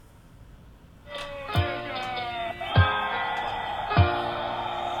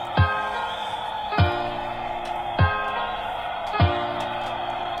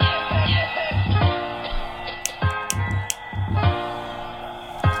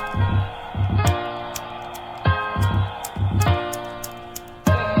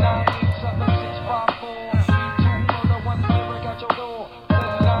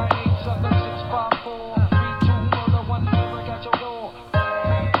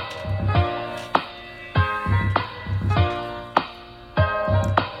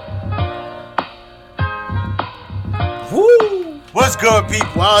What's good,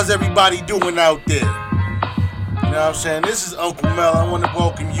 people? How's everybody doing out there? You know what I'm saying? This is Uncle Mel. I want to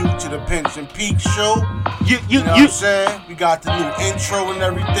welcome you to the Pinch and Peak show. You know what I'm saying? We got the new intro and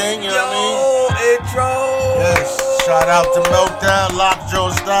everything, you know what I mean? Intro! Yes. Shout out to Meltdown,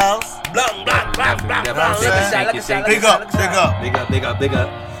 Lockjaw Styles. Blah, blah, blah, blah, You know what I'm saying? Big up. You know what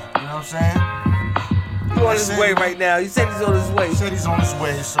I'm saying? He's on his way right now. He said he's on his way. He said he's on his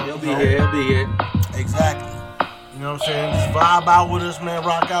way, so he'll be here. Exactly. You know what I'm saying? Just vibe out with us, man.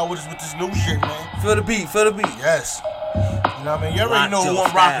 Rock out with us with this new shit, man. Feel the beat. Yes. You know what I mean? You already know who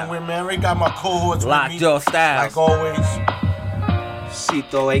I'm rocking with, man. I already got my cohorts with me. Lockjaw Styles. Like always.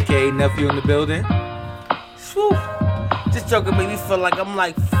 Cito, a.k.a. nephew in the building. Whew. This joker made me feel like I'm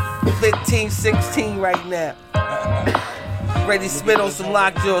like 15, 16 right now. Ready to spit on some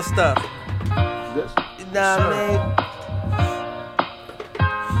Lockjaw stuff. You know what I mean?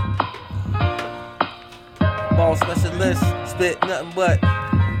 Ball specialist, spit nothing but.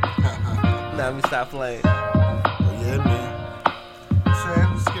 Nah, let me stop playing. But yeah, man.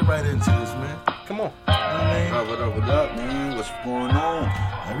 I'm let's get right into this, man. Come on. You know What up, man? What's going on?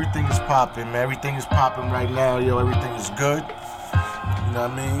 Everything is popping, man. Everything is popping right now, yo. Everything is good. You know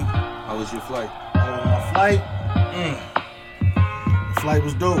what I mean? How was your flight? My flight? The flight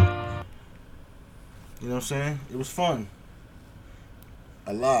was dope. You know what I'm saying? It was fun.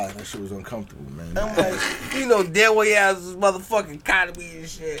 I lied. That shit was uncomfortable, man. I'm like, you know damn well you have this motherfucking economy and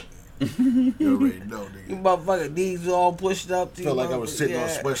shit. You already know, nigga. You motherfucking knees all pushed up to you. Felt like I was sitting on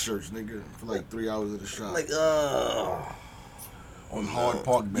sweatshirts, nigga, for like 3 hours at the shop. Like, on hard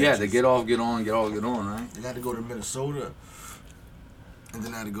park benches. Yeah, to get off, get on, right? I had to go to Minnesota, and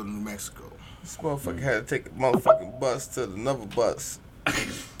then I had to go to New Mexico. This motherfucker had to take a motherfucking bus to another bus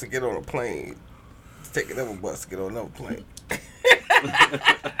to get on a plane. To take another bus to get on another plane.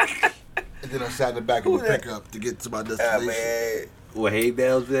 And then I sat in the back of the pickup to get to my destination. Man. What, hay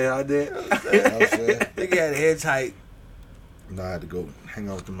bales there out there? Nigga had a hitchhike. No, I had to go hang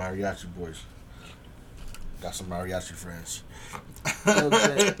out with the mariachi boys. Got some mariachi friends.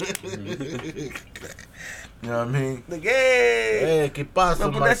 You know what I mean? Nigga, hey, ¿qué pasa,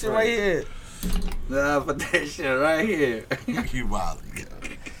 put that shit right here. Nah, put that shit right here. You wild,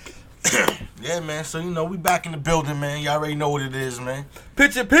 yeah, man. So, you know, we back in the building, man. Y'all already know what it is, man.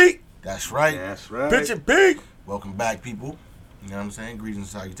 Pitch and Peak. That's right. Pitch and Peak. Welcome back, people. You know what I'm saying?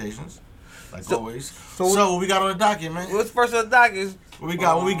 Greetings and salutations. Like always. So what we got on the docket, man? What's first on the docket? What we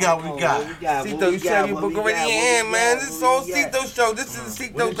got? Cito, you said you book already in, man. This is all Cito show. This is the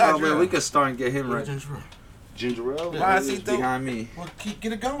Cito docket. We can start and get him right. Ginger ale? Why Cito? Behind me. Well,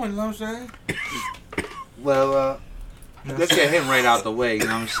 get it going, you know what I'm saying? Well, let's get him right out the way, you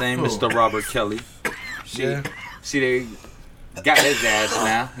know what I'm saying? Cool. Mr. Robert Kelly. See, they got his ass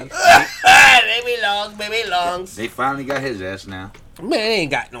now. Baby longs. They finally got his ass now. Man, they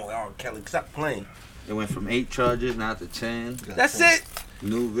ain't got no R. Kelly. Stop playing. It went from 8 charges now to 10. That's it.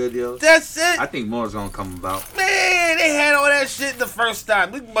 New videos. That's it. I think more is gonna come about. Man, they had all that shit the first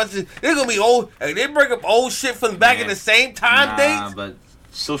time. They're gonna be old. They bring up old shit from back in the same time dates. But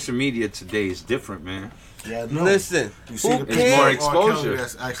social media today is different, man. Yeah, no. Listen, you see the it's more exposure.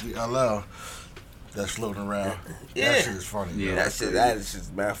 That's actually LL that's floating around. Yeah. That shit is funny. Yeah, that shit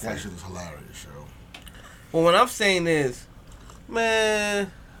is mad funny. That shit is hilarious, yo. Well, what I'm saying is, man,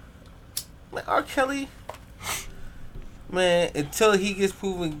 R. Kelly, man, until he gets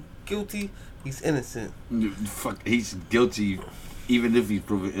proven guilty, he's innocent. Fuck, he's guilty, even if he's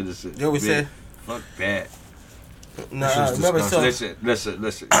proven innocent. You know what we said? Fuck that. Nah, remember so. Listen.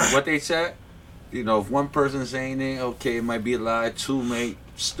 What they said, you know, if one person's saying it, okay, it might be a lie. 2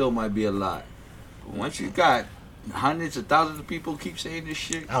 still might be a lie. But once you got hundreds of thousands of people keep saying this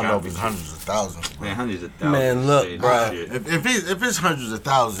shit. I don't know if it's hundreds of thousands. Bro. Man, hundreds of thousands. Man, look, bro. If it's hundreds of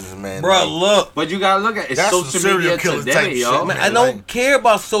thousands, man. Bro, look. But you gotta look at it. It's That's social media today, yo. Man, I don't care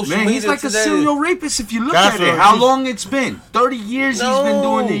about social media. He's like today. a serial rapist if you look at it. How long it's been? 30 years he's been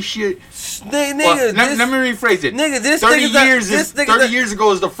doing this shit. Nigga, let me rephrase it. Nigga, this 30 nigga years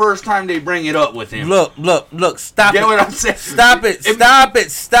ago is the first time they bring it up with him. Look, stop it. Get what I'm saying?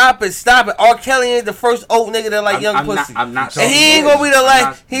 Stop it. R. Kelly ain't the first old nigga that like young pussy. I'm not and he ain't gonna be the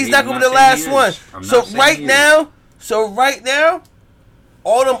last. He's not gonna be the last one. So right now,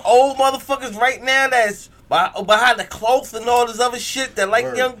 all them old motherfuckers right now that's behind the cloth and all this other shit that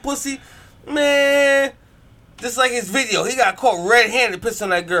like young pussy, man. Just like his video, he got caught red-handed pissing on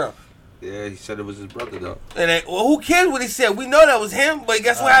that girl. Yeah, he said it was his brother though. And who cares what he said? We know that was him, but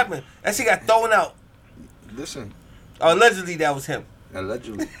guess what happened? That shit got thrown out. Listen. Allegedly, that was him.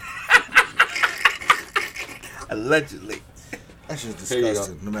 Allegedly. Allegedly. That shit's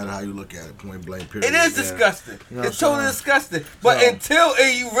disgusting, no matter how you look at it, point blank, period. It is disgusting. You know it's totally disgusting. But So- until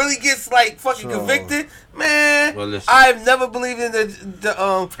you really gets like fucking convicted, man, Well, listen. I've never believed in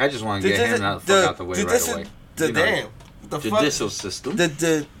the I just want to get him out the way right away. The Judicial system.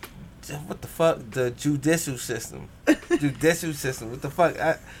 What the fuck? The judicial system. Judicial system. What the fuck?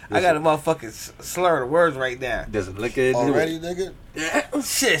 I got a motherfucking slur of words right now. Doesn't look at it. Already, nigga?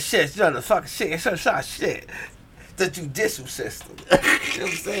 Shit. You know the fucking shit. The judicial system. You know what I'm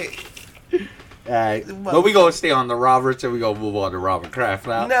saying? Alright. But we gonna stay on the Roberts and we gonna move on to Robert Kraft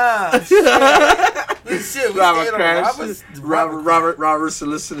now. Nah, shit. Robert Kraft. Robert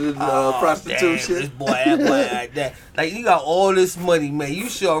solicited prostitution. Damn, this boy, that. Like, you got all this money, man. You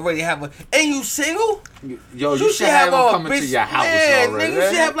should already have a. And you single? Yo, you should have them coming to your house already. Nigga, you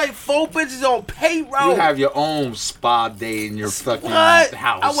should have like 4 bitches on payroll. You have your own spa day in your fucking house.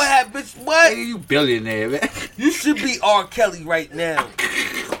 I would have bitch. What? Nigga, you billionaire, man. You should be R. Kelly right now.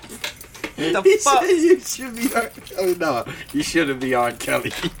 The fuck? You should be R. Kelly. No, you shouldn't be R.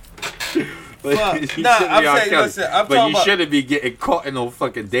 Kelly. But I'm you saying, shouldn't be getting caught in no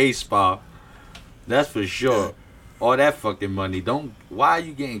fucking day spa. That's for sure. All that fucking money. Why are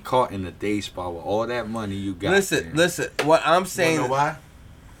you getting caught in the day spa with all that money you got? Listen. What I'm saying. You know why?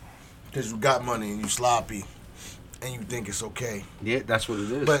 Because you got money and you sloppy, and you think it's okay. Yeah, that's what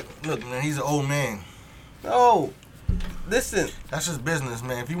it is. But look, man, he's an old man. No. Listen. That's his business,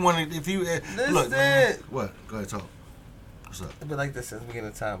 man. If you wanted, look, man. What? Go ahead, talk. What's up? It's been like this since the beginning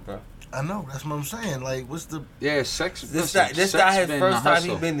of time, bro. I know. That's what I'm saying. Like, what's the? Yeah, sex. This not his first time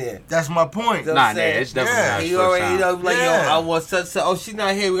he been there. That's my point. You know Nah, it's definitely not his he first already time. like, yo, I want such. Oh, she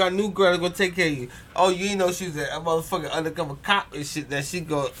not here. We got a new girl that's gonna take care of you. Oh, you ain't know she was a motherfucking undercover cop and shit. That she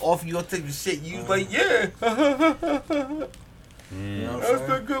go offer you, take your shit. You like, yeah. You know what I'm That's saying?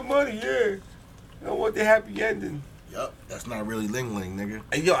 the good money, yeah. I want the happy ending. Yup. That's not really ling-ling, nigga.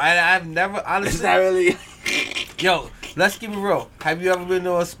 And yo, I've never honestly. It's not really. Yo, let's keep it real. Have you ever been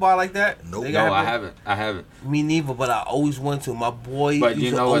to a spa like that? Nope. Nigga, No, I haven't. Me neither, but I always went to. My boy But used you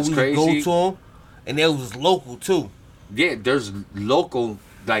to know what's always crazy? go to him, and it was local too. Yeah, there's local.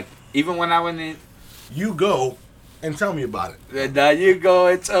 Like even when I went in. You go and tell me about it. Now you go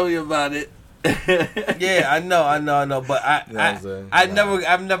and tell me about it. Yeah, I know, but You know what I'm saying?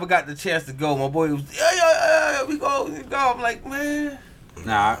 I've never got the chance to go. My boy was, yeah, we go. I'm like, man.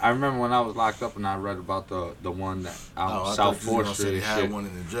 Nah, I remember when I was locked up and I read about the one that out South 4th Street They and had shit. one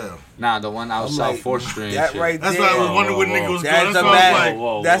in the jail. Nah, the one out I'm South like, 4th Street and that shit. right That's there. why I was wondering what Whoa, nigga was that's doing. a That's why I was bad-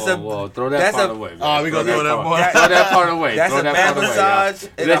 like, that's a- whoa. Throw that that's part a- away. Man. oh, we gonna Throw throw that part. Throw that part away. That's Throw a that bad part away. massage.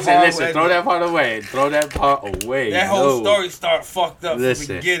 y'all. and a Listen, hard throw that part away. Throw that part away. That whole No. story start fucked up. Listen.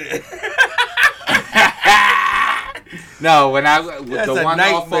 So we get it. No, when I That's the a one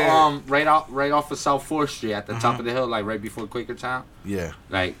nightmare. off of right off of South 4th Street at the top of the hill, like right before Quakertown. yeah.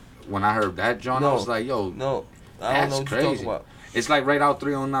 Like when I heard that, John, I was like, yo, No, I don't that's know what crazy. you're talking about. It's like right out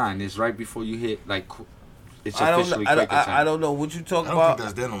 309. It's right before you hit like. It's I officially don't Quakertown. I don't know what you I talking don't about. think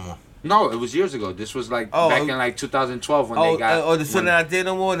that's there no more. No, it was years ago. This was like back in like 2012 when they got the shit that I did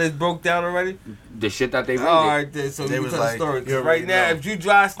no more that's broke down already. the shit that they raided. All right, then. So They you was tell the like, story. 'Cause you right already now, know. if you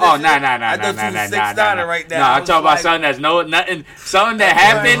dry snitching, Oh, nah. I thought you was 6'9" right now. No, I I'm was talking about like, something that's nothing. Something that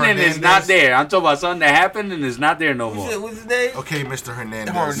happened and is not there. I'm talking about something that happened and is not there no more. What's his name? Okay, Mr.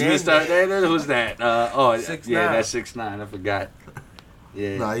 Hernandez. Hernandez. Mr. Who's that? 6'9". Yeah, that's 6'9". I forgot.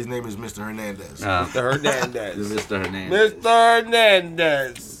 Yeah. Nah, his name is Mr. Hernandez. Mr. Hernandez. Mr. Hernandez. Mr.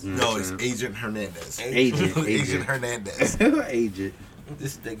 Hernandez. No, it's Agent Hernandez. Agent. Agent Hernandez. Agent.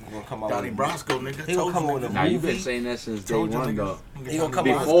 This nigga gonna come out. Donnie with Brasco, nigga. He gonna come on with a Now you've been movie. saying that since day Told you, one, nigga. though. He gonna come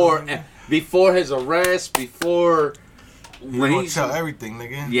out. Before his arrest, before We when gonna he's tell everything,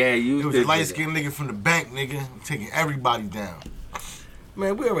 nigga. yeah, you It was a did- light skinned nigga from the bank, nigga, taking everybody down.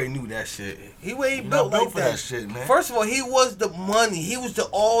 Man, we already knew that shit. He ain't He built not built like for that. that shit, man. First of all, he was the money. He was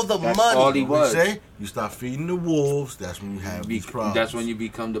all the That's money. all he What was. we say? You stop feeding the wolves, that's when you have these problems. That's when you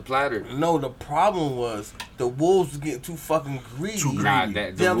become the platter. No, the problem was the Wolves was getting too fucking greedy. Too greedy. Nah, You the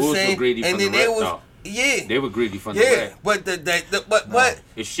know what I'm Wolves were saying? greedy and from then the they rip, was though. yeah, They were greedy from the yeah. rip. But but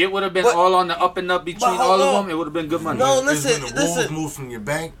If shit would have been But- all on the up and up between but all hold of on. them, it would have been good money. No, It's listen, when the wolves listen. moved from your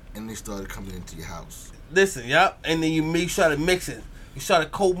bank and they started coming into your house. listen, yup. And then you make sure to mix it. You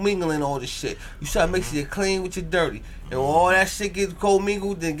started co-mingling all this shit. You started mixing your clean with your dirty. And when all that shit gets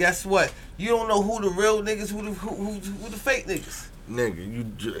co-mingled, then guess what? You don't know who the real niggas, who the fake niggas.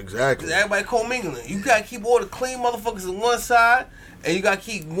 Nigga, exactly. Cause everybody co-mingling. You gotta keep all the clean motherfuckers on one side, and you gotta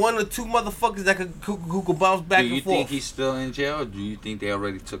keep 1 or 2 motherfuckers that who could bounce back and forth. Do you think he's still in jail, or do you think they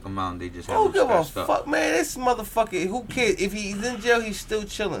already took him out and they just have Who him give a scratched up? fuck, man? This motherfucker, who cares? If he's in jail, he's still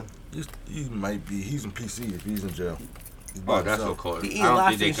chilling. He might be. He's in PC if he's in jail. He's Oh, that's what called He it. eating I don't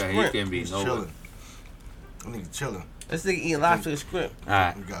lobster think and he shrimp. can be He's nowhere. chilling. I nigga chilling. This nigga eating lobster and shrimp.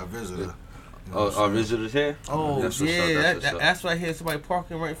 Alright. We got a visitor. You know Oh, what our I'm saying? visitors here? Oh, That's what's up, yeah. that's what's up. That's why I hear somebody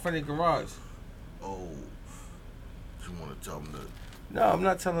parking right in front of the garage. Oh, you want to tell him that? No, I'm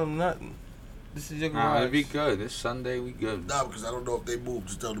not telling them nothing. This is your Nah, garage. it'd be good. This Sunday, we good. Nah, because I don't know if they moved.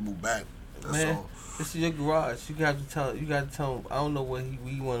 Just tell them to move back. That's Man, all. this is your garage. You got to tell. You got to tell him. I don't know where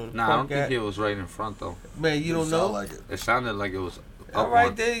you want to Nah, I park don't think at. it was right in front, though. Man, you don't It sound know. like it. It sounded like it was All up right,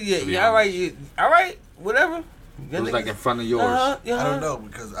 one, then. to be Yeah. All right. honest. All right. Whatever. It was like in front of yours. Uh-huh, I don't know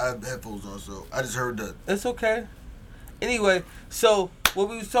because I have headphones on, so I just heard that. It's okay. Anyway, so what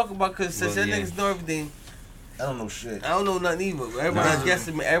we was talking about, because since Well, that yeah. niggas know everything, I don't know shit. I don't know nothing either. Everybody's Nah.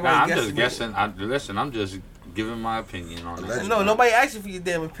 guessing. Nah, Everybody's I'm guessing. just guessing. Listen, I'm just giving my opinion on it. Allegedly. No, nobody asking for your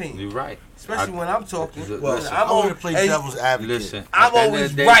damn opinion. You're right. Especially when I'm talking. Well, Listen, I want to on- play hey, devil's advocate. Listen, I'm at the end of always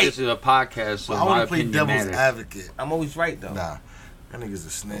the day, right. This is a podcast, so I my want to play opinion devil's matters. advocate. I'm always right though. Nah, that nigga's a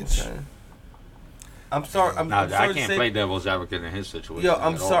snitch. Okay. I'm sorry. I'm Nah, sorry I to can't say. play devil's advocate in his situation. Yo, at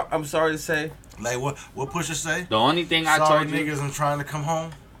I'm all. sorry. I'm sorry to say. Like what Pusha say? The only thing I Sorry, told you, niggas, I'm trying to come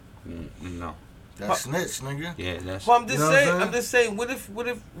home. no, That's snitch, nigga. yeah, that's Well, I'm just You know what I'm saying. saying? I'm just saying.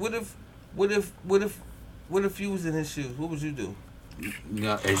 What if you was in his shoes? What would you do?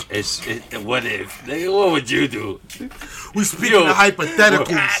 no. What if? Nigga, what would you do? We speaking of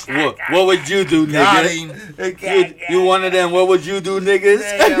hypotheticals. What would you do, Got nigga? him. You one of them? What would you do, niggas?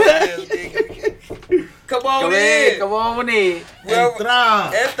 Come on Come in. in, come on in.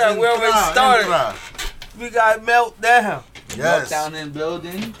 Entra, we already started. Entra. We got melt down. Yes. Down in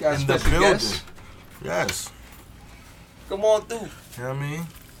building. Got In the special building. guests. Yes. Come on through. You know what I mean?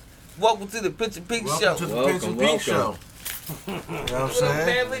 Welcome to the Pitch and Pink Welcome Show. to the Welcome, Pinch and welcome. Pink Show. You know what I'm What up, saying?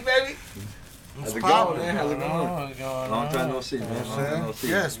 family, baby? What's How's it poppin'? going, man? How's it going? Long time no see, man. You know Long what time I'm no saying? see.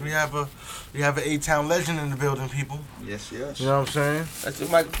 Yes, we have an A-Town legend in the building, people. Yes, yes. You know what I'm saying? That's your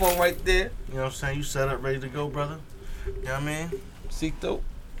microphone right there. You know what I'm saying? You set up, ready to go, brother. You know what I mean? Cito.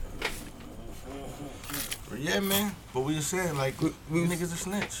 But yeah, man. But we just saying, like, we niggas a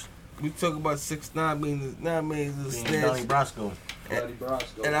snitch. We talk about 6ix9ine being the Donnie snitch. Brasco.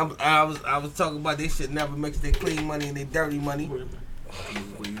 And I was talking about they should never mix their clean money and their dirty money. Where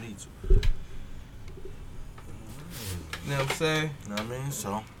you need to. You know what I'm saying? You know what I mean?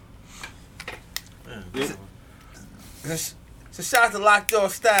 So. Yeah. So shout out to Lockjaw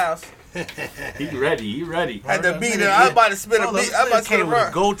Styles. He ready. Had the beat. I was about to spin a Oh, beat. I was about to spin a came with a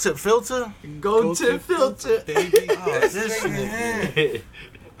run. gold tip filter? Go to filter. Baby. Oh, this nigga.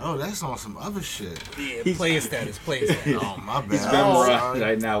 Oh, that's on some other shit. Yeah, player status. Oh, my bad. He's I'm memorized sorry.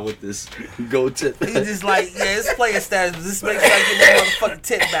 right now with this go tip. He just like, yeah, it's player status. but Just make sure I get my motherfucking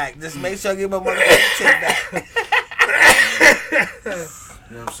tip back. Just make sure I get my motherfucking tip back.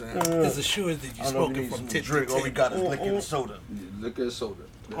 You know what I'm saying? This assures that you smoking from tit to drink. All we tit. got is liquor and soda. Look at soda.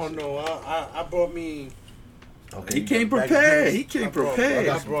 Oh no, I brought me. Okay, He you came got a bag of prepared. goodies? He came I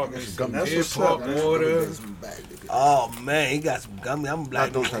prepared. brought me That's some gummies. That's beer what's pop up, man. water. That's some bag, nigga. Oh man, he got some gummy. I'm Not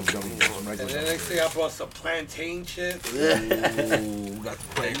black. those types of gummies. Some And regular the next gummies. thing I brought some plantain chips. Ooh, we got the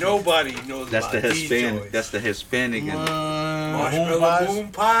plate. And nobody knows That's the about these Hispanic. joints. That's the Hispanic. Marshmallow moon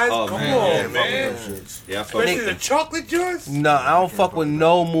pies. Oh, Come man. on, Yeah, fuck man. with them shits. Yeah, I fuck Especially with the them. chocolate joints. No, I don't fuck with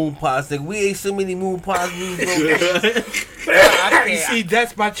no moon pies. Nigga, we ate so many moon pies. We was You see,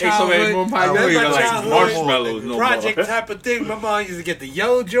 that's my childhood. more pies. That's We my got, like, childhood marshmallows no project more. type of thing. My mom used to get the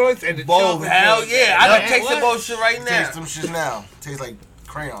yellow joints and the Both, chocolate hell joints. yeah. I done What? taste some bullshit right Taste now. them shits now. Tastes like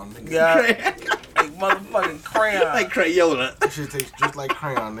crayon, nigga. Yeah. Like motherfucking crayon. Like Crayola. That shit tastes just like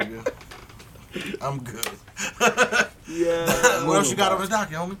crayon, nigga. I'm good. Yeah. What else you got on the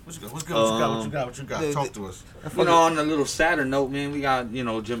docket, homie? What you got? What's good? What you got? the- Talk to us. You know, on a little sadder note, man, we got,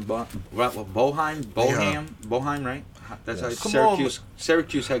 Jim Boheim, right? That's Yes. how Come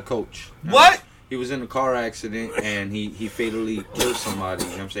Syracuse head coach. What? He was in a car accident and he fatally killed somebody. You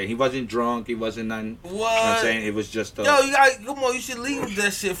know what I'm saying? He wasn't drunk. He wasn't nothing. What? You know what I'm saying? It was just Yo, you got come on. You should leave with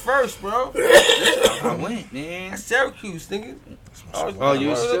that shit first, bro. I went, man. That's Syracuse, nigga. Oh,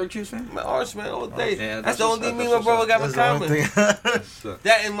 you a Syracuse fan? Man, Arch, man, all day. Yeah, that's the what's only up, thing me that's and my brother got in That's the only common. thing.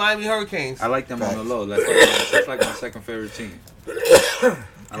 That and Miami Hurricanes. I like them on the low. That's like my second favorite team.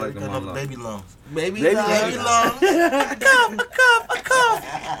 I like them on the low. Baby lungs. Baby, Baby love. lungs. A cup.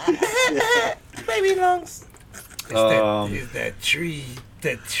 off. Baby lungs. It's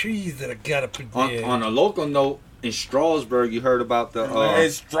that trees that I got up in there. On a local note, in Strasbourg, you heard about the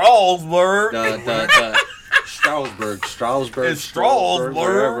It's Strasbourg. the Strasbourg,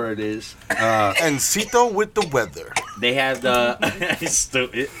 wherever it is. And Cito with the weather. They have the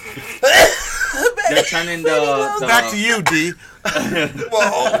stupid. They're turning the Back to you, D. What's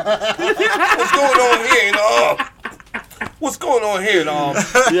going on here? What's going on here,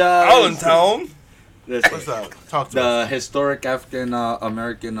 Allentown? What's up? Talk to The us. historic African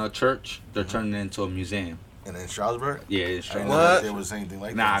American church. They're turning it into a museum. And in Strasbourg? Yeah, it's I didn't Strasbourg. know What? that there was anything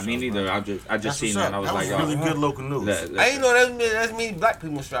like that. Nah, in me Strasbourg. neither. I just That's seen what's that. And I up. was like, That was really oh, good local news. I didn't know that's mean black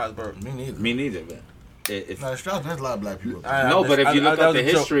people in Strasbourg. Me neither. me neither, man. If, No, in Strasbourg, there's a lot of black people. no, but if you look that up the was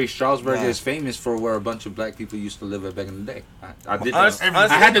a joke. history, Strasbourg Nah. is famous for where a bunch of black people used to live back in the day. I did Honest- that.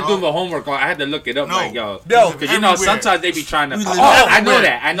 honestly- I had to do the homework. I had to look it up. No. Like, yo, Yo, because you know everywhere. sometimes they be trying to. We live I know everywhere.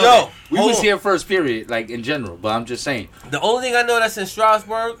 that. I know Yo, that. We hold was on. here first period, like in general. But I'm just saying. The only thing I know that's in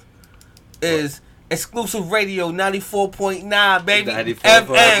Strasbourg is exclusive radio 94.9, baby. 94.9.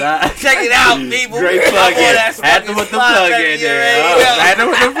 FM. Check it out, people. Great I'm plug on in. that Had to fucking put the spot, plug baby. in You there. already know. Had to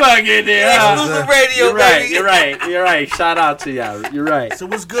put the plug in there. Exclusive radio, You're right. baby. You're right. You're right. Shout out to y'all. You're right. So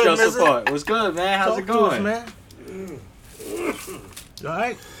what's good, Show Mizzy? support. What's good, man? How's Talk it to us, going, man? You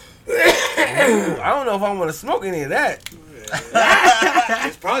alright? I don't know if I want to smoke any of that.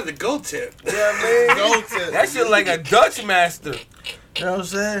 It's probably the gold tip. You know what I mean? Go to That shit like a Dutch master. You know what I'm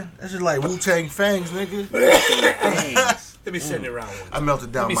saying? That's just like Wu-Tang Fangs, nigga. Let me send it around one. I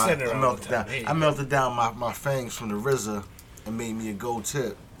melted down Let me my send it I around melted one down time. Here you I melted down my fangs from the RZA and made me a gold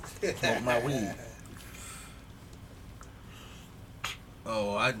tip. Smoke my weed.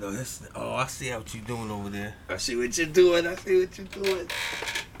 Oh, I know this. Oh, I see what you doing over there. I see what you're doing. I see what you're doing.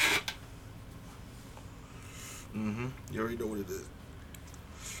 You already know what it is.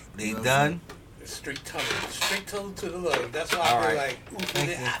 They You know what done? Straight tunnel to the lung. That's why I All feel right. like, ooh, did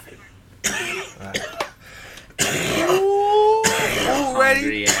it happen? Ooh, ready?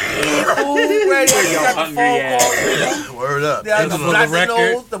 Hungry ass. Ooh, ready? I got the Hungry phone call. Word up. Yeah, the Just for the black record,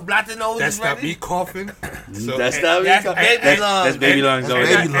 nose. The black nose That's is not ready. me coughing. So, That's and, not me. That's baby lungs. That's baby lungs and, over and,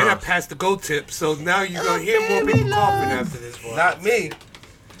 there. I, Baby and I lungs. passed the gold tip, so now you're going to hear more people coughing after this one. Not me.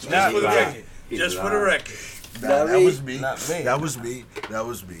 Just for the lying. record. Just for the record. Nah, that was me. Not me. That was me. That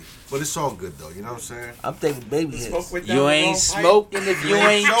was me. But it's all good though. You know what I'm saying? I'm taking baby Smoke hits. went down You the ain't wrong smoking if you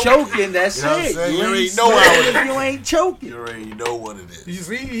ain't choking. That's You know what I'm it. saying? You You already ain't know how it smoking is. if you ain't choking. You already know what it is. You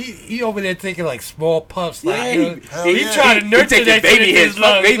see, he over there taking like small puffs. Like, Yeah, you know, hell he yeah. trying to nurture taking that baby shit in hits. his Fuck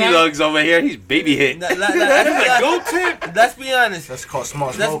lungs, baby huh? lungs over here. He's baby hit. Gold tip. Let's be honest. That's called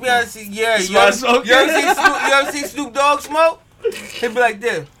smart Let's smoking. be honest. Yeah, you Smart ever, smoking. you ever see Snoop Dogg smoke? He be like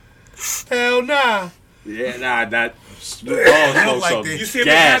this. Hell nah. Yeah, nah, that. don't Oh, like no, that. You see him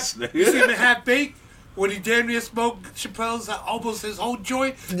gas. in you see him in half baked when he damn near smoked Chappelle's almost his whole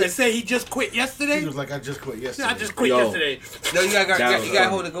joint and say he just quit yesterday. He was like, I just quit yesterday. I just quit Yo. yesterday. No, you gotta That was you gotta funny.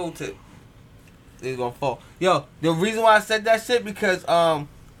 hold the gold tip. It's gonna fall. Yo, the reason why I said that shit because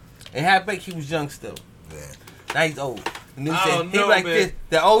in half baked he was young still. Yeah. Now he's old. The new I shit, don't he be know, like man. this.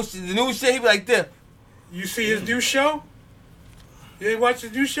 The old shit, the new shit, he be like this. You see his new show? You ain't watch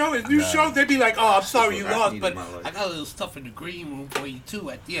his new show? His new show, they be like, oh, I'm sorry you That's what I lost, need but in my life. I got a little stuff in the green room for you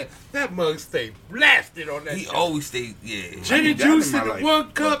too at the end. That mug stay blasted on that He show. always stays, yeah. Gin and need that juice in in my the life.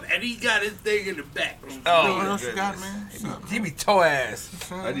 one cup, and he got his thing in the back room. Oh, What my else you got, goodness. man? What's up? He be toe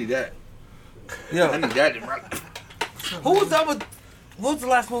ass. I need that. I Yo, need that in my life. who was the other? What was the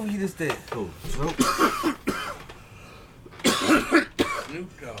last movie he just did? Cool. Snoop.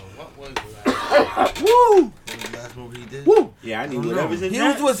 Snoop Dogg, what was that? Woo! What was the last movie he did? Woo! Yeah, I need I don't whatever's know. in He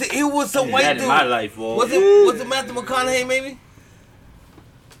that. was some I need white that dude. in my life, boy. Was it Matthew McConaughey maybe?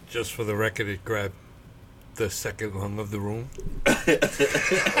 Just for the record, it grabbed the second lung of the room.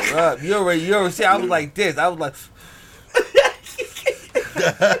 You already see. I was like this. I was like,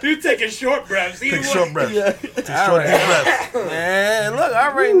 You taking short breaths. Take short breaths. Take all short deep right. breaths. Man, look, I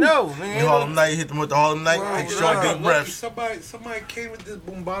already know. Man. You Harlem Night, hit them with the Harlem Night. Take short deep breaths. Somebody came with this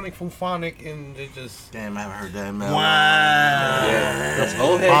boombonic from Phonic and they just. Damn, I haven't heard that in man. Wow. Yeah, that's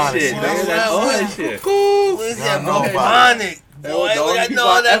old head Bonic. shit. Nigga, that's old head shit. What's that? Yeah, I know Bubonic. The Boy, only I people know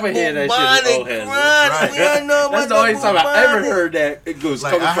I that ever hear that shit is bubonic old heads. grind. Right. We don't know That's about the only that time I ever bubonic. heard that it goes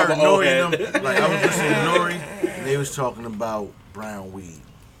Like, coming I from heard an old Nori head. and them. Like, I was listening to Nori, and they was talking about brown weed.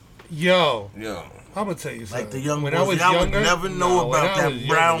 Yo, Yo. I'm gonna tell you something. Like the young when boys, I was y'all younger, would never know when about I that was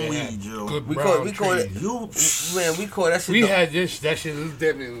brown younger, they had weed, Joe. good We brown call it. You, Man, we call that shit. We had this. That shit was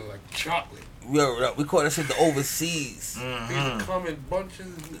definitely like chocolate. We call that shit the overseas. They used to come in bunches.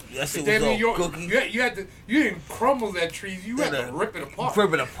 That shit But was then all cookie. you didn't crumble that tree. You had to rip it apart.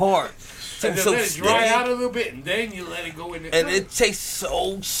 Rip it apart. And then let it dry out a little bit, and then you let it go in there. And it tastes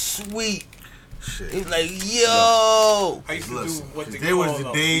so sweet. Shit. It's like, yo. I used to Listen, do what they there was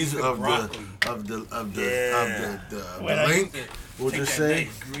call the days of broccoli. the When I link. used to We'll take just that say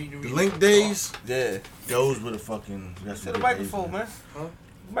nice greenery the link and days. Yeah. Those were the fucking. That's To the microphone, man. Huh?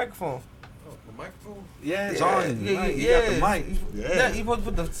 Microphone. Oh, the microphone? Yeah, it's Yeah, on. yeah, You yeah. got the mic. Yeah, you supposed to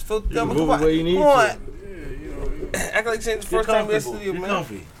put the filter You down. move it where you need Come to. on. Yeah, you know. Act like it's the first time we're in the studio, You're man.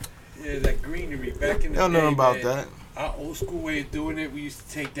 comfy. Yeah, that greenery back in the Y'all day. know about man, that. Our old school way of doing it, we used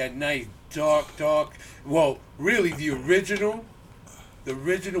to take that nice dark, well, really the original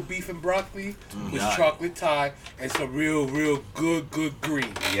beef and broccoli was Yeah. chocolate Thai and some real good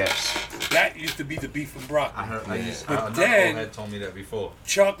green. Yes. That used to be the beef and broccoli. I heard. But Another then- had told me that before.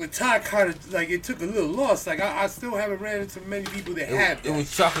 Chocolate Thai kind of, like, it took a little loss. Like, I still haven't ran into many people that have It that.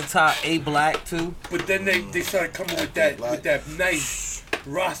 was chocolate top, A black too. But then they started coming with that nice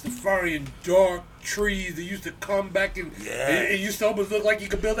Rastafarian dark trees that used to come back and it used to almost look like you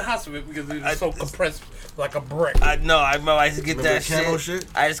could build a house with it because it was so compressed like a brick. I know. I remember I used to get Remember that the camo shit. shit?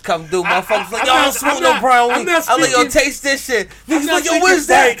 I just come through. Motherfuckers like, I'm yo, I not- don't smoke I'm no not- brown I'm weed. not I'm like, yo, speaking- taste this shit. I'm Niggas not like, yo, speaking what is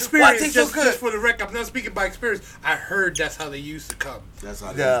by that? Why it experience. tastes so Just good? for the record, I'm not speaking by experience. I heard that's how they used to come. That's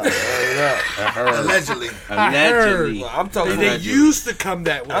how. Yeah, Allegedly. Allegedly. Well, I'm talking. They From, used to come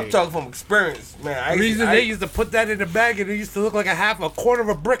that way. I'm talking from experience, man. The reason they used to put that in a bag and it used to look like a quarter of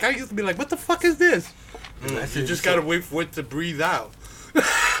a brick. I used to be like, what the fuck is this? You just gotta wait for it to breathe out.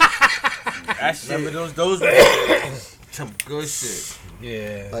 That shit. Remember those were Some good shit.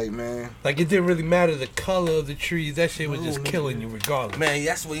 Yeah. like, man. Like, it didn't really matter the color of the trees. That shit was just killing you regardless. Man,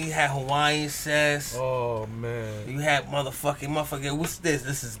 that's when you had Hawaiian sass. Oh, man. You had motherfucking. What's this?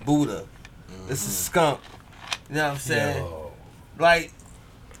 This is Buddha. This is skunk. You know what I'm saying? Yo. Like,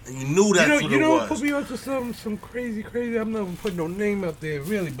 And you knew that's what You it don't was. put me onto some crazy. I'm not gonna put no name out there,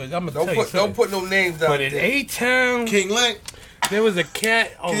 really, but I'm gonna don't tell you put something. no names out But in there. A-Town, King Link. there was a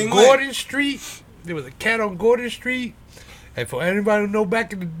cat on King Gordon Street. There was a cat on Gordon Street. And for anybody who know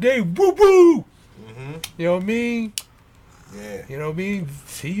back in the day, woo-woo! You know what I mean? Yeah. You know what I mean?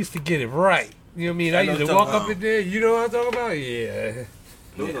 He used to get it right. You know what I mean? I know used to what walk you're up in there. You know what I'm talking about? Yeah.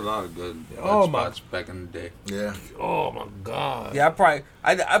 There was a lot of good Oh, my- spots back in the day. Yeah. Oh, my God. Yeah, I probably,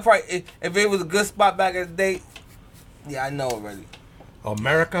 if it was a good spot back in the day, yeah, I know already.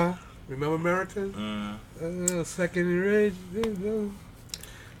 America. Remember America? Second and Ridge.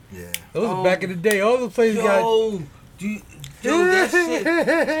 Yeah. Those are back in the day. All the places got... That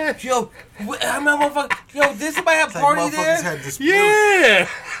shit. Yo, I remember, did somebody have a Like party motherfuckers there? had disputes. Yeah.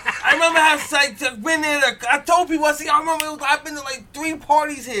 I remember having been there. I told people, I remember I've been to like 3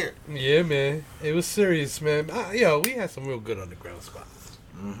 parties here. Yeah, man. It was serious, man. We had some real good underground spots.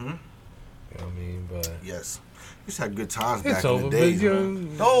 Mm-hmm. You know what I mean? But Yes. We just had good times it's back over. in the days. But, you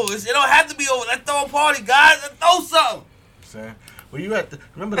man. know, No, it don't have to be over. Let's throw a party, guys. Let's throw something. Saying, were you at the?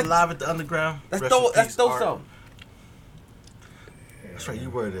 Remember the live at the underground? Let's Rest in throw peace, something. Art. That's right, you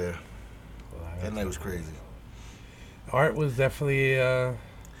were there. That night was crazy. Art was definitely...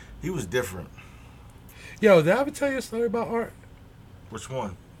 He was different. Yo, did I ever tell you a story about Art? Which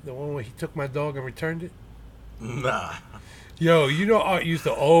one? The one where he took my dog and returned it? Nah. Yo, you know Art used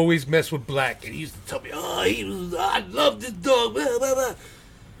to always mess with Black, and he used to tell me, I love this dog, blah, blah, blah.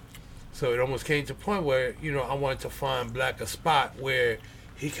 So it almost came to a point where, I wanted to find Black a spot where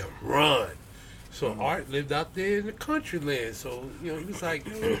he can run. So Art lived out there in the country land. So, he was like,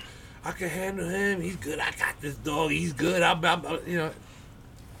 I can handle him. He's good. I got this dog. He's good.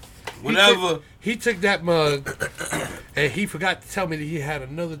 Whatever. He took that mug, and he forgot to tell me that he had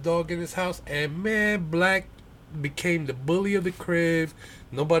another dog in his house. And, man, Black became the bully of the crib.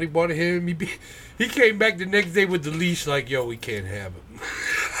 Nobody wanted him. He came back the next day with the leash like, yo, we can't have him.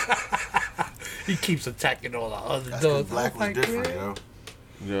 He keeps attacking all the other That's 'cause dogs. Black I'm was like, different, man, yo.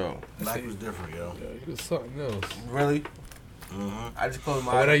 Yo. Black was different, yo. He was something else. Really? Mm-hmm. I just closed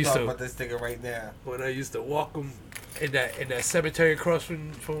my What I eyes and used thought to- about this nigga right now. When I used to walk him in that cemetery across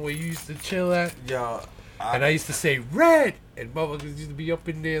from where you used to chill at, Yo. and I used to say Red, and motherfuckers used to be up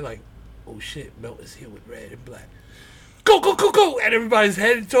in there like, oh shit, Melt is here with Red and Black. Go, go, go, go! And everybody's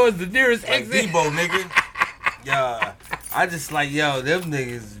heading towards the nearest Like exit. Debo, nigga. Yo. I just like, yo, them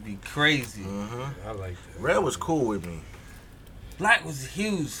niggas be crazy. Mm-hmm. I like that. Red was cool with me. Black was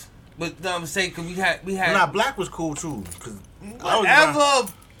huge. But you know what I'm saying? Because we had Nah, Black was cool too. Cause whatever.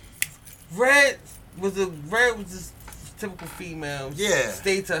 Red was just typical female. Yeah.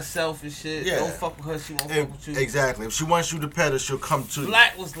 Stay to herself and shit. Yeah. Don't fuck with her. She won't fuck with you. Exactly. If she wants you to pet her, she'll come to you.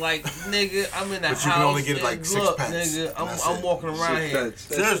 Black was like, nigga, I'm in the house. But you can only get like and 6 look, pets. nigga, I'm walking around here.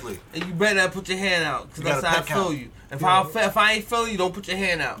 Seriously. And you better not put your hand out, because You that's gotta how I pet feel count. you. If I ain't feel you, don't put your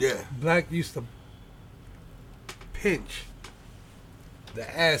hand out. Yeah. Black used to pinch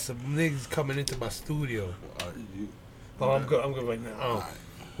the ass of niggas coming into my studio. Oh, I'm good right now. Oh.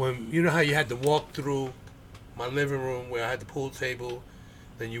 When you know how you had to walk through my living room where I had the pool table,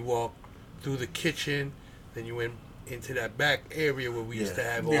 then you walk through the kitchen, then you went into that back area where we used to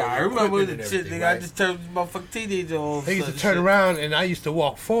have all Yeah, I the remember equipment the and shit, everything, nigga. I right? just turned motherfucking teenager on. They used to turn around and I used to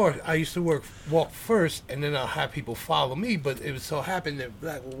walk forward. I used to walk first, and then I'll have people follow me. But it would so happen that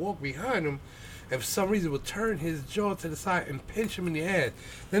Black would walk behind him, and for some reason would turn his jaw to the side and pinch him in the ass.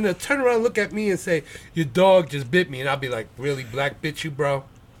 Then they'll turn around, look at me, and say, "Your dog just bit me," and I'll be like, "Really, Black bit you, bro?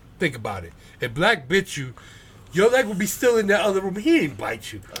 Think about it. If Black bit you, your leg would be still in that other room. He ain't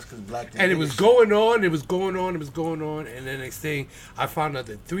bite you." That's because Black. And it was going on, and then next thing, I found out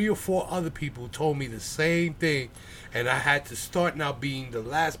that 3 or 4 other people told me the same thing, and I had to start now being the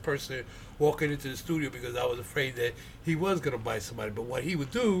last person walking into the studio because I was afraid that he was gonna bite somebody. But what he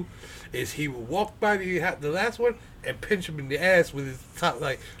would do is he would walk by the last one and pinch him in the ass with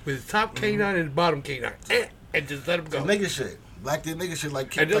his top canine and his bottom canine, and just let him go. Nigga shit. Black did nigga shit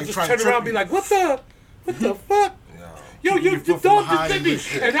like. And they'll like just trying turn to around trip and be you. like, what the fuck? Yo, You your foot dog from just behind bit me. and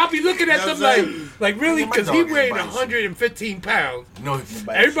shit. And I'll be looking at You know them what I'm like really? Yeah, my Because he dog ain't weighed bite you. 115 pounds. No, he can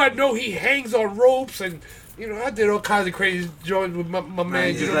bite Everybody know he hangs on ropes and, you know, I did all kinds of crazy joints with my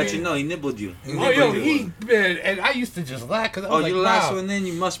man. Just know let what I you mean? know he nibbled you. Oh, yo, man, and I used to just laugh because I was Oh, like, you the last wow. one then?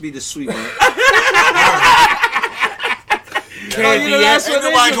 You must be the sweet one. Candy you the last ass. Ain't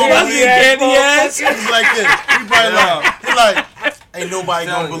nobody gonna Must believe be it. candy ass. He's like this. He probably like, ain't nobody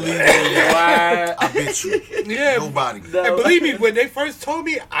gonna believe me. Why? I bet you. Yeah. Nobody. And believe me, when they first told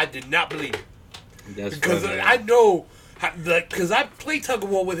me, I did not believe it. That's Because funny. I know, because I played tug of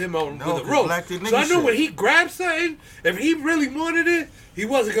war with him on No, with a 'cause rope. Black did So I nigga know shit. when he grabbed something, if he really wanted it, he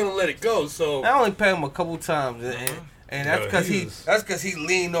wasn't gonna let it go. So I only pet him a couple times, and that's Yo, because he he was- that's because he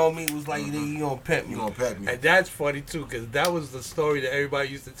leaned on me. Was like, you gonna pet me? You gonna pet me? and that's funny too, because that was the story that everybody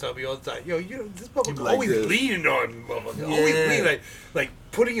used to tell me all the time. Yo, you know, this He motherfucker be like always this. leaning on me, motherfucker. Yeah. Always leaning, like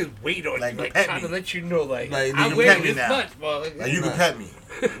putting his weight on Like, you, like pet trying me. to let you know, like Like, I you weigh pet me this now. much, motherfucker. Like you can pet me.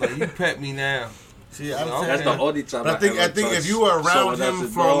 Like, you pet me now. See, I'm Okay. That's the only time. But I think ever if touched you were around someone him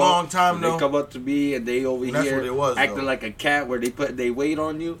else's for a dog, long time, when though, they come up to me and they over That's here what it was, acting though. like a cat where they wait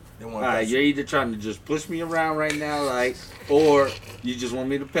on you. They All want right, that you're shit. either trying to just push me around right now, like, or you just want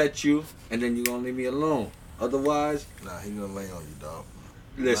me to pet you and then you gonna leave me alone. Otherwise, Nah, he gonna lay on you, dog.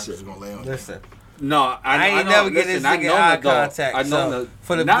 listen. He's gonna lay on you. Listen, No, I ain't know, never get listen, this I nigga know eye the dog. contact, I know so, the.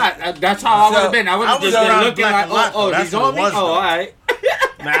 for the- That's how I would have So, been. I would I have was just been around looking Black like, a lot, oh, though. he's That's what on it me. was, Oh, though. all right.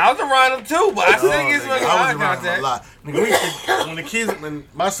 man, I was around him too, but I still Oh, get nigga, some I was eye around him a contact. lot. Nigga, we used to, when the kids, when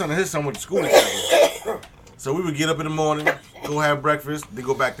my son and his son went to school together, so we would get up in the morning, go have breakfast, then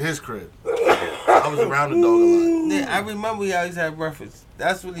go back to his crib. I was around the dog a lot. Yeah, I remember he always had breakfast.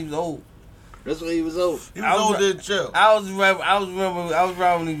 That's when he was old. That's what he was over. He was I was- older than chill. I was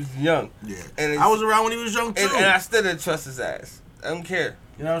around when he was young. Yeah, And I was around when he was young too. And I still didn't trust his ass. I don't care.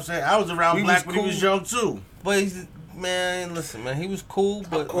 You know what I'm saying? I was around We Black was when he was cool. young too. But he's, man, listen, man, he was cool,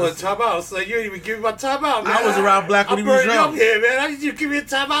 but Well, timeout. So you didn't even give me my timeout, man. I was around Black when I'm he was burning young. up here, man. I need you to give me a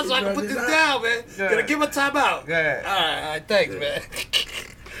timeout so I can put this down, man. Yeah. Gotta give a timeout. Yeah. All right, thanks, man.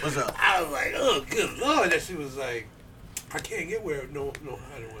 What's up? I was like, oh, good lord. That she was like, I can't get where no hiding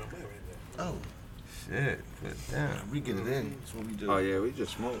where I'm at right now. Oh, shit, but damn. we get it in. That's what we do. Oh yeah, we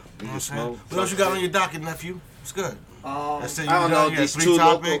just smoke. We just smoke. What else you got on your docket, nephew? It's good. That's it, you I don't done? know You got these 3 two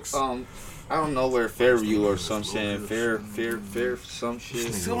topics? local. I don't know where Fairview or some saying fair, some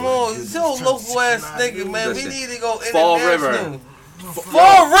shit. Come on, so local ass nigga, man. We Listen, need to go Fall international. River.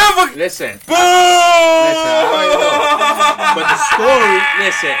 Fall River. Listen, Boom! but the story.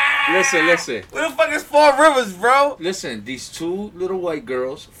 Listen. Where the fuck is Fall Rivers, bro? Listen, these 2 little white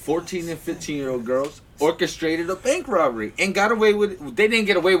girls, 14 and 15-year-old girls, orchestrated a bank robbery and got away with it. They didn't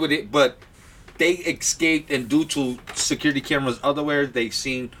get away with it, but they escaped, and due to security cameras elsewhere, they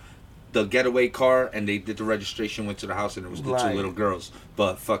seen the getaway car and they did the registration, went to the house, and it was the 2 Right. little girls.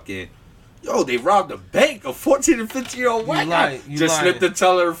 But fucking, yo, they robbed a bank, a 14 and 15-year-old white guy. lying, you Just lying. slipped to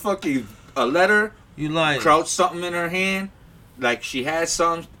tell her fucking a letter. You lying. Crouched something in her hand, like she had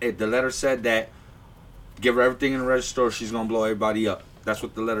some. The letter said that give her everything in the register, or she's gonna blow everybody up. That's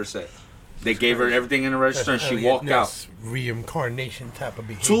what the letter said. They gave her everything in the register, and she walked out. Reincarnation type of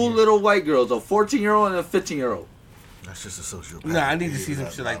behavior. 2 little white girls, a 14-year-old and a 15-year-old. That's just a sociopath. Nah, I need to see some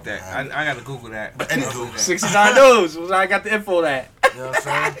shit like that. I gotta Google that. But anywho, 69 News was I got the info that. you know what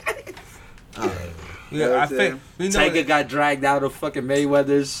I'm saying? Alright. Yeah, I think we know Tiger that. got dragged out of fucking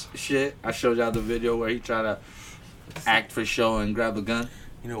Mayweather's shit. I showed y'all the video where he tried to act for show and grab a gun.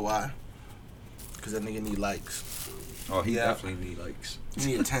 You know why? Because that nigga need likes. Oh, he Yeah. definitely need likes. He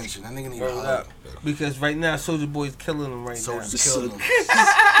need attention. That nigga need Word a up. hug. Because right now, Soulja Boy's killing him right Soldier's So- killing him. With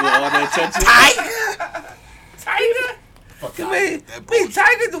all that attention. now. Tiger? Fuck I out. mean, That me, bullshit.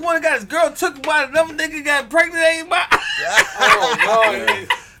 Tiger, the one that got his girl took by another nigga got pregnant, ain't my. Oh,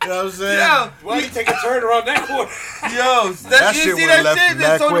 You know what I'm saying? Yo, why you take a turn around that corner? yo, That you shit see would've that left shit? him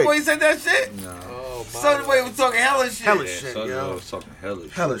That that Soulja quick. Boy said that shit? No. Oh, my Soulja Boy was talking hella shit. Hella Yeah, shit, Soulja yo. Boy was talking hella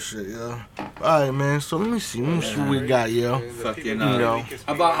shit. Hella shit, yo. Alright, man. So let me see. Let me see what we got, yo. Fucking, You know.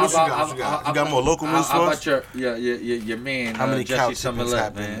 How about What you got? You got more local news How for about us? your man, How many cow Jesse tippings Summerlin,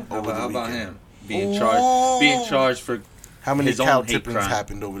 happened man? over the How about weekend? him being charged for? How many His own cow hate tippings crime.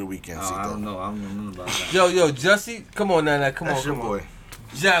 happened over the weekend, Oh, I Cito? don't know. I don't know about that. Yo, Jussie, come on now, come That's on, your come on. boy.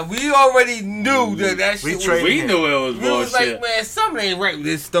 Yeah, we already knew that We shit was. traded We him. knew it was We was like, bullshit. man, something ain't right with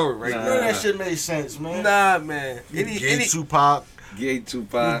this story right Nah. None of now. that shit made sense, man. Nah, man. Gay Tupac. Gay You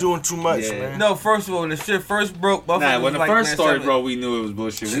Tupac. doing too much, Yeah. man. No, first of all, when the shit first broke, Nah, motherfuckers when was the like, first man, story something- broke, we knew it was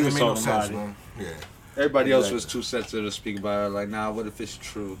bullshit. Shit We was made no talking about sense, it. man. Yeah. Everybody else Exactly. was too sensitive to speak about it. Like, nah, what if it's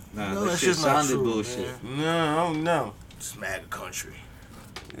true? Nah, No, that that shit shit's not sounded true, bullshit. man. No, I don't know. It's MAGA country.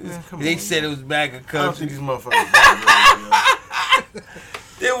 Man, come They on, said man. it was MAGA I don't country. think these motherfuckers got it,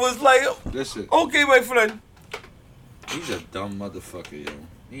 It was like, Listen, okay, my friend, he's a dumb motherfucker, yo.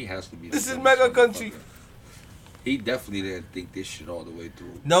 He has to be. the this is dumbest MAGA country. motherfucker. He definitely didn't think this shit all the way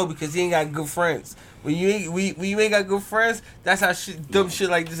through. No, because he ain't got good friends. When you ain't got good friends, that's how dumb shit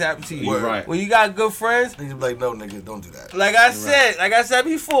like this happen to you. You're right. When you got good friends, Niggas be like, no, nigga, don't do that. like I said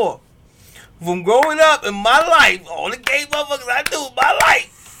before, from growing up in my life, all the gay motherfuckers I knew in my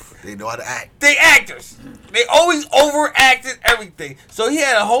life, They know how to act. they actors. They always overacted everything. So he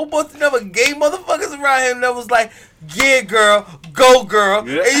had a whole bunch of other gay motherfuckers around him that was like, yeah, girl, go, girl.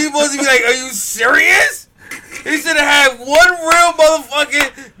 Yeah. And he supposed to be like, are you serious? He should have had one real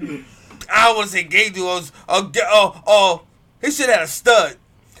motherfucking, I don't want to say gay dude, he should have had a stud.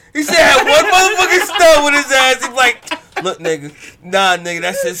 He should have had one motherfucking stud with his ass. He's like, look, nigga, nah, nigga,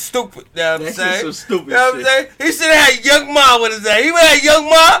 that shit's stupid. You know what I'm That saying? shit's some stupid You know what I'm shit. saying? He should have had Young Ma with his ass. He would have had Young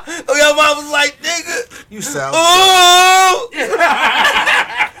Ma. Oh, Young Ma was like, nigga, You sound. ooh.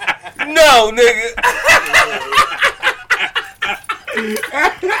 No, nigga.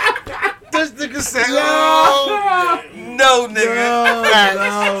 This nigga said, oh. No, nigga.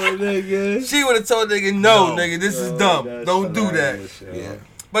 No, nigga. She would have told nigga, no, No. nigga, this is dumb. Don't do that. Yeah.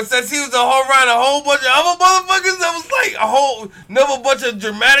 But since he was around a whole bunch of other motherfuckers, that was like a whole another bunch of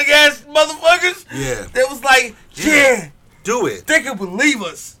dramatic ass motherfuckers. Yeah. That was like, yeah, Do it. they could believe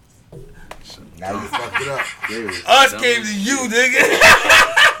us. Now you fucked it up. Us came to you, nigga.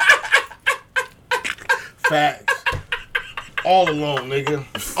 Facts. All alone, nigga.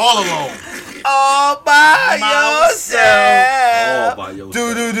 All alone. All by yourself. All by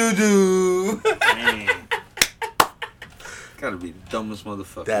yourself. Do. Gotta be the dumbest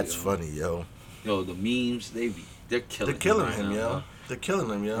motherfucker. That's yo. funny, yo. Yo, the memes, they're killing. They're killing right him, now, yo. huh? They're killing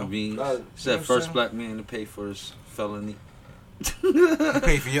him, The yo. memes. You know what Said I'm first saying? black man to pay for his felony. You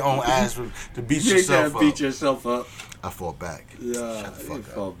pay for your own ass to beat You ain't gotta yourself beat up. yourself up. I fought back. Yeah, Shut the you fuck up.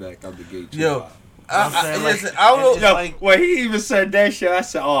 fall back. I'm the gay too. Yo, I'm saying, like, listen, I don't know. it's Yo, like- when he even said that shit, I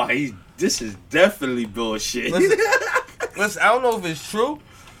said, "Oh, this is definitely bullshit." Listen, I don't know if it's true.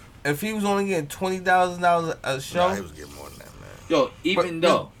 If he was only getting $20,000 a show, Nah, he was getting more than that, man. Yo, even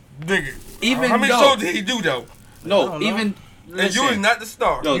though, nigga, even how many though, shows did he do though? no, don't know. even And you is listen, not the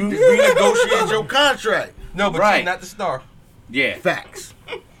star. Yo, You renegotiated your contract. No, but Right. you're not the star. yeah, Facts.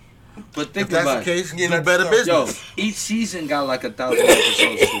 but If think that's about the it. case, Yeah, do that's better the- business. Yo, each season got like 1,000 episodes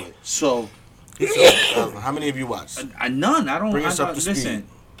to it. So How many of you watched? none. I don't. Bring us I up don't to listen.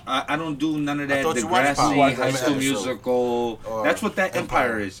 I don't do none of I that. thought The you watched grassy Power. High School Episode. Musical. Or That's what that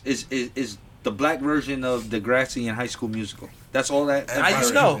Empire Empire. is the black version of the Grassy and High School Musical. That's all that. Empire. I Empire just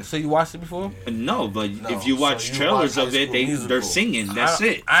is. know. So you watched it before? No, but No, if you so watch you trailers watch of High it, School they're Musical. singing. That's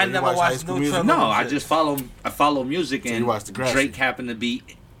it. I So you never watch High watched School no Musical? trailer. No, I just follow music, and you watch the Grassy. Drake happened to be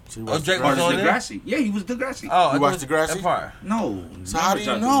So Oh, Drake Part was of on there? Degrassi. Yeah, he was Degrassi. Oh, You watched Degrassi? Empire. No. So how do you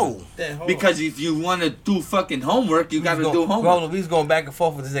never know? Because if you want to do fucking homework, you got to do homework. Bro, we was going back and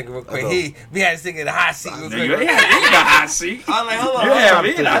forth with this nigga real quick. We had this nigga in the hot seat real quick. Nigga, yeah, he in the hot seat. I'm like, hold on. Yeah,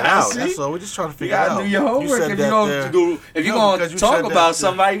 We he in the hot seat. That's all. We're just trying to You figure it out. gotta do your homework said if that you're gonna there. do. If you're No, gonna because you talk said that about there.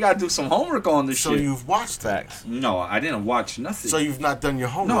 somebody, you gotta do some homework on this So shit. you've watched that. Facts. No, I didn't watch nothing. So you've not done your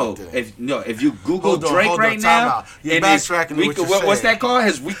no, homework then. if you Google Hold on, Drake hold on, right time now, out. You're and his backtracking to what you're what's saying. that called?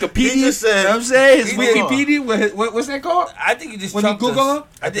 His Wikipedia. He just said- You know what I'm saying? His Hold on. Wikipedia. What's that called? I think you just When you trumped Google us. him?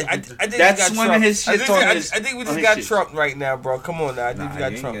 I think we That's got one of trumped. his I shits think, on I his- think we on just his got shit. trumped right now, bro. Come on now. I think we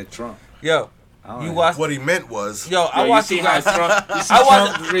got trumped. Trump. Yo, you watched. What he meant was. Yo, I You watched see the how guys. Trump, you see I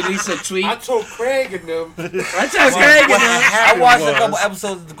watched- Trump release a tweet? I told Craig and them. I told Craig and them. I watched a was- couple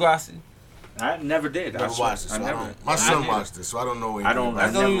episodes of Degrassi. I never did. Never watched it. So I don't. My son watched it, so I don't know. I don't-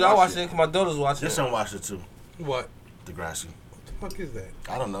 That's the only reason I watched it because my daughters watched Your it. son watched it too. What? Degrassi. The fuck is that?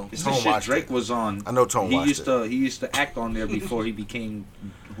 I don't know. It's Tone the shit watched Drake it. was on. I know Tone he watched used it. to he used to act on there before he became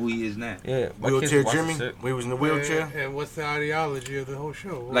who he is now. Yeah, my kids Wheelchair watched Jimmy. the shit. We was in the wheelchair. And what's the ideology of the whole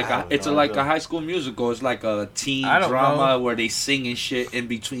show? Like I don't it's know. like a High School Musical. It's like a teen I don't drama know. where they sing and shit in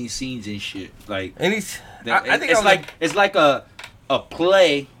between scenes and shit. Like And he's. that- I think it's I was like it's like a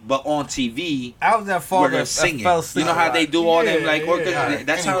play but on TV I was that far where that they're singing. fell asleep. You know how they do all them Yeah, like yeah, orchestra. Alright,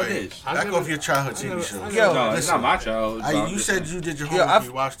 That's how it anyway, is. I Back never- off your childhood I TV never- shows. Yo, No, it's listen. not my child. You said you did your Yo, homework.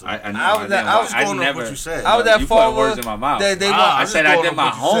 You watched them. I know. I was that- I was going off never. what you said. I was that You far put words in my mouth. They Ah, want. I just said I going did off my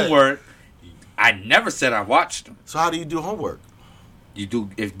what you said. homework. I never said I watched them. So how do you do homework? You do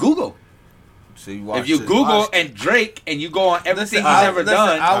if Google. So you If watched you it. Google and Drake and you go on everything Listen, he's ever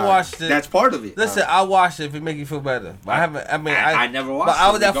done, I watched it. that's part of it. Listen, I watched it if it make you feel better. But I haven't. I mean, I never watched But I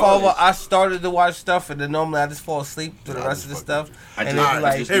it, was that far. regardless. I started to watch stuff, and then normally I just fall asleep through the Nah, rest of the just stuff. I And just- then I be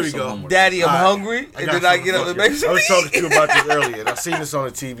like, just here do we some go. homework. Daddy, I'm Alright, hungry, and got then I something get up for and you. make some I was talking to you meat. about this earlier, and I seen this on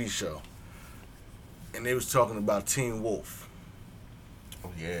a TV show. And they was talking about Teen Wolf.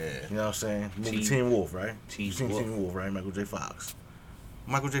 Yeah. You know what I'm saying? Movie Teen- Teen Wolf, right? Teen You seen Wolf. Teen Wolf, right? Michael J. Fox.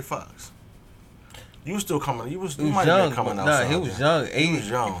 Michael J. Fox. You was still coming. You He might was have young. been coming out. Nah, he was young. He was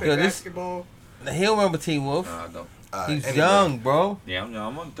young. Yo, this, Basketball. he don't remember Teen Wolf. No, I don't. He's Anyway, young, bro. Yeah,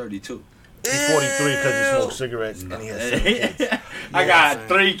 I'm on 32. He's 43 because he smoked cigarettes and he has 7 kids. I Yeah, got I'm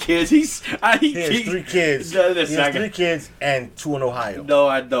 3 kids. He He has 3 kids. No, He listen, has I got- 3 kids and 2 in Ohio. No,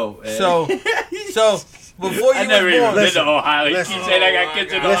 I don't. man. So before you I never was even born, been Listen, to Ohio. He listen. keeps saying I got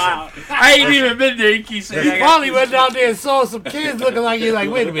kids in Listen. Ohio. I ain't even been there. He keeps saying He I got probably kids. went down there and saw some kids looking like you. Like,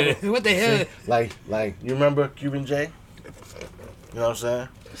 wait a minute, what the hell? Like, you remember Cuban J? You know what I'm saying?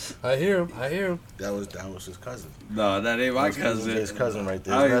 I hear him. I hear him. That was his cousin. No, that ain't my That was cousin. His cousin right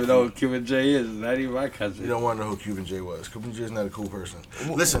there. I don't His even know nephew. who Cuban J is. That ain't my cousin. You don't want to know who Cuban J was. Cuban J is not a cool person.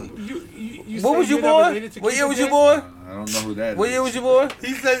 Listen, You what say was you you're not born? related to What year Cuban was you J? born? I don't know who that is. What year was you born?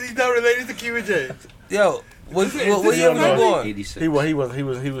 He says he's not related to Cuban J. Yo, what Is year this was your you family? born? 86.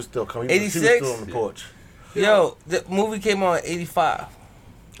 he was still coming. He was 86? still on the porch. Yo, the movie came out in '85.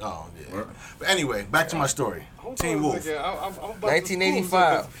 Oh yeah. But anyway, back to my story. Teen Wolf.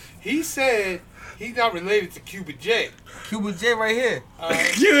 1985. He said he's not related to Cuban J. Cuban J right here.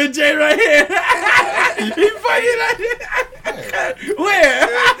 Cuban J right here. He funny like that. Where?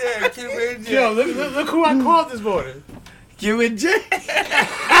 Right there, Cuban J. Yo, look who I called this morning. Cuban J.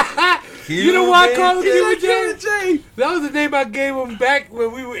 You know why I called him Cuban Cuban J? J. That was the name I gave him back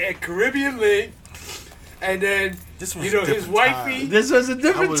when we were at Caribbean League. And then, This was you know, a his different wifey, time. This was a I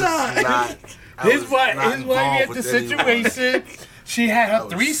different was time. not. his wife had the situation. She had I her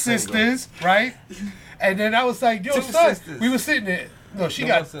was 3 single. sisters, right? And then I was like, yo, 2 son, sisters. we were sitting there. No, she No,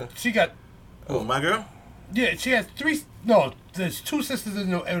 got, what's that? Oh, my girl. yeah, she has 3, no, there's 2 sisters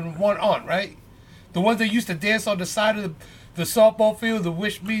and 1 aunt, right? The ones that used to dance on the side of the softball field, the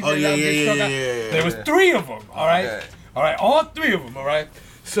wish me. Oh, that yeah, y'all yeah, get yeah, struck yeah, out. yeah, yeah, There was yeah. 3 of them, all right? Okay. All right, all 3 of them, all right?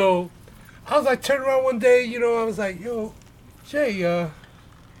 So I was like, turning around one day, you know, I was like, yo, Jay,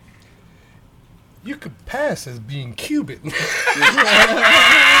 you could pass as being Cuban.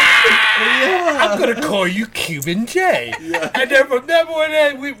 I'm gonna call you Cuban J. And then from that point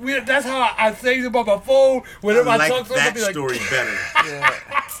on, we that's how I say about my phone. Whenever I, I talk like to somebody, that like, story better.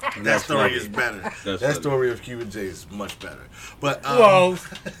 That That's story funny. is better. That's That funny. story of Cuban J is much better. But well,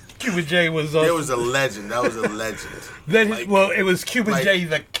 Cuban J was there was a legend. That was a legend. then like- it was Cuban like- J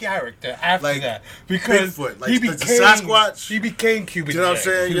the character after like that because Bigfoot, like he the became Sasquatch. He became Cuban You know what I'm J.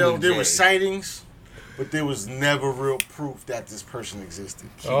 saying? Yo, Cuban there J. were sightings, but there was never real proof that this person existed.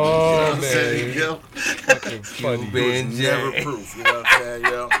 Oh You know what I'm saying? man, Yo, fucking funny. there was Cuban never J. proof. You know what I'm saying?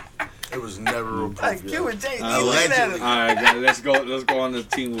 Yo. It was never approved. Like Q and J. Allegedly. All right, guys, let's go on the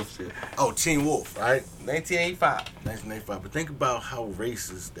Teen Wolf shit. Oh, Teen Wolf, right? 1985. 1985. But think about how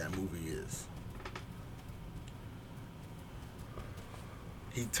racist that movie is.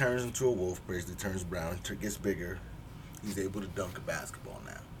 He turns into a wolf, basically turns brown, gets bigger. He's able to dunk a basketball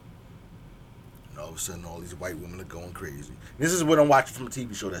now. And all of a sudden, all these white women are going crazy. This is what I'm watching from a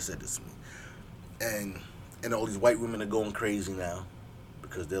TV show that said this to me. And all these white women are going crazy now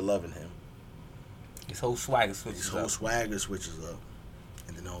because they're loving him. His whole swagger switches His whole swagger switches up.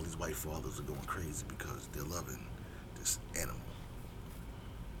 And then all these white fathers are going crazy because they're loving this animal.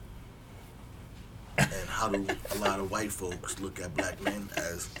 And how do a lot of white folks look at black men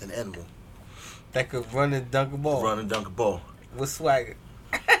as an animal? that could run and dunk a ball. Run and dunk a ball. With swagger.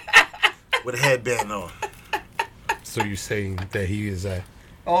 With a headband on. So you're saying that he is a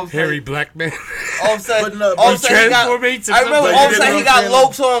All of a hairy sudden, black man? all of a sudden, But no, all of a he sudden he got, transformates I remember himself. all of a sudden You he know what I'm got saying?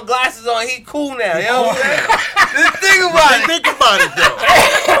 lopes on, glasses on. He cool now. You know what I'm saying? Just think about I it. didn't think about it though.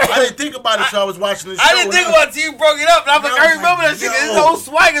 I didn't think about it till I was watching this show. I didn't think about it till you broke it up. And I was like, I I was remember like, that shit. yo. His whole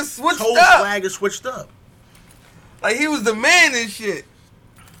swagger His switched whole up. swagger switched up. Like he was the man and shit.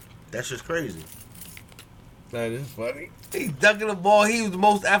 That's just crazy. That is funny. He dunking the ball. He was the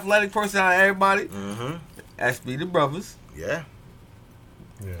most athletic person out of everybody. Mm-hmm. That's be the brothers. Yeah.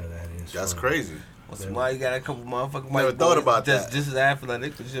 Yeah, that is. That's funny. crazy. What's why you got a couple motherfucking Never white thought boys about just, that. Just as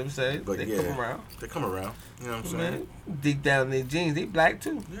athletic, you know what I'm saying? But They yeah. come around. They come around. You know what I'm saying? Man, deep down in their jeans, they black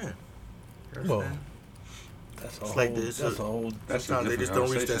too. Yeah. Well, that's a It's whole. like this. That's a whole. That's a Sometimes they just different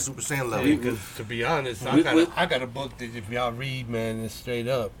don't reach that conversation. Super Saiyan level. Yeah, because to be honest, I got a book that if y'all read, man, it's straight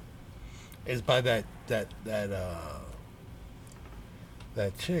up. It's by that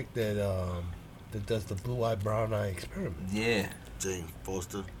chick that does the blue eye brown eye experiment. Yeah. Jane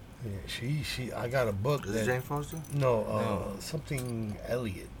Foster. Yeah, she. I got a book Is that it Jane Foster? no, something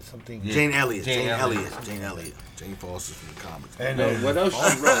Elliott, something. Yeah. Jane Elliott. Jane Jane Elliott. Elliott. Jane Elliott. Jane Foster from the comics. And Yo, what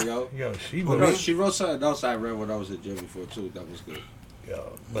else she wrote, yo? Yo, she What No, was. else? she wrote something else I read when I was at jail before too. That was good. Yo,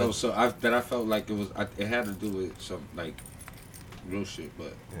 That but was so I felt like it was. It had to do with some like real shit,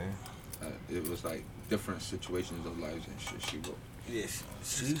 but it was like different situations of lives and shit. She wrote. Yes.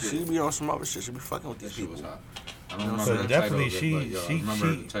 She be on some other shit. She be fucking with That these shit people. was hot. I don't So remember the definitely title of it, but, yo, she- I remember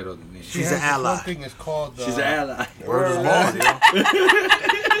she- the title of the name. she She's has an this ally. one thing that's called. She's an ally. Word is What born.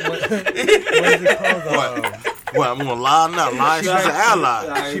 what is it called? Well, I'm gonna lie now. Lie. She's an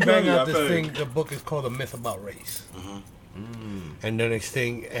ally. She banged out this thing. The book is called A Myth About Race. And the next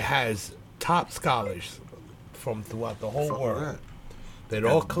thing, it has top scholars from throughout the whole Fuck with world that. that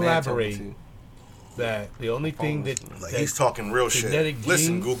all Man collaborate. talking That the only thing that, Like that he's talking real shit. genetic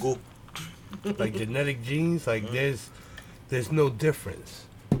Listen, genes- Google. like genetic genes, like there's no difference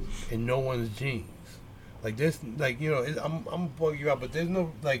in no one's genes. Like there's like I'm bugging you out, but there's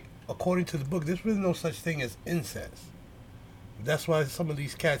no like according to the book, there's really no such thing as incest. That's why some of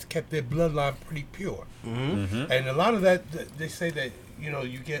these cats kept their bloodline pretty pure. Mm-hmm. And a lot of that, they say that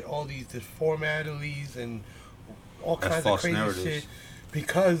you get all these deformities and all That's kinds of false crazy narratives. shit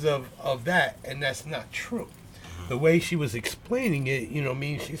because of that, and that's not true. The way she was explaining it,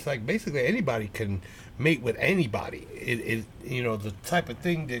 she's like basically anybody can mate with anybody. It the type of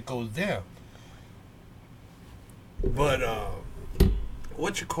thing that goes down. But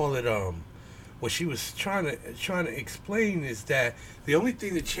what you call it? What she was trying to explain is that the only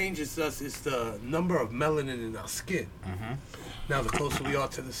thing that changes us is the number of melanin in our skin. Now, the closer we are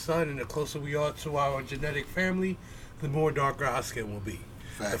to the sun and the closer we are to our genetic family, the more darker our skin will be.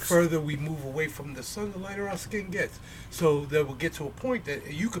 The Facts. further we move away from the sun, the lighter our skin gets. So that will get to a point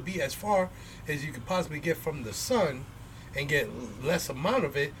that you could be as far as you could possibly get from the sun and get less amount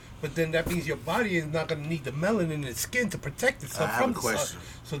of it, but then that means your body is not going to need the melanin in its skin to protect itself I have from a the question. sun.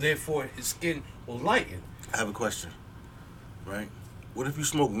 So therefore, his skin will lighten. I have a question. Right? What if you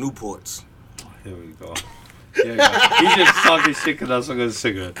smoke Newports? Here we go. He's just talking shit because I was smoking a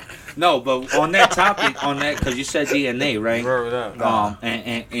cigarette. No, but on that topic, because you said DNA, right? Word up.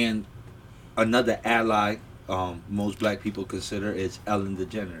 And another ally most black people consider is Ellen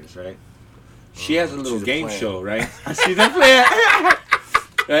DeGeneres, right? She has a little she's a game plant. show, right? She's a plant.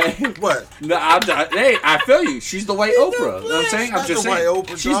 Right? What? No, hey, I feel you. She's the white Oprah. You know what I'm saying? I'm Not just the saying. white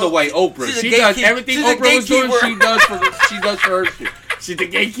Oprah, She's dog. the white Oprah. She's a She does gatekeeper. everything She's a Oprah was doing. gatekeeper. She does for her shit. She's the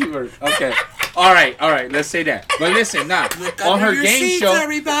gatekeeper. Okay. All right. Let's say that. But listen, on her your game seats, show.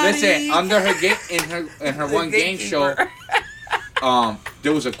 everybody. Listen, under her game in her one game show,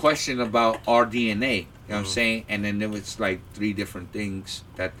 there was a question about our DNA. You know what I'm saying? And then there was like 3 different things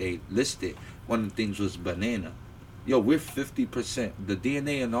that they listed. One of the things was banana. Yo, we're 50%. The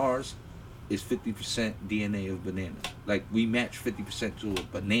DNA in ours is 50% DNA of banana. Like we match 50% to a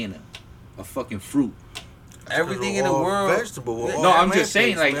banana. a fucking fruit. Everything in the world. Vegetable. Yeah. No, I'm just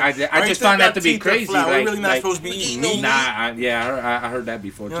saying, like, I just found that to be crazy. We're Like, really not supposed to be eating meat. Nah, I heard that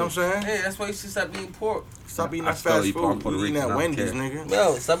before too. You know what I'm saying? Yeah, that's why you should stop eating pork. Stop eating I that still fast eat pork, food. Puerto You eating Rican, that I don't Wendy's, care. nigga.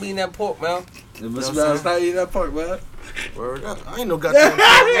 Yo, stop eating that pork, man. Stop eating that pork, man. Word up. I ain't no goddamn pork,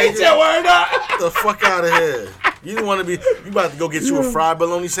 Ain't nigga. that word up? Get the fuck out of here. You don't want to be. You about to go get you a fried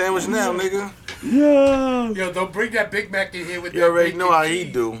bologna sandwich now, nigga. Yeah. Yo, don't bring that Big Mac in here with You that already bacon know how he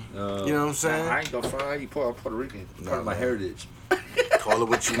cheese. do. You know what I'm saying? I ain't gonna fry. I eat pork. I'm Puerto Rican. It's part of my man. heritage. Call it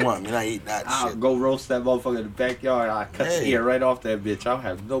what you want. You're not eating that I'll shit. go roast that motherfucker in the backyard. I'll cut the Hey. ear right off that bitch. I'll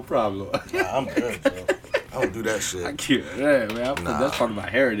have no problem. Nah, I'm good, bro. I don't do that I shit. can't. Yeah, man. Nah. That's part of my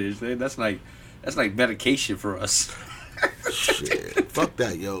heritage. Man. That's like medication for us. Shit. Fuck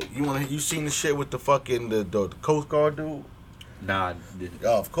that, yo. You seen the shit with the fucking the Coast Guard dude? Nah, I didn't.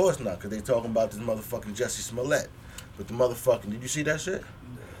 Oh, of course not, because they talking about this motherfucking Jesse Smollett. But the motherfucking, did you see that shit?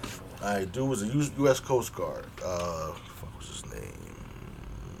 Alright, dude was a U.S. Coast Guard. Fuck was his name?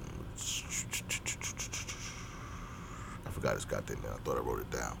 I forgot his goddamn name. I thought I wrote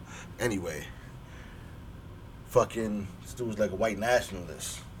it down. Anyway, fucking, this dude was like a white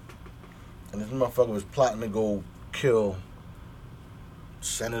nationalist. And this motherfucker was plotting to go kill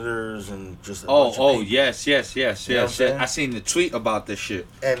senators and just a bunch of people. yes. You know what I'm saying? I seen the tweet about this shit.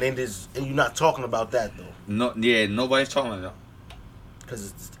 And then and you're not talking about that though. No, yeah, nobody's talking about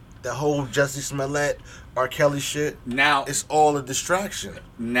Because the whole Jesse Smollett, R. Kelly shit, Now, it's all a distraction.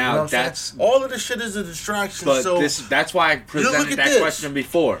 now You know what I'm that's. saying? All of this shit is a distraction. But So that's why I look presented at that this. question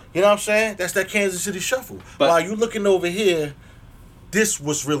before. you know what I'm saying? That's that Kansas City shuffle. But- While you looking over here, this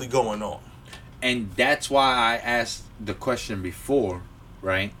was really going on. And that's why I asked the question before,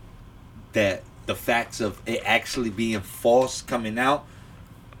 right? That the facts of it actually being false coming out,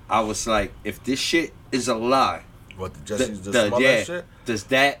 I was like, if this shit is a lie, What the Jesse Smollett shit? does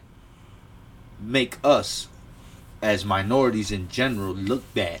that make us as minorities in general look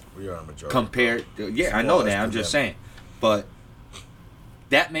bad We are a majority. compared to, I Small know as that, I'm the just devil. saying, but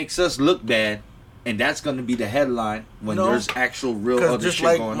that makes us look bad, and that's going to be the headline when No. there's actual real Because other just shit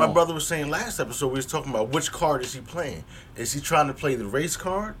like going my on. brother was saying last episode, we was talking about which card is he playing? Is he trying to play the race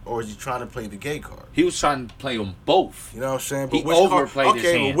card or is he trying to play the gay card? He was trying to play them both. You know what I'm saying? He which overplayed card, his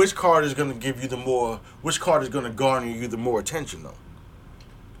okay, hand. but which card is going to give you the more? Which card is going to garner you the more attention though?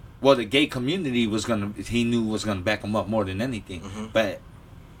 Well, the gay community he knew was gonna back him up more than anything. Mm-hmm. But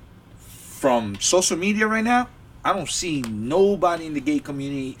from social media right now, I don't see nobody in the gay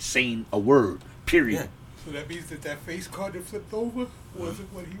community saying a word. Period. Yeah. So that means that face card that flipped over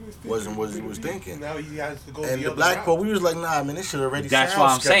wasn't what he was thinking. Wasn't what he was thinking. Now he has to go And the the other black route. part, we was like, nah, man, this shit already. That's sounds what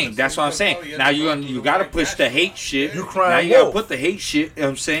I'm saying. skeptical. That's what I'm saying. Oh, yeah, Now the you white gotta push the hate shit. You Now crying you gotta wolf. put the hate shit. You know what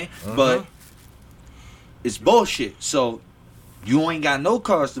I'm saying? But it's bullshit. So you ain't got no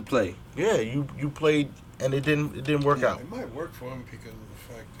cards to play. Yeah, you played and it didn't work out. It might work for him because of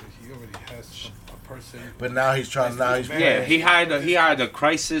the fact that he already has a person. But now he's trying. Now he's Yeah, playing. he hired a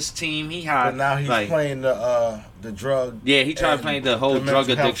crisis team. He hired. But now he's like, playing the drug. Yeah, he tried and playing the whole the drug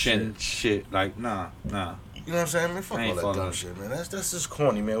mental health addiction shit. Like, nah. You know what I'm saying, man? Fuck I all ain't that following dumb it. shit, man. That's just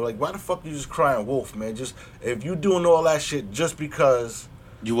corny, man. Like, why the fuck you just crying wolf, man? Just if you doing all that shit just because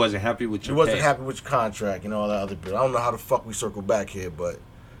You wasn't happy with your you wasn't pay. happy with your contract and all that other bit. I don't know how the fuck we circle back here, but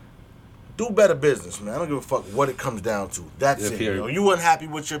do better business, man. I don't give a fuck what it comes down to. That's Yeah, it. period. You know, you weren't happy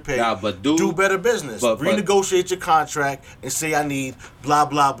with your pay. Nah, but do better business. but- Renegotiate your contract and say I need blah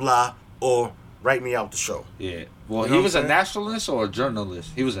blah blah or write me out the show. Yeah. Well, You know he what was I'm a saying? nationalist or a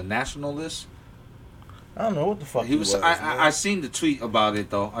journalist? He was a nationalist. I don't know what the fuck He was. man. I seen the tweet about it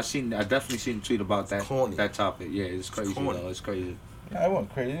though. I definitely seen the tweet about that. Corny. That topic. Yeah, it's crazy corny. though. It's crazy. Yeah, I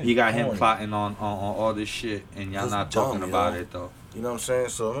wasn't crazy. You got him Corny. plotting on all this shit, and y'all That's not dumb, talking about yo. it though. You know what I'm saying?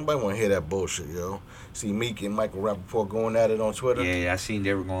 So nobody want to hear that bullshit, yo. See Meek and Michael Rappaport going at it on Twitter. Yeah, I seen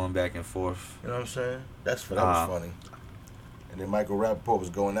they were going back and forth. You know what I'm saying? That was funny. And then Michael Rappaport was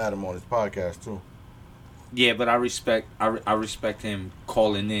going at him on his podcast too. Yeah, but I respect him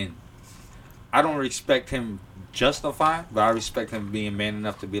calling in. I don't respect him justifying, but I respect him being man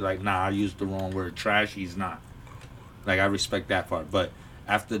enough to be like, nah, I used the wrong word. Trash, he's not. Like, I respect that part. But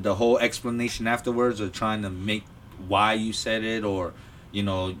after the whole explanation afterwards or trying to make why you said it or, you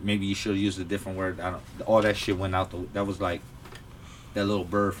know, maybe you should have used a different word. All that shit went out. That was like that little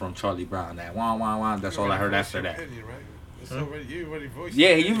bird from Charlie Brown. That wah, wah, wah. That's all I heard after that. Opinion, right? It's already, you already voiced Yeah,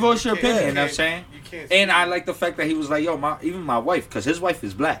 your you opinion. voice your can't- opinion, you you know what I'm can't- saying? You can't And say I it. like the fact that he was like, yo, even my wife, because his wife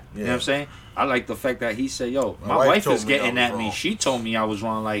is black. You know what I'm Yeah. saying? I like the fact that he said, yo, My my wife wife told is me I getting was at me. wrong. She told me I was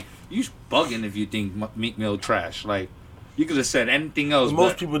wrong. Like, you bugging if you think Meek Mill trash. Like, You could have said anything else.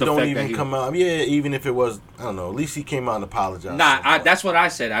 Most but people the don't fact even that he- come out. Yeah, even if it was, I don't know. At least he came out and apologized. Nah, that's what I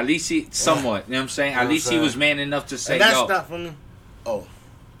said. At least he somewhat. You know what I'm saying? You know At what least I'm he was saying? man enough to say, And that's "Yo, not for me. Oh,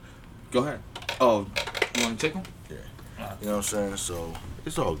 go ahead." Oh, you want to take him? yeah. You know what I'm saying? So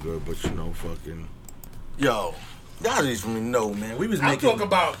it's all good, but fucking, yo, y'all just really know, man. We was I'm making. talking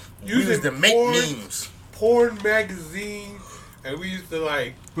about We was using to make memes. porn magazine, and we used to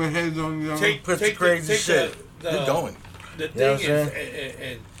like Put heads on you. take Crazy shit. The We're going. the You know what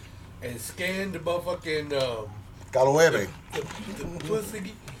thing I'm and scan the motherfucking Caloebe. the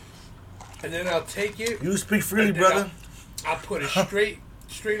pussy, and then I'll take it. You speak freely, and then brother. I'll put it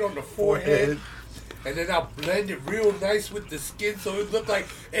straight on the forehead. And then I'll blend it real nice with the skin, so it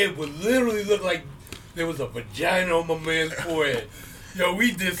would literally look like there was a vagina on my man's forehead. Yo,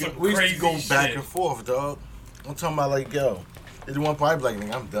 we did some We used crazy to go back shit. and forth, dog. I'm talking about like, yo, there's one part I'd be like,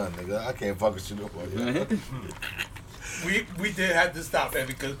 nigga, I'm done, nigga. I can't fuck with you no more. yo. We did have to stop that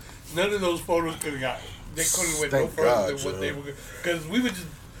because none of those photos could have got. They couldn't went no Thank further God, than what yo. they were. Because we were just.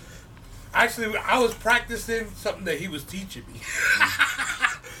 Actually, I was practicing something that he was teaching me.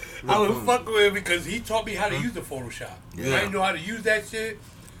 I was fucking with him because he taught me how to use the Photoshop. Yeah. I didn't know how to use that shit,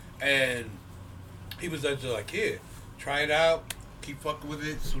 and he was just like, "Here, try it out. Keep fucking with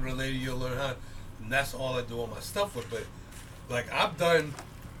it. Sooner or later you'll learn how." And that's all I do all my stuff with. But like I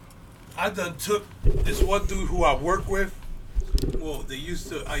done took this one dude who I work with. Well, I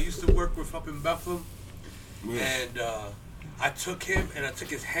used to work with up in Bethlehem, and I took him and I took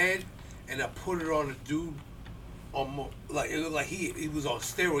his head and I put it on a dude. Like it looked like he was on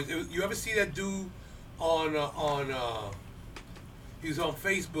steroids. You ever see that dude on he was on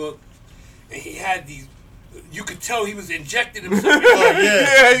Facebook and he had these. You could tell he was injecting himself.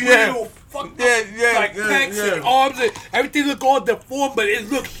 Real fucked up, like pecs and arms and everything looked all deformed, but it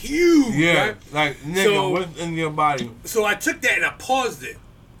looked huge. Yeah, Right? like nigga, So- what's in your body? So I took that and I paused it,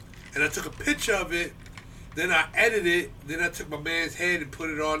 and I took a picture of it. Then I edited it. Then I took my man's head and put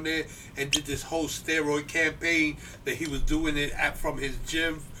it on there and did this whole steroid campaign that he was doing it from his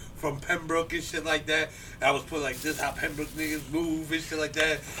gym from Pembroke and shit like that. And I was putting like this how Pembroke niggas move and shit like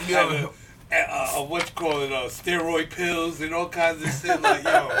that. Yeah. What you call it? Steroid pills and all kinds of shit. Like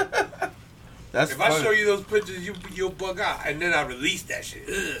yo, That's if funny. I show you those pictures, you'll bug out. And then I released that shit.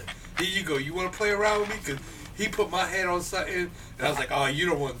 Ugh. Here you go. You want to play around with me? Because he put my head on something, and I was like, oh, you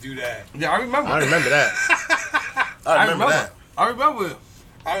don't want to do that. Yeah, I remember. I remember that. I remember that. I remember.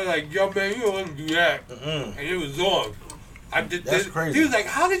 I was like, yo, man, you don't want to do that. Mm-mm. And it was on. I did That's this. crazy. He was like,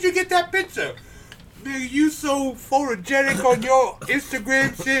 how did you get that picture? Nigga, you so photogenic on your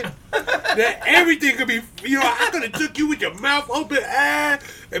Instagram shit that everything could be, I could have took you with your mouth open, and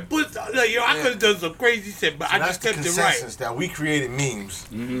put, I could have done some crazy shit, but I That's just the kept it right. consensus that we created memes.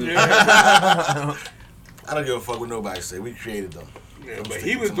 Yeah. I don't give a fuck what nobody say. We created them. Yeah, I'm but sticking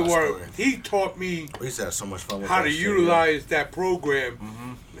he was to the my one, story. he taught me We used to have so much fun with how that to shit, utilize that program,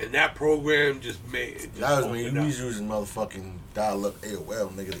 and that program just made it. yo. That was when you was using motherfucking dial-up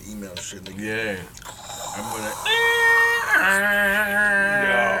AOL, nigga, to email shit, nigga. Yeah. I remember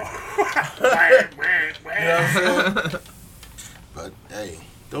that. But hey,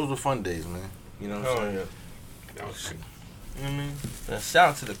 those were fun days, man. You know what I'm saying? That was sick. You know what I mean? Now, shout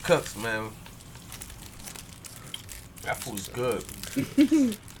out to the cooks, man. That food's good.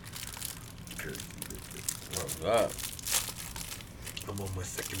 Oh, God. I'm on my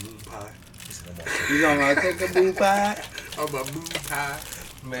second moon pie. You gonna take a boo pie? I'm a moon pie.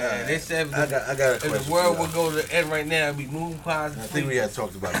 Man, they said if I got a if question the world for would y'all. go to the end right now, it'd be moon pies I and think we Twinkies. had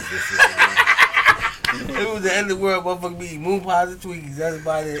talked about this before. If it was the end of the world, motherfucker be eating moon pies and Twinkies. That's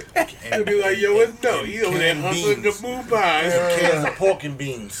about it. They'll be like, yo, what's no? He over there Canned hustling beans. the moon pies. Cans of pork and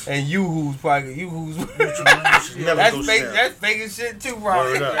beans. And Yoo-Hoo's probably Yoo-Hoo's. You should never That's go fake. share. That's fake as shit too, bro.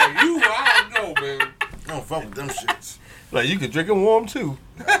 Word up. Like, I don't know, man. I don't fuck with them shits. Like you could drink it warm too.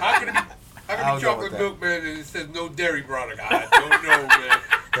 How can it be I don't know chocolate about that. milk, man, and it says no dairy product? I don't know, man.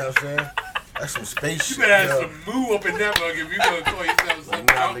 You know what I'm saying? That's some space You shit. better have yo. some moo up in that mug if you're going to call yourself something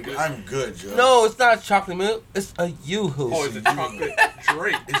Nah, chocolate. nigga, I'm good, yo. No, it's not chocolate milk. It's a Yoo-Hoo. Oh, it's a chocolate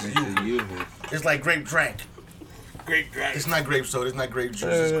drink. It's you. It's like grape drink. Great drink. It's not grape soda. It's not grape juice.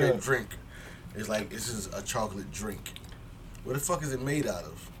 It's grape drink. It's like, this is a chocolate drink. What the fuck is it made out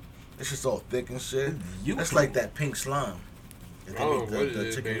of? It's just all thick and shit. That's like that pink slime. That they Oh, make what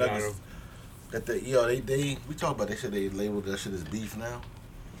is it made out of? That we talk about that shit. They labeled that shit as beef now.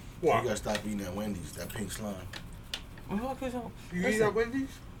 What? You gotta stop eating that Wendy's. That pink slime. You eat at Wendy's?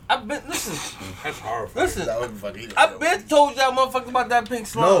 I've been listen. That's horrifying. Listen, That would fucking eat it. I've been told y'all motherfuckers about that pink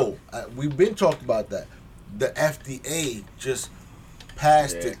slime. No, we've been talking about that. The FDA just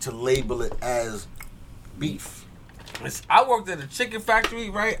passed Yeah. it to label it as beef. I worked at a chicken factory,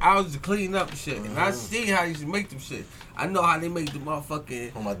 right? I was just cleaning up and shit, and I see how they used to make them shit. I know how they make the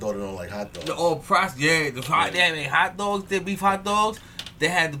motherfucking. Oh, my daughter don't like hot dogs. The all process, they had hot dogs, they beef hot dogs. They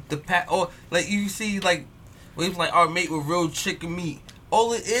had the pack, or like you see, like when it's like our mate with real chicken meat.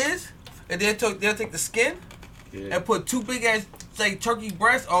 All it is, and they'll take the skin and put 2 big ass like turkey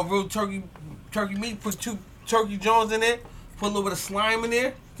breasts or real turkey meat. Put 2 turkey joints in there. Put a little bit of slime in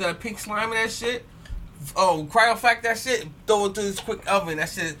there, that pink slime in that shit. Oh, cryofact that shit. Throw it to this quick oven. That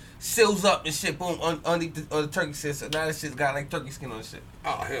shit seals up and shit. Boom, underneath the turkey skin. So now that shit's got like turkey skin on the shit.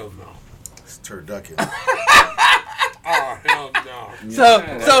 Oh hell no. It's turducken. Oh hell no. So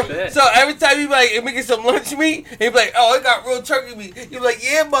every time you like making some lunch meat, he be like, oh, it got real turkey meat. You be like,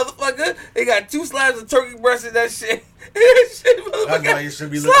 yeah, motherfucker, it got 2 slabs of turkey breast in that shit. That's why you should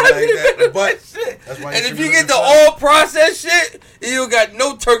be looking like that. But that's why. And if you get the all processed shit, you got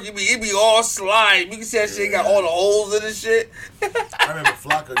no turkey meat. It be all slime. You can see that shit got all the holes in the shit. I remember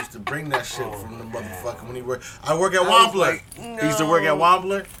Flacco used to bring that shit from the motherfucker when he worked. I work at Wampler. Like, no. He used to work at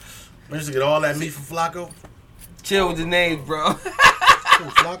Wampler. I used to get all that meat from Flacco. Chill with the names, bro.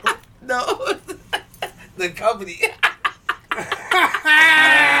 Flacco? No. The company.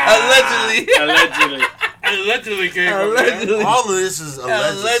 Allegedly. Allegedly came Allegedly. All of this is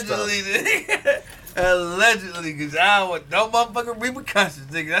alleged Allegedly. Allegedly, because I don't want no motherfucking repercussions,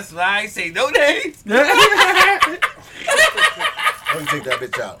 nigga. That's why I ain't say no names. Let me take that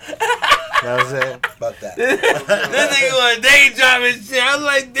bitch out. You know what I'm saying? About that. This nigga want to day job and shit. I was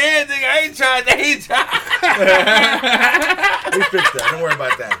like, damn, nigga, I ain't trying to day job. We fixed that. Don't worry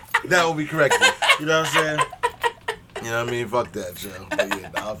about that. That will be corrected. You know what I'm saying? You know what I mean? Fuck that, Joe. But yeah,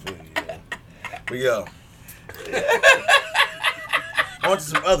 nah, I feel you, yeah. But yo. On to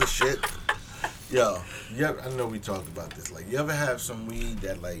some other shit. Yo, I know we talked about this. Like, you ever have some weed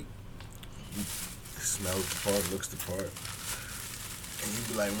that, like, smells the part, looks the part, and you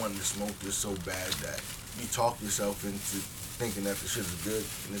be, like, wanting to smoke this so bad that you talk yourself into thinking that the shit is good,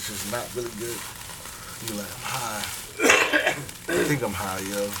 and it's just not really good. You're like, I'm high. I think I'm high,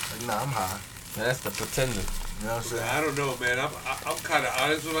 yo. Like, nah, I'm high. That's the pretender. You know what I'm saying? I don't know, man. I'm kind of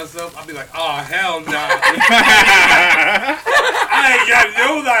honest with myself. I'll be like, oh hell no. I ain't got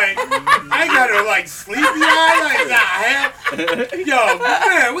no sleepy eye. Like, nah, hell. Yo,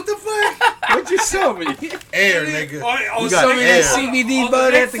 man, what the fuck? What you sell me? Air, nigga. Oh, You got Some of air. that CBD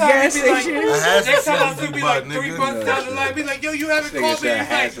bud at the gas station. I had Next some time I'll CBD be bud, like $3 nigga. down the line, be like, yo, you haven't Nigga called me. said He's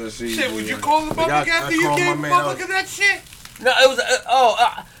half of like, CBD. shit, would you call the Nigga, public I after you called gave my the man, public that shit? No, it was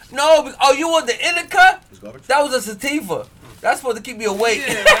no. Oh, you want the indica? It's garbage? That was a sativa. That's supposed to keep you awake.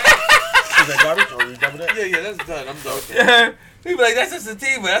 Yeah, man. Is that garbage? Or are you done with that? Yeah, that's done. I'm done. He be like, that's a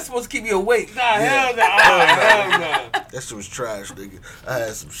sativa. That's supposed to keep you awake. Nah, hell no. Hell no. That shit was trash, nigga. I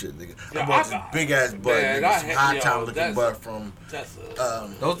had some shit, nigga. Yeah, I bought I- this big ass bud, Man, nigga. Some high yo, time looking that's- bud from, That's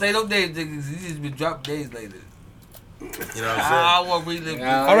Don't say no days, niggas. You just been dropped days later. you know what I'm I want to relive.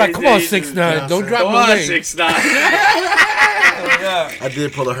 Yeah. all right, come on, 6ix9ine. Don't drop Come my on, name. 6ix9ine. Yeah. saying? I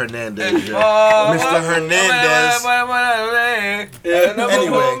did pull a Hernandez, yeah. Mr. Hernandez.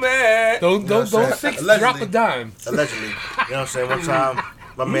 Anyway. Don't You know what I'm Six saying? drop a Allegedly. dime. Allegedly. You know what I'm saying? One time,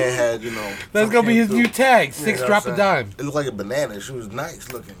 my man had, you know. That's gonna be his new tag. Six You know drop what a I'm dime. saying? It looked like a banana. She was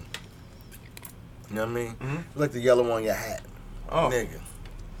nice looking. You know what I mean? It looked like the yellow on your hat. Oh. Nigga.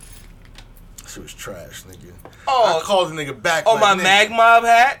 She was trash, nigga. Oh. I called the nigga back. Oh, like, my nigga. Mag Mob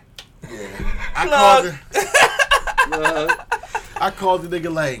hat? Yeah. I Plug. called the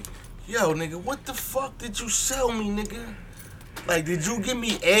nigga like, yo, nigga, what the fuck did you sell me, nigga? Like, did you give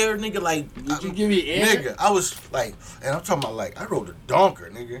me air, nigga? Like, Did you give me air? Nigga, I was like, and I'm talking about like, I rode a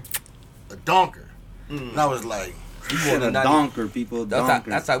donker, nigga. A donker. And I was like, You want a donker, people. Donker.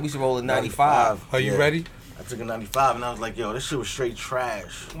 That's how we should roll in 95. Are you Yeah. ready? I took a 95 and I was like, yo, this shit was straight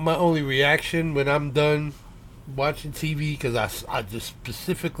trash. My only reaction when I'm done watching TV, because I just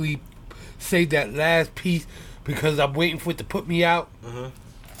specifically say that last piece because I'm waiting for it to put me out.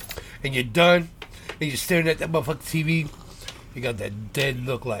 And you're done, and you're staring at that motherfucking TV. You got that dead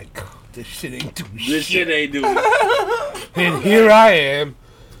look like, this shit ain't doing This shit ain't doing And here I am,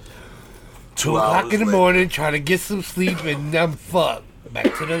 2 hours o'clock in the later. morning, trying to get some sleep, and I'm fucked.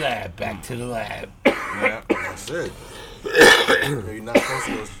 Back to the lab. Yeah, that's it. You're not supposed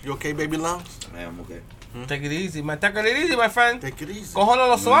to. You okay, baby lungs? Man, I'm okay. Take it easy, man. Take it easy, my friend. Take it easy.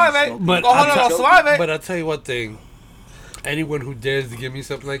 Cójalo suave. But Cójalo suave. But I'll tell you one thing. Anyone who dares to give me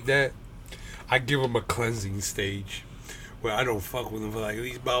something like that, I give them a cleansing stage where I don't fuck with them for like at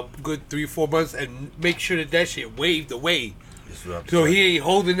least about a good 3-4 months and make sure that shit waved away. So he ain't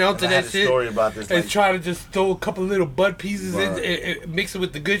holding out to And I had that a shit story about this, and like- try to just throw a couple little bud pieces in Right. and mix it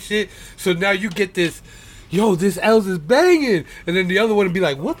with the good shit. So now you get this yo, this L's is banging. And then the other one would be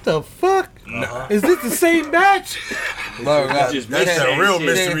like, what the fuck? Is this the same match? Bro, That's a real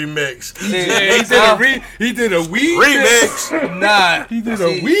mystery mix. He did a weed remix. Nah. He did a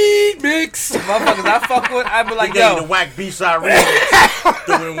weed mix. Motherfuckers I fuck with, I be like, He gave yo. the whack B-side remix.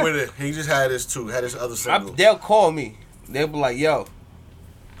 Doing with it. He just had his too. Had his other single. They'll call me. They'll be like, yo,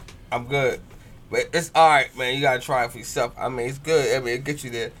 I'm good. But it's alright, man. You gotta try it for yourself. I mean, it's good. I mean, it gets you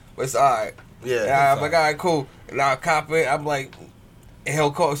there. But it's alright. Yeah. And I'm like, alright, cool. And I'll cop it. I'm like, and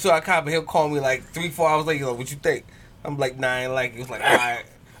he'll call. So I cop it. He'll call me like 3-4 hours later. Like, what you think? I'm like, nah, I ain't like it. It's like, alright.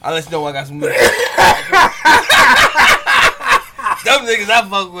 I'll let you know when I got some new. Them niggas I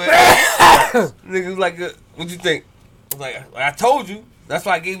fuck with. Niggas like, what you think? I was like, I told you. That's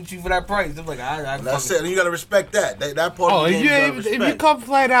why I gave it to you for that price. I'm like, That's it. And you gotta respect that. That part of the game. If you come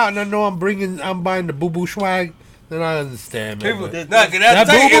flat out and I know I'm buying the boo boo swag, then I understand, man. Nah, cause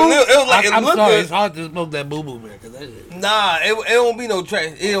that I'm look sorry, good. it's hard to smoke that boo boo, man. Nah, it won't be no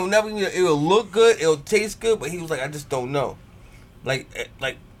trash. It'll never. It'll look good. It'll taste good. But he was like, I just don't know. Like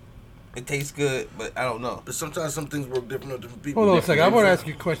it tastes good, but I don't know. But sometimes some things work different on different people. Hold on a second. I want to ask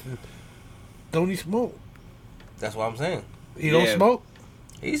you a question. Don't he smoke? That's what I'm saying. He don't smoke?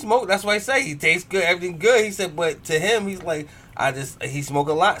 He smoked. That's why I say he tastes good. Everything good. He said, but to him, he's like, he smoke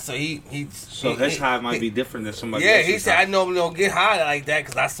a lot, so So his high might be different than somebody else's. else's. Yeah, he said, I normally don't get high like that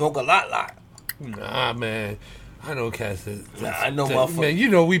because I smoke a lot. Nah, man. I know cats that. I know motherfuckers. Man, you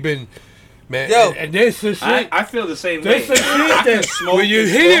know we've been. Man, Yo. and there's some shit. I feel the same way. There's some shit that smoke when you and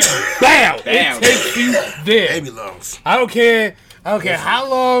hit smoke. it, bam, Bam. it takes you there. Baby lungs. I don't care how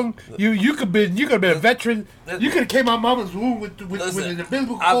long you could been a veteran. You could have came out mama's womb with an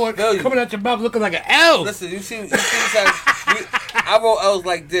invisible cord feel you. coming out your mouth looking like an L. Listen, you see I wrote L's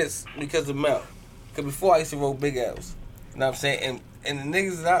like this because of Mel. Because before I used to roll big L's. You know what I'm saying? And the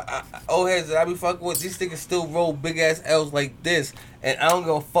niggas that old heads that I be fucking with, these niggas still roll big ass L's like this. And I don't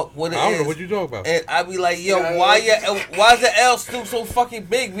give a fuck what it is. I don't know what you talking about. And I be like, yo, why is the L still so fucking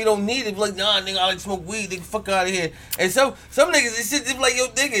big? We don't need it. Be like, nah, nigga, I like to smoke weed. Nigga, fuck out of here. And some niggas, they sit there be like, yo,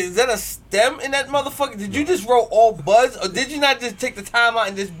 nigga, is that a stem in that motherfucker? Did you just roll all buds? Or did you not just take the time out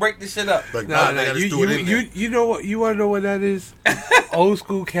and just break this shit up? Like, Nah, they just do it in there. you know what? You want to know what that is? Old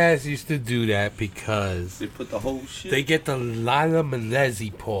school cats used to do that because They put the whole shit. they get the Lila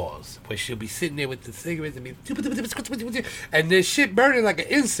Melezi pause, where she'll be sitting there with the cigarettes and and there's shit burning like an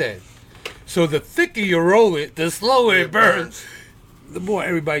incense. So the thicker you roll it, the slower it burns. The more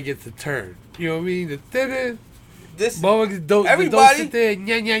everybody gets a turn. You know what I mean? The thinner. Motherfuckers don't sit there and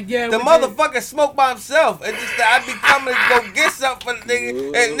yeah. The motherfucker smoke by himself. And just I be coming to go get something for the nigga.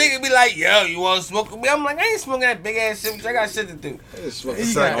 And nigga be like, yo, you want to smoke with me? I'm like, I ain't smoking that big ass shit. I got shit to do. Smoke a He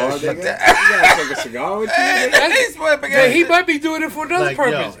cigar, got- nigga. You gotta smoke a cigar with you, nigga? I ain't smoking big Yeah, ass he shit. might be doing it for another Like,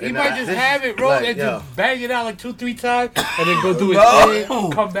 purpose. yo, He and might I- just this have is- it roll like, and yo. just bang it out like 2-3 times and then go do his No.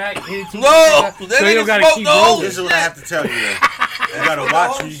 thing, come back, hit 2-3 No, times. that So you nigga don't gotta smoke keep the whole rolling. This is what I have to tell you. You gotta the watch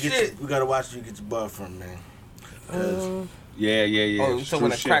whole where you get. shit. You gotta watch where you get your bud from, man. 'Cause Yeah. Oh, you It's talking true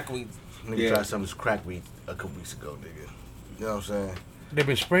about shit. crack weed. nigga Yeah. tried some of this crack weed a couple weeks ago, nigga. You know what I'm saying? They've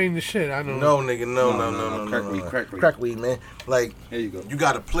been spraying the shit. I know. No, nigga, no. Crack weed. man. Like, There you go. you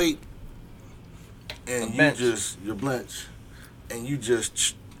got a plate, and A you bench. just your blench, and you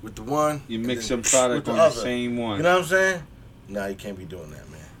just with the one. You and mix then some product with on the other. same one. You know what I'm saying? Nah, you can't be doing that,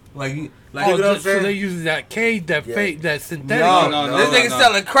 man. Like you, Oh, You know what I'm so saying? they using that cage, that Yeah. fake, that synthetic. No. this nigga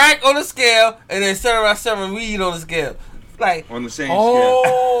selling crack on the scale and then selling weed on the scale. Like, On the same scale.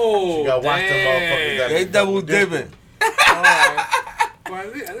 Oh, You gotta watch them motherfuckers that- they double dipping.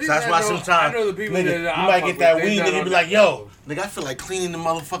 So that's why sometimes I know the people nigga, that you might get that weed, nigga, you be like, yo, nigga, I feel like cleaning the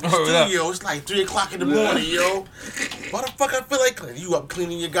motherfucking studio. It's like 3 o'clock in the morning, yo. Why the fuck I feel like cleaning? You up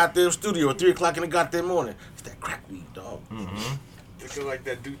cleaning your goddamn studio at 3 o'clock in the goddamn morning. It's that crack weed, dog. Looking like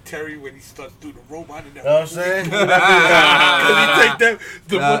that dude Terry when he starts doing the robot and that. You know what I'm saying? Cause he take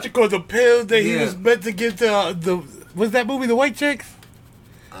that what you call the pills that he Yeah. was meant to get the was that movie The White Chicks?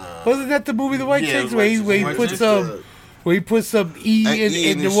 Wasn't that the movie The White Yeah, Chicks where he White put Chicks, some where he put some E E in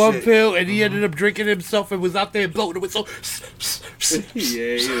in the his one shit. pill and he ended up drinking himself and was out there blowing it with so.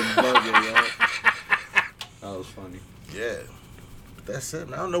 Yeah, he was bugging, yo. That was funny. Yeah. But that's it,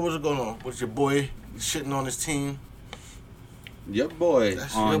 man. I don't know what's going on. What's your boy shitting on his team? Your boy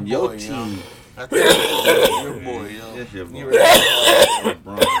That's on your your boy, yo. team. That's your boy, yo. That's your boy. You ready?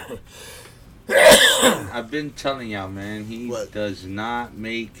 LeBron. I've been telling y'all, man, he What? does not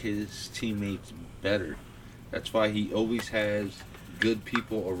make his teammates better. That's why he always has good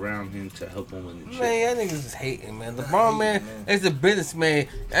people around him to help him win the chip. Man, y'all niggas is hating, man. LeBron, man, is a businessman.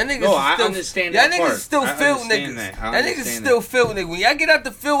 Y'all niggas No, is I still, understand y'all that niggas part. still I feel understand niggas. that. I Y'all niggas understand still feel niggas. When y'all get out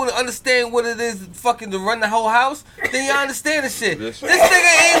the field and understand what it is fucking to run the whole house, then y'all understand the shit. This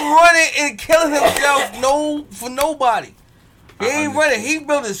nigga ain't running and killing himself for nobody. He ain't running. He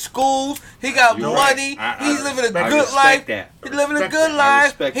building schools. He got money. He's living a good life. He's living a good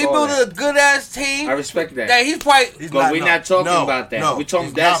life. He building a good ass team. I respect that. He's probably. But we're not talking about that. No, we're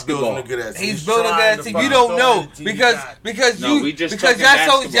talking basketball. He's building that team. You don't know because No, you we just because talking y'all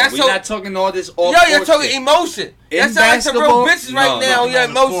basketball. so We're not talking all this off. yo, you're talking emotion. That's like some real bitches right now on your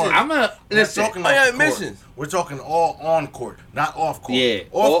emotions. I'm gonna listen. Talking on your like emotions. We're talking all on court, not off court. Yeah,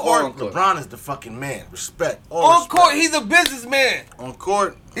 off all court. on court. LeBron is the fucking man. Respect. On court, he's a businessman. On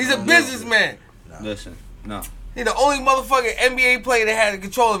court, He's a businessman. Listen, no. He's the only motherfucking NBA player that had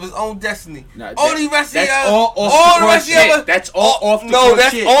control of his own destiny. Nah, Only rest of that's y'all, all off the court shit. That's all off the no, court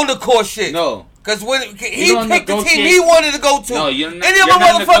that's shit. on the court shit. No. Cause when he don't picked the team negotiate. he wanted to go to, No, you're not- any you're of my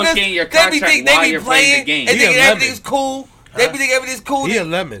not motherfuckers, negotiating your they be contract think they while be you're playing the playing game. and He a thinking lemon. everything's cool. They be thinking everything's cool. He a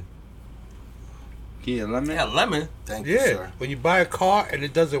lemon. He a lemon? Yeah, lemon. Thank you, Yeah. sir. When you buy a car and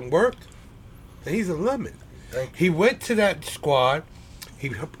it doesn't work, then he's a lemon. Thank He went to that squad. He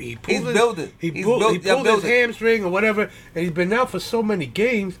pulled He's his, building. He He's pulled, built- he yeah, pulled his building. hamstring or whatever, and he's been out for so many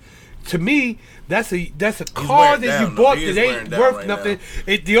games. To me, that's a car wearing that down, you though. bought He that is ain't wearing down worth right nothing.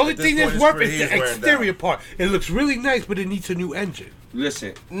 now. The only At this thing point that's in his worth career, is he the is wearing exterior down. part. It looks really nice, but it needs a new engine.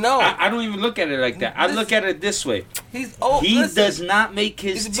 Listen. No. I don't even look at it like that. I look at it this way. He's old. He listen. does not make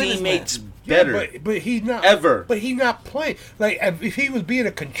his He's a businessman. teammates better. Yeah, but he's not Ever. But he's not playing. Like if he was being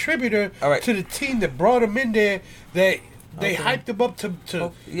a contributor All right. to the team that brought him in there, that they Okay. hyped him up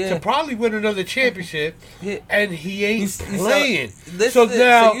to yeah. probably win another championship, Yeah. and he ain't You sound- playing. Listen, so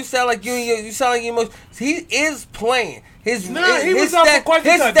now you sound like you sound like emotion. He is playing. His he was his out for stat- quite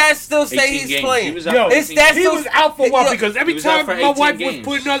some his time. stats still say 18 he's games. playing. He was out Yo, for his 18 stats he still- was out for a while yo, because every he was out time for my 18 wife games. was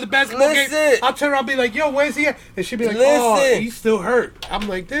putting on the basketball game, Listen. I'll turn around and be like, "Yo, where's he at?" And she'd be like, "Oh, Listen. he's still hurt." I'm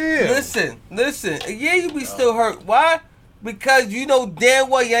like, "Damn." Listen. Yeah, you be still hurt. Why? Because you know damn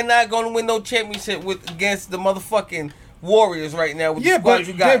well you're not gonna win no championship against the motherfucking Warriors right now with Yeah, the squad but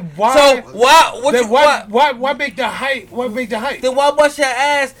you got. then why- So why? Then why make the hype? Why make the hype? Then why bust your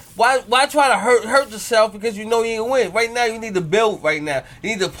ass? Why try to hurt yourself because you know you ain't win? Right now you need to build. Right now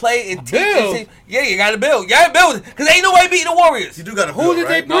you need to play and teach. Build? And yeah, you gotta build. You gotta build because ain't nobody beating the Warriors. You do got to Who build, did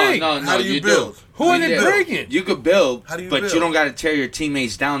they right? bring? No, How do you do. build? Who are You they do. bringing? You could build, How do you but build? you don't got to tear your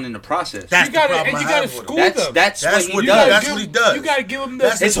teammates down in the process. That's You gotta the problem and you I gotta have with him. school That's them. that's That's what what he he does. does. That's what he does. You gotta give him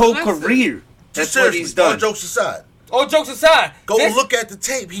That's His whole lesson. career. That's what Seriously, he's all done. jokes aside, All jokes aside, go this- look at the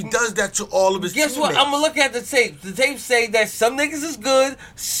tape. He does that to all of his Guess what? teammates. I'm gonna look at the tape. The tape say that some niggas is good,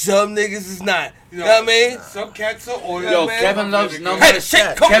 some niggas is not. You know what I mean? Some cats are oily. Yo, man. Kevin Love's Hey, numbers.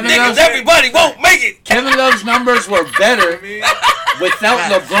 shit, come Kevin niggas, Love's, everybody won't make it. Kevin Love's numbers were better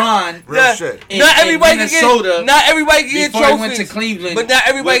without LeBron Real Not- shit. in, not in everybody Minnesota. can get. Not everybody can get before he trophies. went to Cleveland but not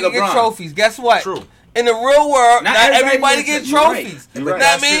everybody with can get LeBron. trophies. Guess what? True. In the real world, Not not everybody everybody gets get it. You're right. trophies. You're You know right. what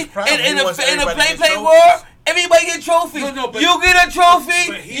I That's his mean? problem. He In wants the everybody to play get world, everybody get trophies. No, but- You get a trophy.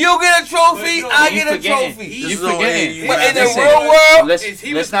 but he- You get a trophy. but no, I you get a forgetting. trophy. You This is all forgetting. he- But in the Listen, real world, let's Is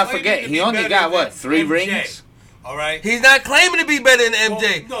he let's was not claiming forget. to He be only better got what than 3 MJ. rings. All right. he's not claiming to be better than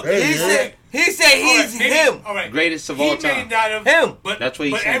MJ. Well, no, he yeah. said he's him. All right. Greatest of He all may time. not have- Him. But, That's what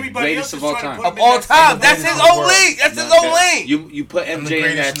he's but saying. everybody Greatest else of is all trying to time. put him Of in all that time. same That's greatest his in the own world. league. That's his No, own league. You put I'm the MJ in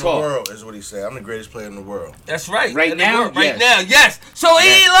greatest that in the talk. world, is what he said. I'm the greatest player in the world. That's right. Right In the now, world, right yes. now, yes. So he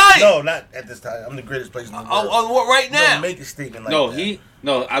ain't lying. No, not at this time. I'm the greatest player in the world. What right You don't now? make a statement like No,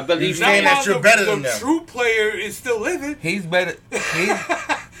 that. I believe He's he saying Now that you're the- better the than them. true player is still living. He's better. He's,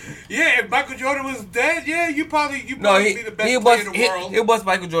 Yeah, if Michael Jordan was dead, yeah, you probably no, be the best he'll player bust, in the world. he'll bust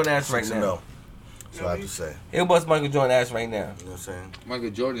Michael Jordan ass right So now. no. So I have to say. He'll bust Michael Jordan ass right now. You know what I'm saying? Michael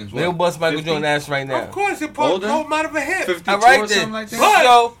Jordan's He'll what? bust Michael 50? Jordan ass right now. Of course, he'll Older? blow him out of a hip. 52 All right or then. something like that. But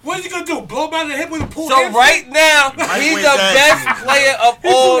So- what's he gonna do? Blow him out of the hip with a pull So hamstring? right now, he's Mike the Wayne best Jackson. player of He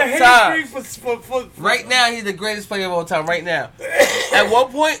pulled all a time. hamstring for Right now, he's the greatest player of all time. Right now. At one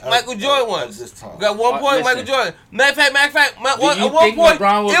point, Michael Jordan was. this time. At one point, Listen. Michael Jordan. Matter of fact, Do you at one think point,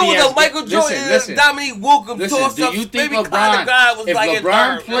 LeBron will it be was as a Michael good? Jordan Listen, and Dominique Wilkins listen, tossed do up. you think Maybe LeBron- Connor God was if like his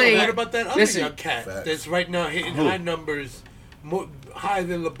LeBron third. played- What about that other Listen. young cat Facts. that's right now hitting Who? high numbers, higher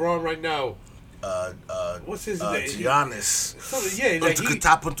than LeBron right now? What's his name? Giannis. Something, yeah, like he,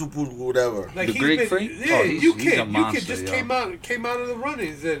 Whatever. like The he's Greek been, freak? yeah, Oh, he's a monster, just yo. came out of the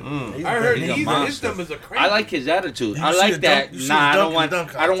runnings, and He's I heard a his monster. numbers are crazy. I like his attitude. You I see like the that. dunk- you see Nah, the I don't want.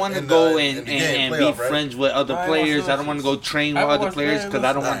 dunk I don't want to in go the- and in the game, be playoff, right? friends with other I players. watched I don't want to go train with I other watched players because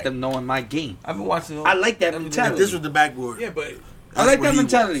I don't want Right. them knowing my game. I've been watching. I like that every If mentality. this was the backboard. Yeah, but I like where that he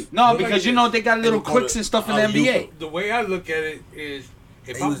mentality. was. No, Look because like they got little And he cliques called and stuff in it, the NBA. The way I look at it is,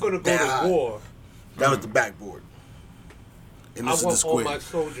 if He I'm was going to go that to war, That was the backboard. And I this is the want all square. my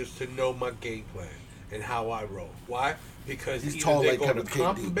soldiers to know my game plan and how I roll. Why? Because He's either tall they're like going to Kevin KD.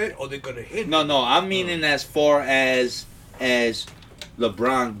 compliment or they're going to hit. No, I'm meaning as far as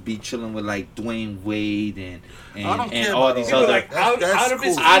LeBron be chilling with like Dwayne Wade and I don't care all about these all other like that. out of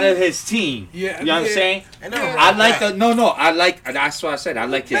his cool. out of his team. Yeah, you know what I'm yeah. saying? And never I heard like that. I like that's what I said. I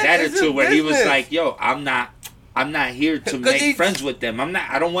like his Man, it's attitude a where he was business. like, "Yo, I'm not here to 'Cause make he- friends with them.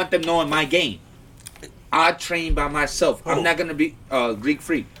 I don't want them knowing my game. I train by myself. I'm not gonna be Greek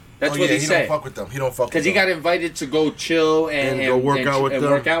freak." That's what he He said. don't fuck with them. He don't fuck with Because them. he got invited to go chill and go work out with them.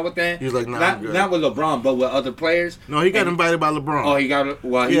 work out with them. He was like, nah, not, I'm good. not with LeBron, but with other players. No, he got And- invited by LeBron. Oh, he got.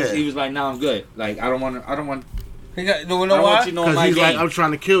 Well, Yeah. he was like, "No, I'm good. Like, I don't want. He got, you know I don't why? want you knowing Because my he's game." like, I'm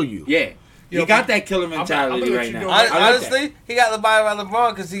trying to kill you. Yeah, Yo, he got that killer I'm mentality gonna let right you now. know- I like that. Honestly, he got the body by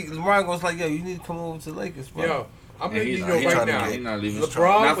LeBron because LeBron goes like, yo, you need to come over to the Lakers, bro. Yo, I'm And letting he's you not- know he's right trying to now. get- He's not leaving.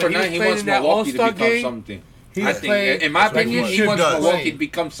 LeBron, Not for when he nothing. was He playing wants in that Milwaukee to All-Star become game, something. he I think, played- in my That's what opinion, he he should wants does. Milwaukee to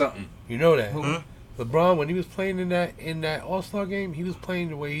become something. You know that. Hmm? LeBron, when he was playing in that All-Star game, he was playing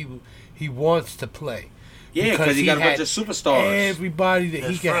the way he wants to play. Yeah, because he got a bunch had of superstars. Everybody that he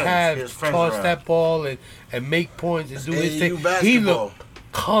His can friends. have His friends toss around. that ball and make points and do his AAU thing. He basketball. looked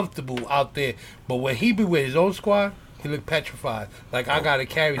comfortable out there. But when he be with his own squad, he looked petrified. Like, I got to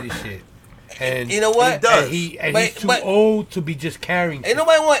carry this shit. And You know what? He does. And, But- he's too but- old to be just carrying Ain't shit.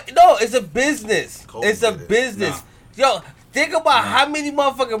 nobody want. No, it's a business. Kobe It's a did it. business. Yo, think about how many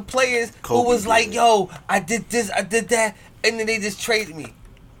motherfucking players Kobe who was did like, it. yo, I did this, I did that, and then they just traded me.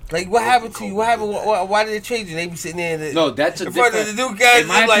 Like, what happened to you? What happened? Why did they trade you? They be sitting there in No, that's a in front of different. the new guys. In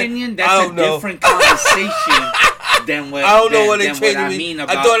my like, opinion, I that's a don't know. different conversation than what I don't know what they than traded I me. mean I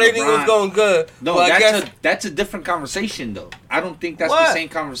about thought everything was LeBron. going good. No, but I guess, that's a different conversation though. I don't think that's What? the same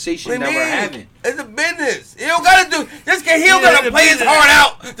conversation what do that you we're mean? having. It's a business. You don't gotta do just cause he don't Yeah, gotta it's play his business. heart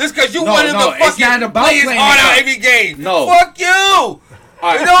out. Just cause you No, want him no, to it's fucking not about play his playing heart his out heart. every game. No. Fuck you.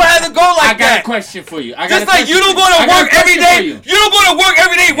 All You don't have to go like I got a that. question for you. Just like you don't go to I got a work every question for day. you. You don't go to work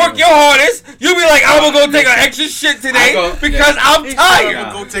every day, work your hardest. You be like, I'm gonna go take an extra shit today I go- because I'm He said, tired.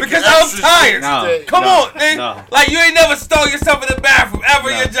 "I'ma go take Because an I'm extra tired. shit No. today." Come No, on, nigga. no. Like you ain't never stole yourself in the bathroom ever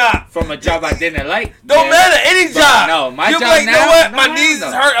in No. your job. From a job I didn't like. Don't yeah. matter, any But job. no, my you be job like, you know now- what? no, My no, knees no.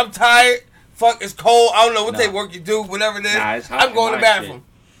 is hurt. I'm tired. Fuck, it's cold. I don't know what No. type of work you do, whatever it is. Nah, it's hot I'm going to in the my bathroom.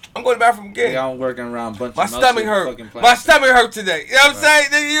 I'm going to the bathroom again. Yeah, I'm working around a bunch My of stomach muscle hurt. fucking My plastic. stomach hurt today. You know what I'm saying?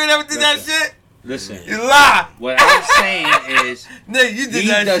 Nigga, you never did that shit? Listen, You lie. what I'm saying is Nigga, you did he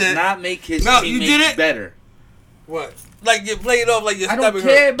that does shit. not make his No, you teammates did it? better. What? Like you play it off like your I stomach don't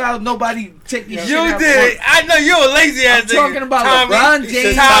hurt. care about nobody taking shit You out did work. it. I know you a lazy ass I'm nigga. talking about Tommy. LeBron He said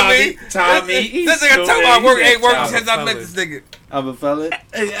James. Tommy. Tommy. This nigga talking about work ain't working since I met this nigga. I'm a fella.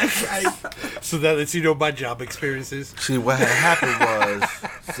 So that lets you know my job experiences. See, what had happened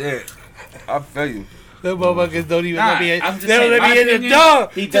was, Shit. I feel you. The motherfuckers don't even Nah, let me in. I'm just They don't saying, let my me in the opinion, door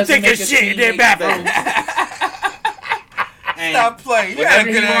he to doesn't take a make his shit in their teammates bathroom. And Stop playing. You had a whenever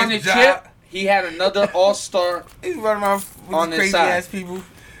he good won the ass job. chip, he had another all-star. He's running around with On these his crazy side. ass people.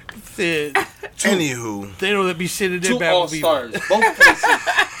 Shit. anywho, They don't let me sit in their Two bathroom. either. all-stars. Both places.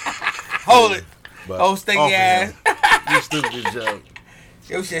 Hold it. but Oh, stinky off of ass. him. You stupid joke.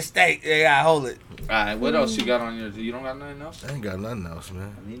 Your shit stink. Yeah, hold it. Alright, what else you got on your... You don't got nothing else? I ain't got nothing else,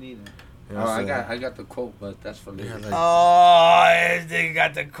 man. Me neither. You know Oh, what I I'm got saying? the quote, but that's for later. Yeah, like, Oh, this nigga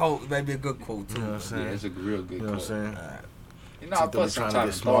got the quote. Maybe a good quote, you too. know what I'm saying? Yeah, it's a real good You know what I'm quote. saying? You know, I Think they be put some trying to time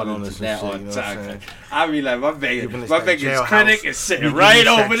get and smart thought on into this and that shit, all you the know what I'm time. saying? I be like, my Giving us biggest that jailhouse- critic is sitting He right giving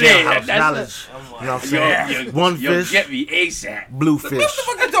us over that there. jailhouse That's knowledge. You know what I'm saying? Yo, One yo, fish, get me ASAP. blue What the fish,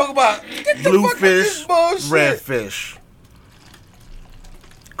 fuck you talking about? Get the blue fuck out this fish, bullshit. red fish,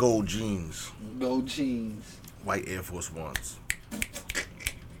 gold jeans, Gold jeans. white Air Force Ones.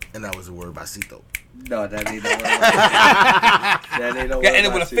 And that was a word by Cito. No, that ain't no word. That ain't no Yeah, word and it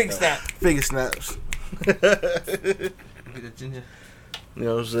by with a fake Cito. snap. Finger snaps. You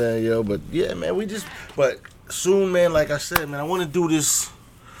know what I'm saying, yo? But yeah, man, but soon, man, like I said, man, I want to do this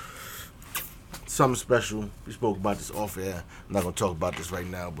something special. We spoke about this off air. I'm not gonna talk about this right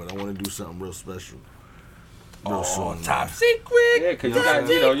now, but I want to do something real special. Real soon. Top man. secret. Yeah, because You know you what I'm got,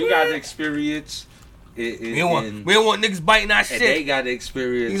 saying? you got the experience. We don't want niggas biting our And shit. they got the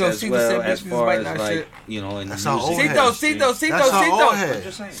experience You know, as Cito well said as bitches far biting as our like, shit. you know, in the That's our music old Cito, industry. That's our old I'm head.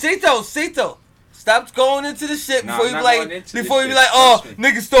 just saying. Cito. Stop going into the shit Nah, before I'm you be not going like, into this before you be shit, like, oh, trust me.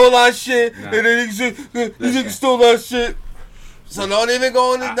 niggas stole our shit, Nah. and then these Listen. niggas stole our shit. So don't even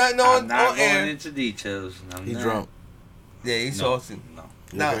go into nothing I'm on not air. going into details. I'm He not. drunk. Yeah, he's No, saucy. no.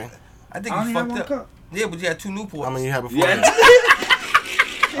 You Nah, okay? I think I he only have fucked one up. cup. Yeah, but you had 2 Newports. How many you had before? Yeah. that?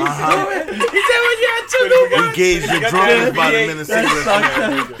 He said when you had 2 Newports. We gauged your drunkenness by the minute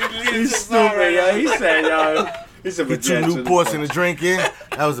cigarette. He's stupid, yo. He said, yo. He said, Get 2 Newports and a drink in.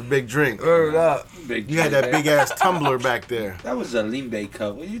 That was a big drink. Word up. You had that big ass tumbler back there. That was a Limbe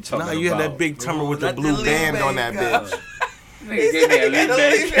cup. What are you talking about? Nah, you had that big tumbler with the Not the blue Limbe band on that cup. bitch. Nigga gave me a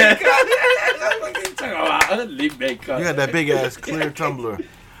Limbe cup. What are you talking about? A Limbe cup. You had that big ass clear tumbler.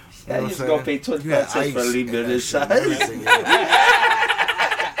 I used to go pay 25 cents for a Limbe this size.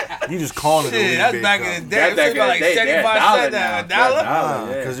 You just calling it a Shit, that's Limbe back cup. in the day. It was like 75 cents now. $1?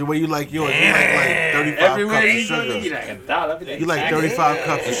 Because the way you like yours, you like 35 Everywhere cups you of go, you sugar. like $1. You like 35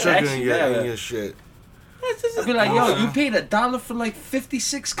 cups of sugar in your shit. I'd be like, yo, you paid $1 for like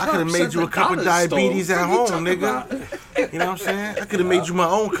 56 cups. I could have made you a cup of diabetes at home, nigga. You know what I'm saying? I could have made you my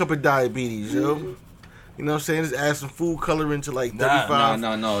own cup of diabetes, yo. You know what I'm saying? Just add some food coloring to like 35.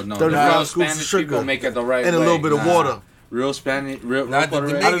 No. 35 Real scoops of Spanish sugar. people make it the right And a way. little bit of water. Real Spanish, real Not the Puerto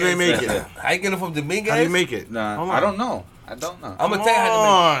Rican. How do they make it? How you get it from Dominguez? How do you make it? Nah, Hold on. I don't know. I'm I'm gonna tell you how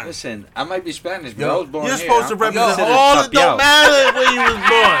to make it. Listen, I might be Spanish, but Yo, I was born You're here. supposed to I'm represent considered all Chop it don't Yao. matter where you was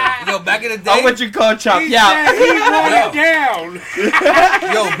born. Yo, back in the day. I'm what you call Chop He Yao. said he wrote it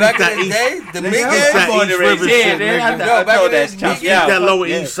down. Yo, back in the day, That Dominguez. East River shit, nigga. Yo, back in that's the Chop day, Yao. That lower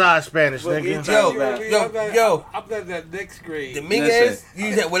Yeah. east side Spanish, nigga. Yo. I'm not that next grade. Dominguez,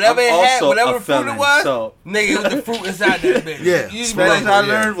 you said whatever it I'm had, also whatever a fruit it felon, was, so- nigga, it was the fruit inside that bitch. Yeah. You Spanish Yeah. I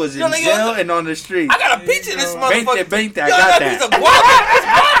learned was in Yo, nigga, jail and on the street. I got a peach in this motherfucker. 20, I Yo, got a piece that. of guava. There's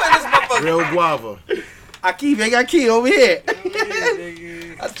guava in this motherfucker. Real guava. Aquí over here.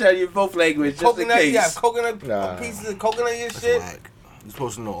 I'll tell you both languages just in Coconut, case. yeah, coconut Nah. pieces of coconut and That's shit. whack. You're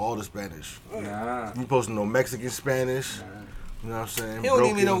supposed to know all the Spanish. Nah. You're supposed to know Mexican Spanish. You know what I'm saying? He don't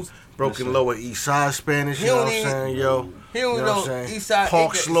even know- Broken lower east side Spanish. He You know don't what I'm even- saying, yo? He don't You know know what I'm saying? east side Park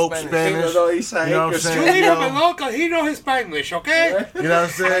acre slope Spanish. Spanish. He don't know east side You know what I'm acre saying? You leave him yo? alone because he know his Spanish, okay? You know what I'm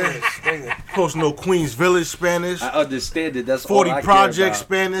saying? Supposed to know Queens Village Spanish. I understand it. That's 40 all I Project care about.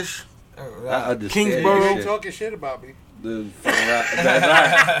 Spanish. I understand Kingsborough. You that ain't shit. talking shit about me. That's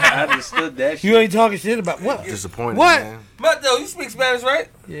right. I understood that shit. You ain't talking shit about what? Disappointed, What? man. Mato, you speak Spanish, right?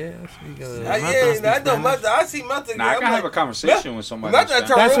 Yeah, I speak Yeah, Mato I know speaks Mato. I see Mato. Nah, I can have a conversation with somebody. Mato in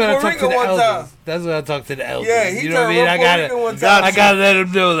turned That's when I Puerto talk to Rico the one time. elders. That's when I talk to the elders. Yeah, he you know what I mean? turned I Puerto Rico one gotta, time. I gotta let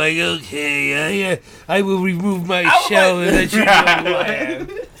him know, like, okay, yeah, I will remove my was shell like- and let you know who I am.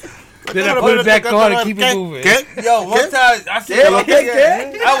 Then I put it back on and keep it moving. Yo, one time I see I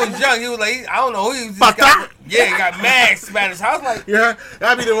was young. He was like, I don't know who he was. Just got, yeah, he got mad Spanish. I was like, Yeah,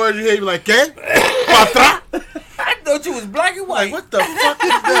 that'd be the words you hear. You be like, ¿qué? Patra? I thought you was black and white. Like, what the fuck is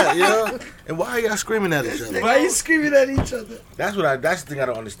that, yo? And why are y'all screaming at each other? Why are you screaming at each other? That's the thing I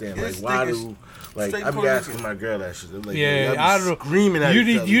don't understand. Like, This why nigga's do, like, straight I be Puerto asking Rican. my girl that shit. They're like, Yeah, yo, y'all I be don't know. screaming at You each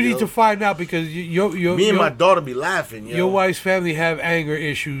need other, you yo. need to find out because your Me and my daughter be laughing, yo. your wife's family have anger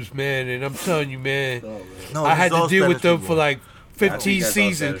issues, man, and I'm telling you, man, No, I had it's to all deal with Spanish them people. for like 15 that's all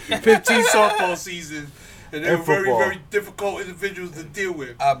seasons, Spanish 15 softball seasons, and they And were very football. very difficult individuals to deal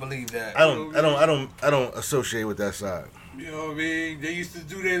with. I believe that. I don't associate with that side. You know what I mean? They used to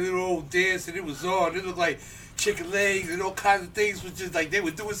do their little old dance and it was on. It looked like chicken legs and all kinds of things. Was just like they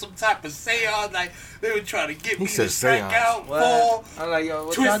were doing some type of seance. Like they were trying to get He me said to strike seance. out, What? fall. I'm like, yo,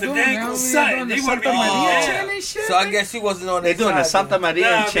 what Twist y'all the doing? ankle, Y'all something. doing They the wanna Santa be- Maria yeah. chant and shit? So I guess she wasn't on They that doing the side, Santa then. Maria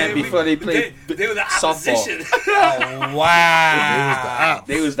Nah, chant man, before they play They were the softball. opposition. Oh, wow.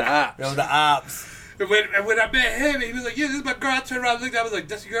 They was the ops. That was the ops. And when I met him, he was like, "Yeah, this is my girl." I turned around, and looked at him, I was like,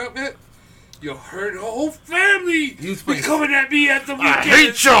 "That's your girl, man." Yo, her whole family You be coming at me at the weekend. I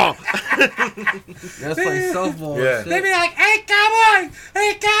hate y'all. That's like softball. Yeah. and They shit. be like, "Hey, cowboy!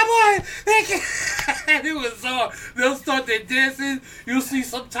 Hey, cowboy!" And it was all. They'll start their dancing. You'll see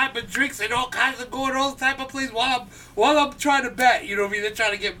some type of drinks and all kinds of going on type of plays while I'm trying to bat. You know what I mean? They're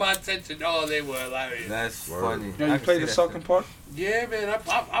trying to get my attention. Oh, they were hilarious. That's funny. You I can played see the that. Sucking Park? Yeah, man.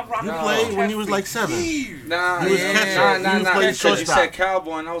 I'm rocking. You with played Cat when you was like 7. Steve. Nah, He was yeah, catcher. He was playing You shortstop. said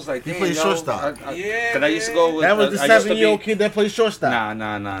cowboy, and I was like, He damn, played yo, shortstop. Yeah, Cause I used to go with. That was the I used to 7-year-old be- kid that played shortstop.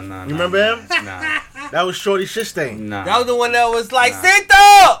 Nah. You remember him? Nah, That was Shorty Shitstain. nah. That was the one that was like, Nah.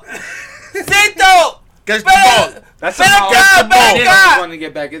 Sito! Sito! Catch the ball. That's Better how God, I better did. God. I want to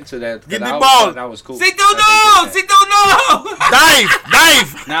get back into that. 'cause Get the I ball. thought That was cool. Sito that no! they did Sito no!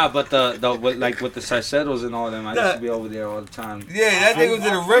 Dive. Nah, but the with the Salceros and all them, I used to be over there all the time. Yeah, that thing was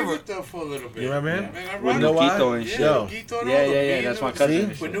in the I river. with them for a little bit. You remember him? Man, I With rocked know why? Nuquito and shit. Yo. Nuquito and Yeah, all them. yeah, Me that's and my them. cousin. See?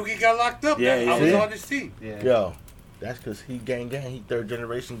 and shit. When Nuki got locked up, Yeah, I yeah. was See? on his team. Yeah. Yo, that's because he gang. He third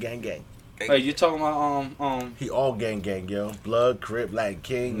generation gang. Hey, you talking about He all gang, yo. Blood, Crip, like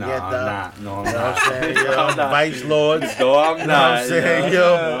King, Nah, Yetta. no, I'm You know what I'm not. saying, No, yo? I'm not. Vice Lords. No, I'm You know what not. I'm saying, yo?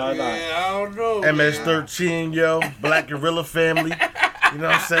 yo? No, I'm not. Yeah, I don't know. MS-13, yo. Black Gorilla Family. You know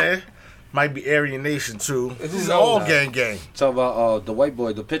what I'm saying? Might be Aryan Nation, too. This is all gang. Talk about the white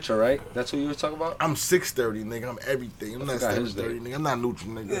boy, the pitcher, right? That's who you were talking about? I'm 6'30", nigga. I'm everything. I'm not forgot his 7'30", nigga. I'm not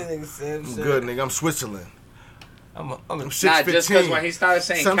neutral, nigga. That nigga said, I'm good, nigga. I'm Switzerland. I'm I'm 6'15". Nah, just because when he started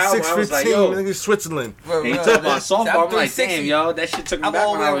saying I'm cowboy, I was like, yo. nigga, Switzerland. And he talking about softball. I'm like, damn, yo, that shit took me I'm back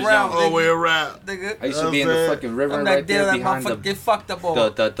all when I was around, young. All the way around. nigga. I used to be in the fucking river I'm right not dealing there that behind motherfucker get fucked up on.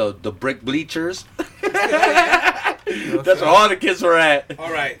 the brick bleachers. That's where all the kids were at. All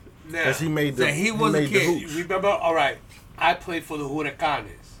right. Now, Because he made the he was a made the kid. hoops. remember, all right, I played for the Huracanes.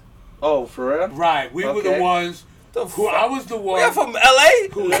 Oh, for real? Right. We were Okay. the ones who I was the one You're from LA?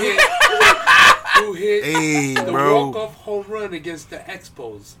 who hit Hey, the bro. walk-off home run against the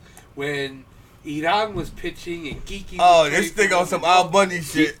Expos when Iran was pitching and Kiki. Oh, was this playing nigga on for some the Al Bundy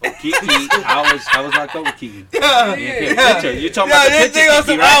shit. Kiki, I was locked up with Kiki. Yeah. Picture. You talking Yo, about the this picture, nigga on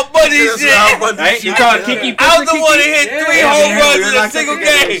Kiki, some right? Al Bundy That's shit. Al Bundy Right? shit. You talking Kiki? I was the one that hit Yeah. 3 Yeah, home Yeah, runs you're in a locked single up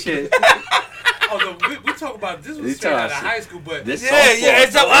together and game. shit. Oh, no, we talk about this You was straight out of talking- high school, but This Yeah,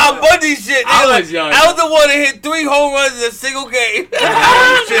 it's some Al Bundy shit. I Nigga, was young. I was the one that hit 3 home runs in a single game.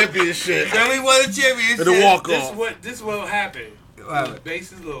 Championship. Then we won the championship. And a walk this off. is what happened. happened? The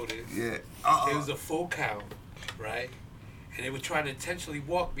bases loaded. Yeah. It was a full count, right? And they were trying to intentionally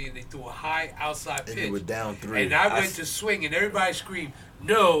walk me, and they threw a high outside And pitch. they were down 3. And I went to swing, and everybody screamed,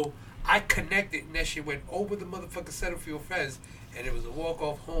 "No!" I connected, and that shit went over the motherfucking center field fence, and it was a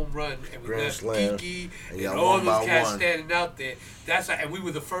walk-off home run, and we Grand left slam. Kiki And and y'all all won those by cats 1. standing out there. That's why, and we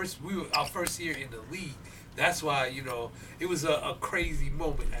were our first year in the league. That's why, it was a crazy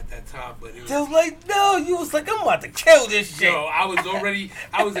moment at that time, but it was. I was like, no, you was like, I'm about to kill this shit. Yo, I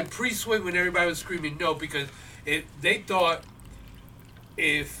was in pre-swing when everybody was screaming no, because they thought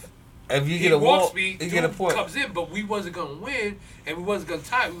if If you he get a walks walk, me, you get a dude point. comes in, but we wasn't gonna win and we wasn't gonna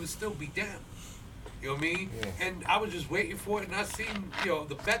tie. We would still be down. You know what I mean? Yeah. And I was just waiting for it, and I seen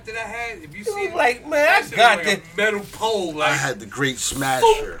the bet that I had. If you He see was it, like, man, that I shit got was this. like a metal pole. I Like had the great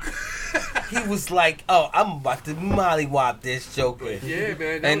smasher. He was like, oh, I'm about to mollywop this joker. yeah,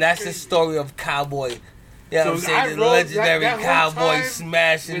 man. And that's the crazy. story of Cowboy. You know what I'm So saying? I The rode legendary that whole Cowboy time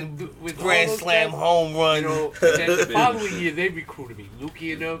smashing with all grand those slam guys, home run. And then the following year, they recruited me.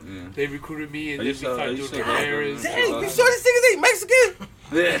 Lukey and them, Yeah. they recruited me, and Are then you we still- started are you doing still- the Harris. Dang, you saw these niggas ain't Mexican?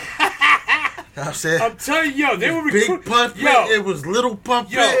 Yeah. You know what I'm saying? I'm telling you, they were Big recruiting. puppet. Yo, It was little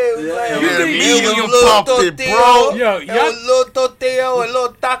puppet. Yo, And Yeah. then think- medium Little puppet, tortilla. bro. Yo, And a little tortilla, and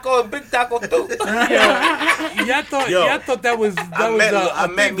little taco, and big taco too. y'all thought that was I met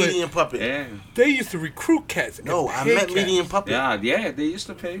thing, but medium puppet. Yeah. They used to recruit cats. and No, I pay met cats. medium puppet. Yeah, they used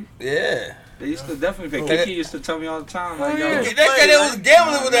to pay. Yeah. They used to definitely pay. Yeah. Kiki used to tell me all the time, like, Oh, yo. yeah. That guy that was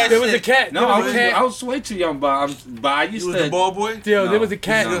gambling with that There was a shit. cat. No, I was way too young, but I You used was to. the ball boy? Yo, No. there was a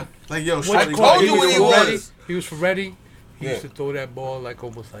cat. No. Like, yo, What shorty, I told boy, you what he for was. Reddit. He was for Ready. He Yeah. used to throw that ball like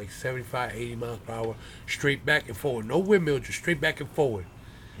almost like 75, 80 miles per hour, straight back and forward. No windmill, just straight back and forward.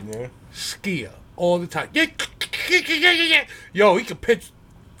 Yeah. Skier all the time. Yo, he could pitch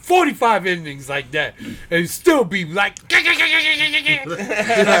 45 innings like that and still be like.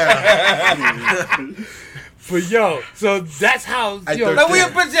 But yo, so that's how. I Yo, Like, we a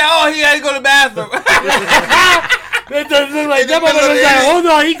picture, oh, he had to go to the bathroom. that doesn't look like that motherfucker was like, hold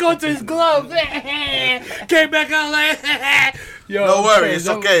on, he go to his gloves. Came back out like. Yo, No I'm worry, saying, it's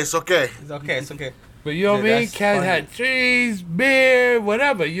no- okay, it's okay. It's okay, it's okay. But you know what I Yeah, mean? that's Cat funny. had trees, beer,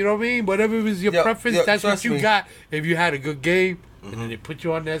 whatever. You know what I mean? Whatever was your Yo, preference, yo, that's what trust you me. got. If you had a good game, and then they put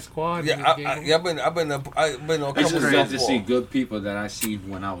you on that squad. Yeah, and the game I've been on a It's couple just good to see softball. good people that I see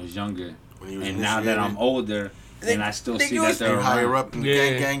when I was younger, When you was and now that I'm initiated. older, and I still Nigga, see you that was- they're You higher around. up in the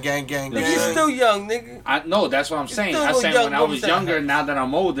Yeah. gang. Yeah. You're still young, nigga. I no, that's what I'm saying. still I a said young when I was woman. younger, now that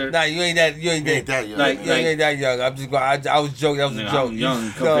I'm older, Nah, you ain't that. You ain't You ain't that. that young. Like- You ain't that young. I'm just going. I was joking. That was a nigga, joke. I'm young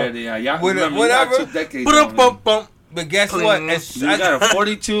You- compared no. to y'all. What- Remember, whatever. You got 2 decades Bump, on me. bump, bump. But guess Cling. what? It's, You got a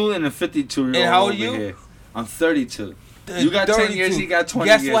 42 and a 52-year-old And how old over you? here. I'm 32. You got 10 years, he got 20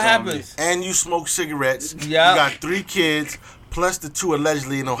 Guess years what on me. happens? And you smoke cigarettes. Yeah. You got 3 kids, plus the 2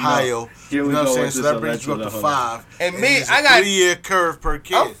 allegedly in Ohio. Here You we know what go I'm saying? with So this that brings you up to allegedly. 5. And me, it's a I got- 3-year curve per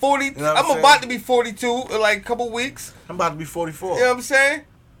kid. I'm 40. You know what I'm saying? about to be 42 in like a couple weeks. I'm about to be 44. You know what I'm saying?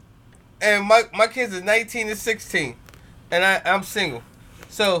 And my kids are 19 and 16, and I'm single.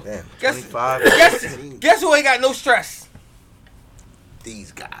 So Damn, guess 25. guess who ain't got no stress?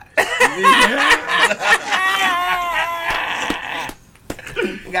 These guys.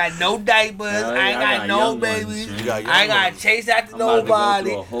 Got no diapers. Hell I yeah, ain't I got got no young babies. ones, man. You got young I ain't got ones. to chase after I'm about to go nobody.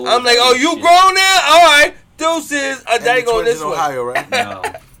 through a whole I'm like, oh, you shit. grown now? All right, deuces. And Daddy the going twins this in way. Ohio, right? No.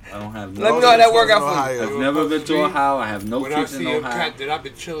 I don't have no. Let me know how that work out for Ohio. I've never been to Ohio. I have no When I kids in see a Ohio. cat that I've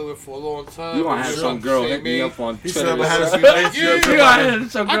been chilling with for a long time, You gonna have some girl hit me up on He Twitter. said, "I had a few Yeah. relationships." You gonna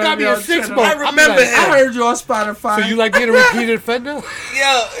have some I girl got me hit a me on 6 Twitter. month. I remember him. I heard you on Spotify. So you like being a repeated offender? Yo, you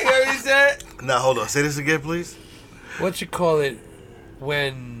know what he said? Now hold on. Say this again, please. What you call it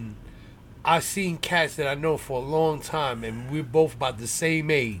when I seen cats that I know for a long time and we're both about the same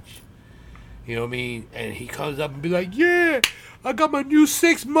age. You know what I mean? And he comes up and be like, yeah, I got my new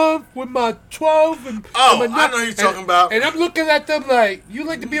 6 month with my 12 and Oh, and my I know who you're talking about. And I'm looking at them like, you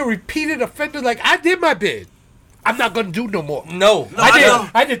like to be a repeated offender? Like, I did my bid. I'm not gonna do no more. No.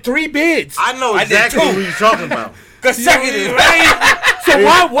 I did 3 bids. I know I did exactly too. who you're talking about. Consecutive. Right? So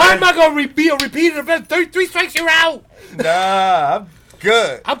why am I gonna be a repeated offender? 33 strikes, you're out. Nah, I'm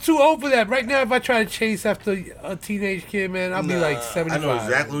good. I'm too old for that. Right now, if I try to chase after a teenage kid, man, I'll be like I 75. know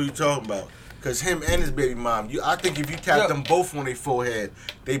exactly who you're talking about. Cause him and his baby mom, I think if you tap them both on their forehead,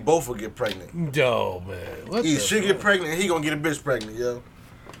 they both will get pregnant. Yo, man. What He the should get pregnant, and he gonna get a bitch pregnant, yo.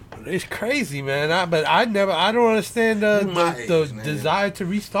 It's crazy, man. I don't understand You my the age, man. desire to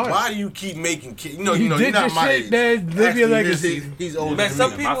restart. Why do you keep making kids? You You know, did you're not your my shit, age. man. Live your legacy. He's older Man, than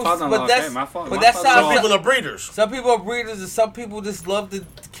some me. people, father-in-law, but that's, okay, my father- but my that's father-in-law- how Some people are breeders. some people are breeders, and some people just love the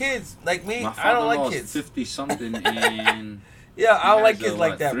kids. Like me, My I don't like father-in-law's kids. 50 something and Yeah, I don't like he has kids a,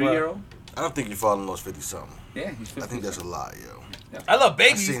 like that, bro. 3-year-old? I don't think your father-in-law's 50-something. Yeah, he's 50. I think that's a lie, yo. I love I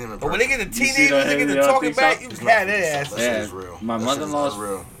babies, seen him in but when they get to You see teenagers, that they get to Henry talking Ortiz back, song? you It's can not have their 50-something. ass. That Yeah. shit is real. My That shit is mother-in-law's-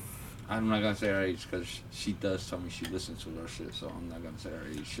 real. I'm not gonna say her age because she does tell me she listens to her shit, so I'm not gonna say her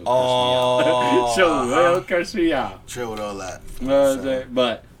age. She'll Oh, curse me out. She'll curse me out. Chill with all that.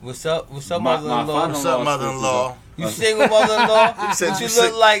 But What's up? What's up, My mother-in-law? father- What's up, mother-in-law? You single, mother-in-law? said What you you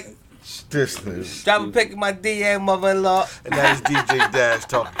said- look like? This nigga. Drop a pic of my DM, mother-in-law. And that is DJ Dash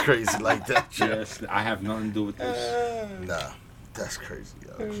talking crazy like that. Yo. yes, I have nothing to do with this. Nah, that's crazy,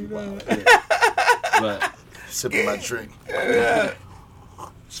 yo. She wild. But Sipping my drink.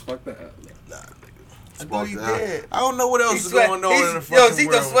 fuck that. Nah, nigga. I thought he Sparked out. did. I don't know what else He's is sweat. going on in the Yo, fucking see the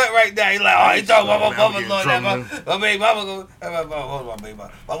world. sweat right now. He's like, oh, he talking about my Man, I'm getting mother-in-law. drunk, My baby mama gonna, my baby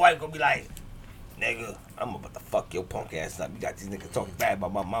mama. My wife gonna be like, nigga, I'm about to fuck your punk ass up. You got these niggas talking bad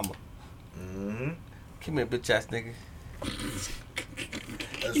about my mama. Mm-hmm. Come here, bitch ass nigga.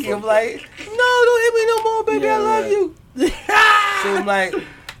 That's He fucked gonna be like, no, don't hit me no more, baby. Yeah, I love right. you. So I'm like,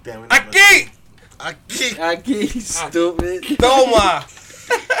 Damn, aquí, I get stupid. toma.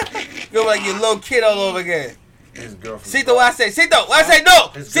 You're like your little kid all over again. His girlfriend. Cito, what I say? Cito, what I say? No.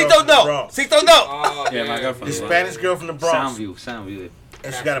 His Cito, girl from the no. Bronx. Cito, no. Oh, Yeah, my girlfriend. His Spanish girl from the Bronx. Soundview.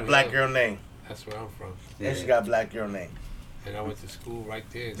 And she got a black girl name. That's where I'm from. And she got a black girl name. And I went to school right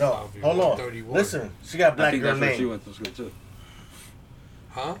there. In No, Southview, hold on. 131. Listen, she got a I black think girl that's where she name. went to school too.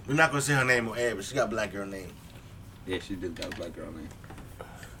 Huh? We're not gonna say her name on air, but she got a black girl name. Yeah, she did got a black girl name.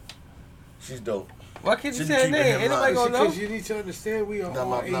 She's dope. Why can't you Should say you her keep name? it Ain't nobody in gonna know. Because you need to understand we are Not all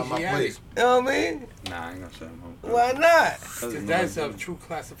my Asiatic. place. You know what I mean? Nah, I ain't gonna say them. Why not? Because that's a true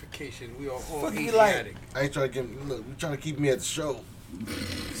classification. We are all Fuck you like? Asiatic. I ain't trying to get. Look, we trying to keep me at the show.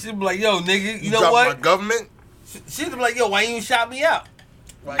 She'd be like, yo, nigga, you know drop what? my government. She'd be like, yo, why you ain't shot me out?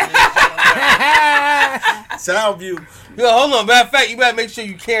 Right Soundview. Yo, hold on. Matter of fact, you better make sure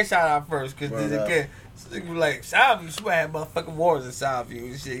you can shout out first, because Word then up. again, so they be like, Soundview, she might have motherfucking wars in Soundview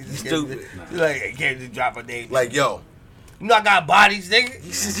and shit. You just Stupid. She's like, I can't just drop a name. Like, yo, you know I got bodies,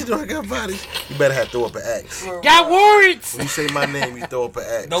 nigga. you know I got bodies. You better have to throw up an X. Got warrants! When you say my name, you throw up an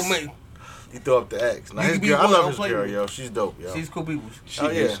X. Don't make. You throw up the X. Now You his can be girl, I one, love don't his play girl, with me. yo. She's dope, yo. She's cool people. She Oh,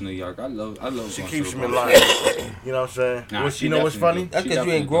 hates yeah. New York. I love. She going keeps to him in the line. bar. You know what I'm saying? Nah, What, she you know what's funny? definitely That's She because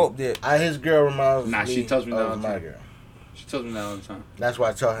you ain't definitely grow up there. His girl reminds Nah, me she tells me that all of the my time. girl. She tells me that all the time. That's why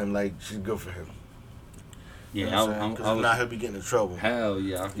I tell him, like, she's good for him. Yeah, You know what I'm saying? 'Cause if not, he'll be getting in trouble. hell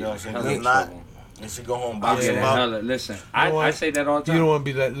yeah. You know what I'm saying? Hell 'Cause in if not, trouble. and she go home, I'll box get him in up. hell. Listen, know I what? say that all the You don't time. want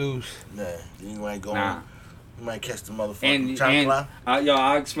to be let loose. Nah, you ain't going. Nah. You might catch the motherfucking And chancla.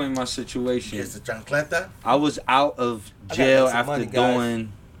 I'll explain my Catch situation. the chancleta. I was out of I gotta jail make some after money, guys.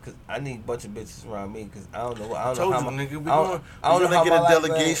 doing. Cause I need a bunch of bitches around me. Cause I don't know. I I don't told know you, how my, nigga. I don't We're know gonna how get my a life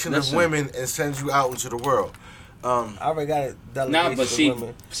delegation of Listen. women and send you out into the world. I already got a delegation Nah, but of see,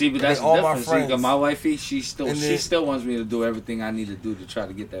 women. but And that's they the all my difference. See, 'cause friends. my wifey, she And then- still wants me to do everything I need to do to try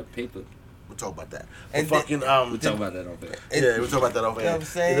to get that paper. We'll talk about that. And But fucking We'll talk about that over there. yeah, we'll talk about that over You know here. what I'm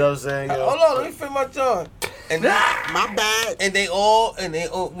saying? You know what I'm saying? yo? Hold on, let me finish my joint. And My bad. and they all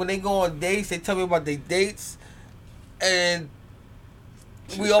when they go on dates, they tell me about their dates, and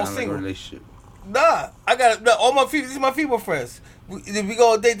we Shit all sound like a single. relationship. Nah, I got all my people. These are my female friends. If we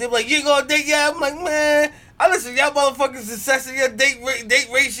go on a date, they're like, "You ain't go on a date yet?" I'm like, "Man, I listen to y'all motherfuckers assessing your date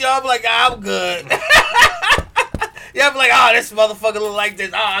ratio." I'm like, "I'm good." Y'all be like, oh, this motherfucker look like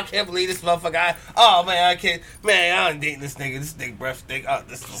this. Oh, I can't believe this motherfucker. Oh, man, I can't. Man, I ain't dating this nigga. This nigga breath stink. Oh,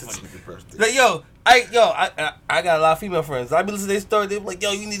 this motherfucker. Like, I got a lot of female friends. I be listening to their story. They be like,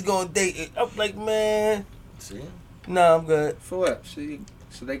 yo, you need to go on a date. I'm like, man. See? Nah, I'm good. For what?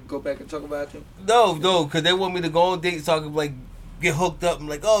 So they can go back and talk about you? No, because they want me to go on dates so I can, like, get hooked up. I'm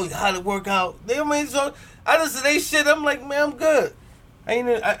like, oh, how'd it work out? So I listen to they shit. I'm like, man, I'm good. I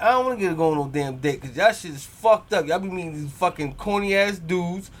don't want to get going on no damn date because y'all shit is fucked up. Y'all be meeting these fucking corny ass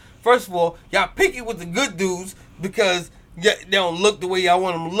dudes. First of all, y'all picky with the good dudes because they don't look the way y'all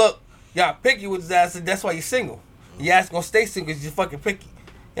want them to look. Y'all picky with his ass, and that's why you're single. Your ass gonna stay single because you're fucking picky.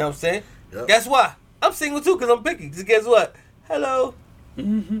 You know what I'm saying? Yep. Guess what? I'm single too because I'm picky. Because guess what? Hello.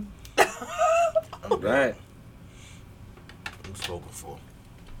 Mm-hmm. Right. I'm spoken for.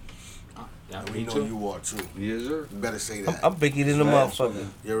 Yeah, we know you are too. Yes, sir. You better say that. I'm picky than a motherfucker.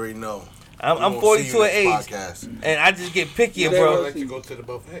 You already know. I'm 42 at age, podcast. and I just get pickier, I bro. like to go to the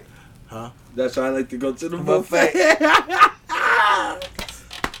buffet. Huh? That's why I like to go to the buffet.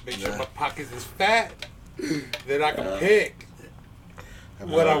 Make sure my pockets is fat, then I can pick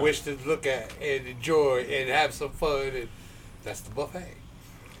what I wish to look at and enjoy and have some fun, and that's the buffet.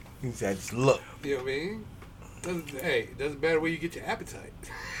 He said, just look. You know what I mean? It doesn't matter where you get your appetite.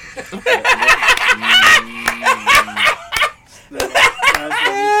 That's what,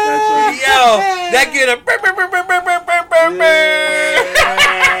 Yo, that get a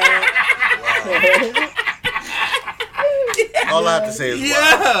All I have to say is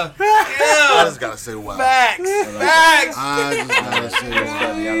wow. Yeah. I just gotta say wow. Facts. Facts. I just gotta say wow.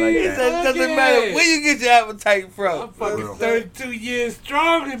 I like It that. doesn't matter where you get your appetite I'm from. fucking 32 years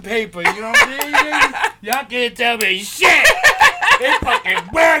strong in paper, you know what I'm saying? Y'all can't tell me shit. It fucking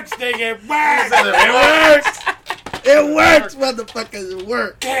works, nigga. It works. It works, motherfuckers. It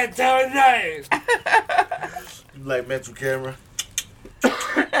works. Can't tell me nothing. You like mental camera? You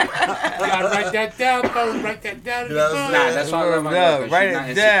gotta write that down, fellas. Write that down in the book. Nah, that's why I love my Yeah, girl. 'Cause write she's it not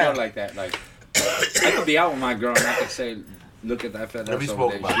insecure down. like that. Like, I could be out with my girl and I could say, look at that fat Yeah, we ass spoke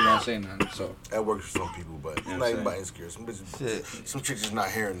over there. about She that. won't say nothing. So, That works for some people, but Yeah, I'm not even I'm about insecure. Some bitches, Shit. some chicks just not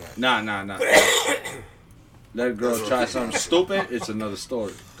hearing that. nah. Let a girl try something stupid, it's another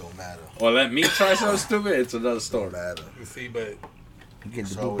story. Don't matter. Or let me try something stupid, it's another Don't story. matter. You see, but You get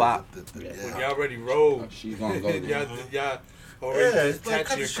the So boo bop. when yeah. y'all already rolled, She's gonna go there. y'all already Yeah, it's like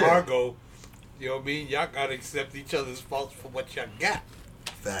attached your shit. cargo. You know what I mean? Y'all gotta accept each other's faults for what y'all got.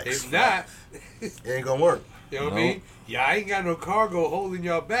 Facts. If not, It ain't gonna work. you know what I mean? Y'all ain't got no cargo holding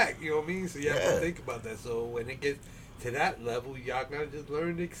y'all back. You know what I mean? So y'all Yeah. gotta think about that. So when it gets to that level, y'all gotta just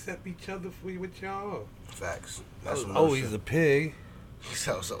learn to accept each other for what y'all are. Facts. That's some Always shit. a pig.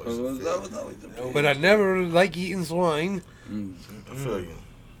 Sounds always a fit. But I never like eating swine. I feel you.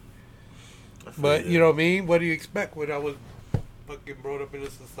 I feel But you know what I mean? What do you expect when I was fucking brought up in a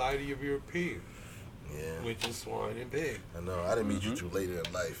society of Europeans, Yeah. which is swine and pig? I know. I didn't meet you too later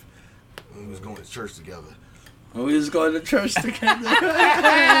in life. We was going to church together. We was going to church together.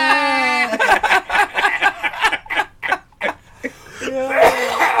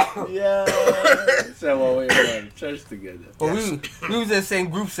 Yeah. So while we were going to church together. Well, we was in the same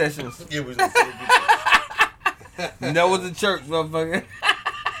group sessions. Yeah, we was That was the church, motherfucker.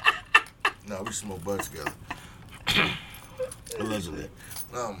 No, we smoked buds together. Allegedly.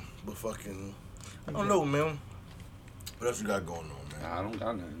 But fucking, I don't know, man. What else you got going on, man? I don't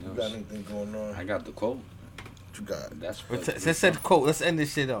got nothing You else. got anything going on? I got the quote. What you got? That's Let's set the quote. Let's end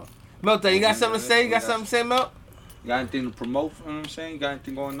this shit off. Melton, you got something to say? You got something to say, Melt? Got anything to promote? You know what I'm saying? Got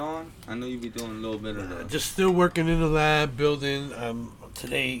anything going on? I know you be doing a little bit of the. Just still working in the lab, building.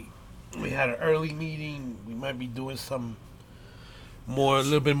 Today we had an early meeting. We might be doing some more, a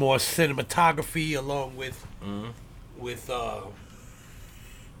little bit more cinematography, along with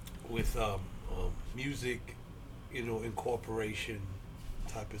music, incorporation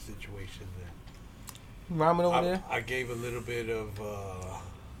type of situation. Rhyming over there? I gave a little bit of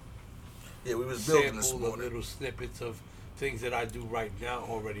Yeah, we was building this sample of morning. little snippets of things that I do right now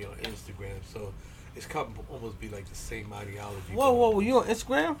already on Instagram. So it's come almost be like the same ideology. Whoa, you on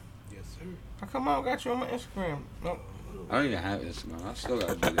Instagram? Yes, sir. How come I don't got you on my Instagram? No. I don't even have Instagram. I still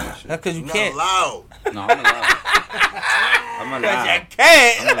gotta do that shit. That's because you You're not can't. allowed. No, I'm allowed. I'm Because allowed. you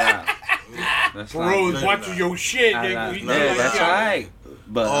can't. I'm allowed. That's Bro, not. watching your shit, I nigga. allowed. We No, Yeah, know that's y'all. right.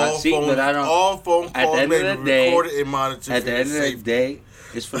 But I see, but I don't. All phone At calls the end may of be the day- recorded and monitored At for the your end of the safety. day,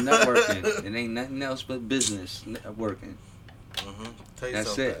 it's for networking. It ain't nothing else but business networking. Tell you That's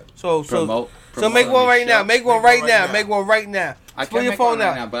something. it. So Promote. make one right now. Make one right now. now. Make one right now. I Pull can't your make one phone right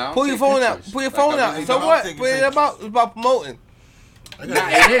out. now, but I don't Pull your take phone out. pictures. Pull your Like, phone I'm out. really So not what? taking Put it about. It's about promoting. Nah,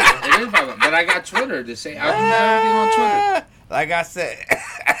 it is private. But I got Twitter to say I do everything on Twitter. Like I said,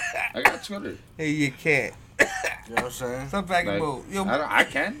 I got Twitter. hey, you can't. You know what I'm saying? Some back and Like, move. Yo, I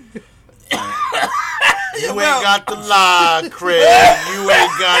can. You ain't got the lie, Craig. You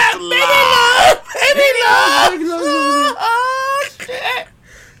ain't got the lie. baby love. Oh shit.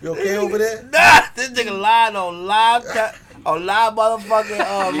 You okay over there? Nah, this nigga lied on live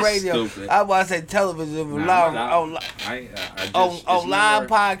motherfucking You radio. stupid. I want to say television, but live on live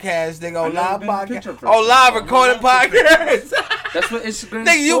podcast, nigga. On live podcast, on live recorded podcast. That's what Instagram.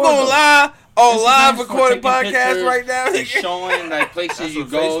 Nigga, you gonna lie on Instagram's live for recorded taking podcast pictures right now? and Nigga? showing like places That's you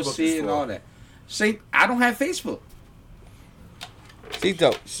what go, Facebook see, is and for. all that. See, I don't have Facebook,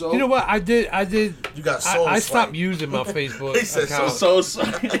 Tito. so You know what? I did. You got soul I swipe. stopped using my Facebook He said account. so.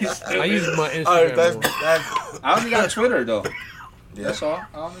 I use my Instagram. All right, that's, more. I only got Twitter though. yeah. That's all.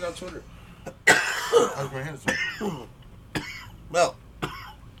 I only got Twitter. That's my hands. Well,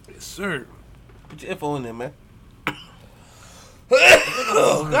 Yes, sir. put your info in there, man.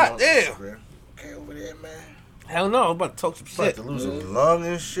 Oh, God damn. Okay, over there, man. Hell no, I'm about to talk some About shit. to lose a lung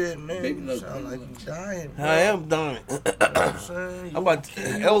and shit, man. Baby, You look, sound like look. you dying. Bro. I am dying. You know what I'm saying? You I'm about to,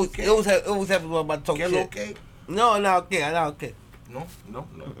 okay? it always happens when I'm about to talk Get shit. okay? No, not okay. I'm not okay. No.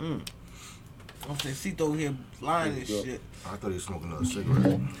 I'm saying Cito over here lying and Yeah. shit. I thought he was smoking another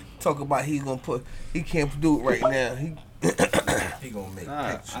cigarette. Talk about he can't do it right now. He gonna make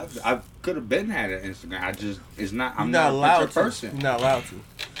Nah, pictures. I could have been had an Instagram. I just it's not. I'm You're not, not allowed a picture to. person. You're not allowed to.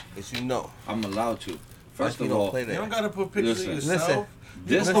 Yes, you know. I'm allowed to. First You of don't all, play You that. don't gotta put pictures of Listen. yourself.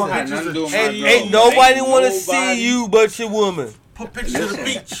 this Listen. don't have nothing to do with my Ain't, girl. ain't nobody Ain't want to nobody- see you but your woman. Put pictures of the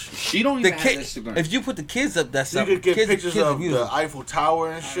beach. She don't The even have kid, Instagram. if you put the kids up, that's You something. could get kids, pictures kids are of the beautiful. Eiffel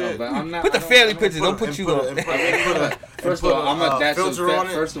Tower and No, shit. but I'm not. Put the I don't- family I don't pictures. put- Don't put you up. First of all, I'm a that's a filter fact. on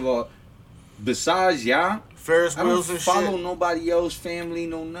it. First of all, besides y'all, Ferris I wheels don't and follow shit. nobody else's family,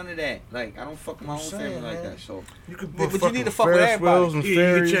 no none of that. Like I don't fuck with my own saying, family like man. that. So You could But put you need to fucking fuck with Ferris everybody. wheels and You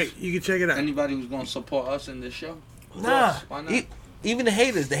ferries. can check it out. anybody who's gonna support us in this show, of Nah, course, why not? even the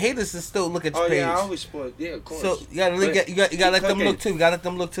haters can still look at your Oh page. yeah, I always support. Yeah, of course. So you gotta But you gotta let them okay, look too. You gotta let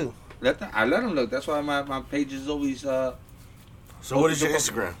them look too. I let them look. That's why my page is always. So what is your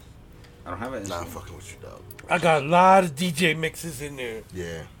Instagram? I don't have it. Nah, I'm fucking with you, dog. I got a lot of DJ mixes in there.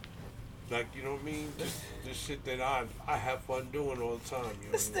 Yeah. Like, you know what I mean? Just shit that I have fun doing all the time. You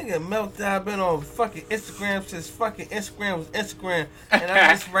know This what I mean? nigga meltdown. I've been on fucking Instagram since fucking Instagram was Instagram, and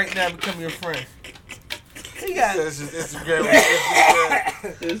I'm just right now becoming your friend. He got That's his Instagram.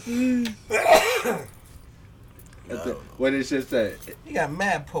 What is it that he got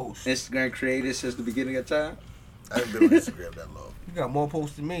mad posts. Instagram created since the beginning of time? I haven't been on Instagram that long. You got more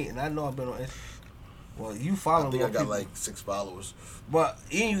posts than me, and I know I've been on Instagram. Well, you I follow think more I got people. like 6 followers. But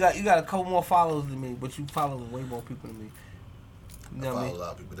you got a couple more followers than me, but you follow way more people than me. You I know what I follow mean? a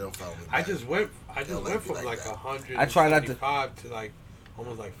lot of people. They don't follow me. I back. just went Don't like from me like like that. 100 I try not to- to like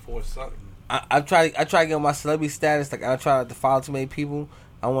almost like 4 something. I try to get on my celebrity status. Like I try not to follow too many people.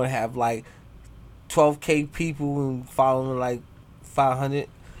 I want to have like 12K people and following like 500. You know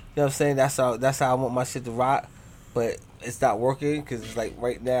what I'm saying? That's how I want my shit to rock. But it's not working because it's like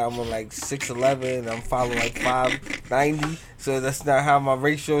right now I'm on like 611 and I'm following like 590. So that's not how my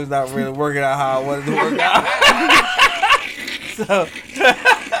ratio is not really working out how I wanted to work out. So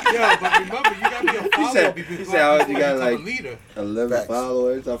Yo, but remember, you gotta be a follower said- because he said, before you got, become like- a leader. 11 Facts.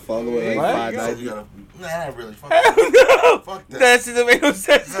 followers. I follow it like What? 590. Nah, not really. Fuck hell that. no. Fuck that. That shit don't make no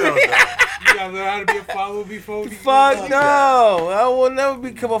sense. Hell no. You gotta learn how to be a follower before you Fuck no. I will never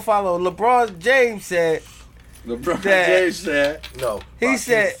become a follower. LeBron James said. LeBron That- James said, No. He Fuck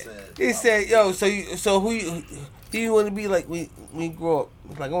said, yo, so who you want to be like when you grow up?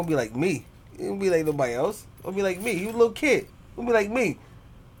 It's like, I want to be like me. You don't be like nobody else. I want to be like me. You a little kid. I want to be like me.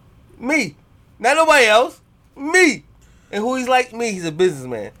 Me. Not nobody else. Me. And who he's like me, he's a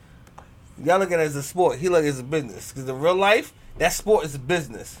businessman. Y'all look at it as a sport. He look at it as a business. Because in real life, that sport is a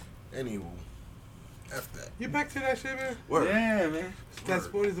business. Anywho. F that. You back to that shit, man? Word. yeah, man. That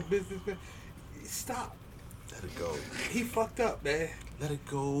sport is a business, man. Stop. Let it go. He fucked up, man. Let it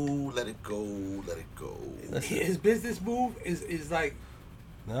go. Let it go. Let it go. His business move is like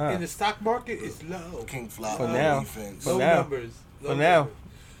Nah. in the stock market is low. King flop. For now. Defense. For Low now. numbers. Low For now. numbers.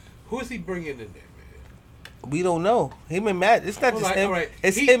 Who's he bringing in there, man? We don't know. Him and Magic. It's not All just right, him. all right.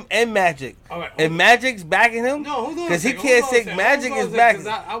 It's He- him and Magic. All right. And Magic's backing him? No, hold on. Because he a second, can't hold on a say second, Magic hold is on a backing.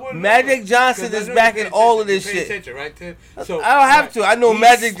 second, 'cause I wanna know- Magic Johnson 'cause I is know backing you all of pay this attention, shit. pay attention, right, Tim? So, I don't have to. I know he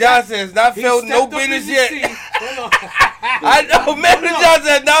Magic stepped- Johnson has not he felt no stepped up business in the yet. scene. Hold on. I know Magic Johnson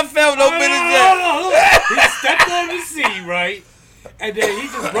has not felt no business Hold yet. on. He stepped on the scene, right? And then he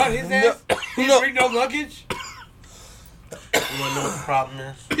just brought his ass. He no. didn't bring no luggage. You wanna know what the problem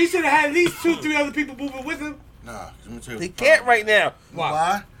is? He should have had at least 2-3 other people moving with him. Nah, let me tell you. He what the can't problem right now. is.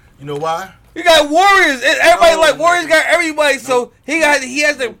 Why? You know why? You got Warriors. And everybody No, like Warriors no. got everybody. So he has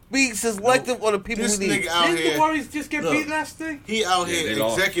to be selective on the people This who need. nigga out Didn't the here, Warriors just get Look. beat last thing? he out Yeah, here they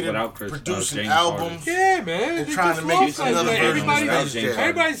lost executive without Chris- producing James albums. Yeah, man. And They trying just to make lost another like that. version of Everybody's, Space Jam.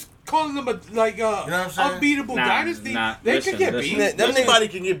 everybody's calling them what I'm saying? unbeatable Nah, dynasty. nah, They listen, could get listen. beat. Them niggas- Anybody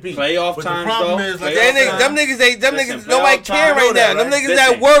can get beat. Playoff but times, the problem though. is, like Playoff I said, Them niggas, Listen, nobody playoff care time, right know that, now. Them right? niggas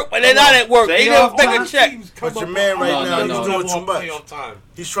Listen, at work when they're not at work. They playoff don't pick a time check. But your man right No, now, no, he's no. doing too much. Playoff time.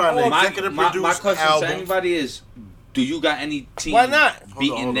 He's trying to My executive produce question to albums. anybody is, do you got any team Why not?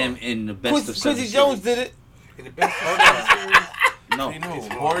 beating Hold on. them in the best of seven Quincy Jones series? did it. In the best Hold on. No, You know,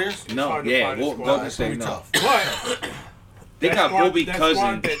 Warriors? It's no, hard to yeah, find a we'll squad. go to It's say gonna be no. tough. But They That got squad- Bobby that Cousins.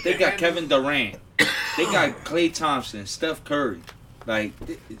 squad that They they got had- Kevin Durant. They got Klay Thompson, Steph Curry. Like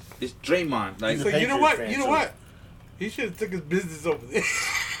it's Draymond. Like He's so a you know Patriots what? fan, You know too. what? He should have took his business over there.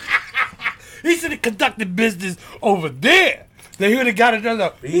 He should have conducted business over there. Then he would have got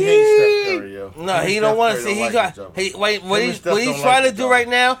another. He hates Steph Curry, yo. No, he don't want to see. He got. He wait. What Him and he's Steph what he's don't trying like to each do other. right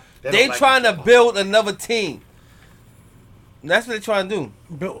now? They They don't like trying each to other. build another team. That's what they're trying to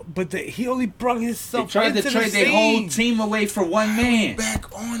do. But he only brought they himself tried to into trade the their whole scene. team away for one man.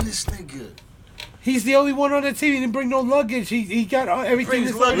 Back on this nigga. He's the only one on the team. He didn't bring no luggage. He got everything. Brings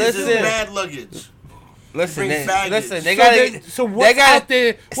that's luggage, already is Listen. bad luggage. Listen, Bring they, baggage. listen. They So got then- so what's out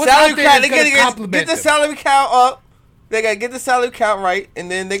there? What's salary out there count. that's They gonna gotta get compliment the them? salary count up. They gotta get the salary count right, and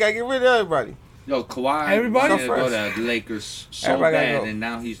then they gotta get rid of everybody. Yo, Kawhi Everybody wanted to go first. to the Lakers so Everybody gotta bad, go. and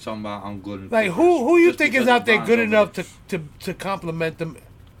now he's talking about I'm good. in Like Clippers who you just think because is out there LeBron's good over enough there. to compliment them on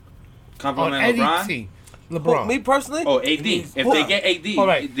Compliment any LeBron? team? Who, LeBron. me personally, Oh, AD. If they get AD, All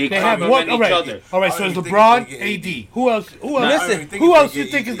right, they have compliment one. All each right, other. all right. I So it's don't think LeBron, they get AD. Who else? Who else? Listen, Who else you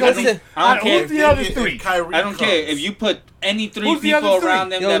think is gonna? Listen, I don't care Who's the other three? I don't care if you put any three Who's the people other three? around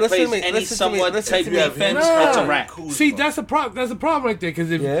them Yo, that listen plays to me, any listen to me, somewhat listen type to me. defense. Nah. It's a wrap. See, that's a problem. That's a problem right there.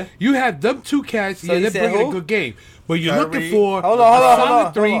 Because if Yeah. you have them two cats, So yeah, you they're said bringing who? a good game. But you're Kyrie. looking for Hold on, a hold on, solid hold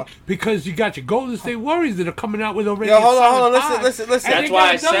on, three hold on. because you got your Golden State Warriors that are coming out with already. Yo, a hold on, solid hold on. Listen, five. listen, listen. And That's they why got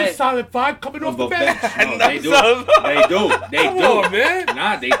I another said- solid five coming off the But bench. they do. No. They do. They Come do. on, man.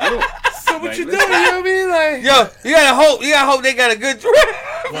 Nah, they do. So what Like, you doing? listen. You know what I mean? Like, Yo, you gotta hope. You gotta hope they got a good draft.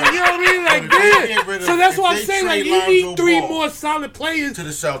 you know what I mean? Like, But if they yeah. get rid of- So that's if why I'm they saying, like, trade you need Lonzo three Ball more solid players to the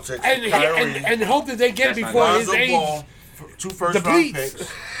Celtics. and hope that they get That's not before his Lonzo age. Ball, two first round depletes.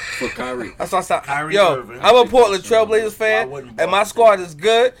 picks. For Kyrie. That's what I Kyrie Yo, Irving. I'm a Portland Trailblazers fan, Why wouldn't and my Boston? squad is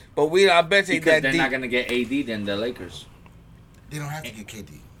good, but I bet you Because that they're deep. not gonna get AD than the Lakers. They don't have to get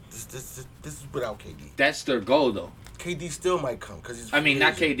KD. This is without KD. That's their goal, though. KD still might come because he's. I mean,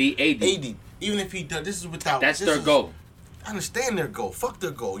 not KD, AD. AD. Even if he does, this is without. That's this their is- goal. I understand their goal. Fuck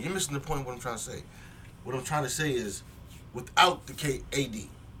their goal. You're missing the point of what I'm trying to say. What I'm trying to say is, without the AD,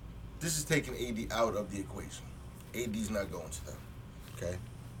 this is taking AD out of the equation. AD's not going to them. Okay?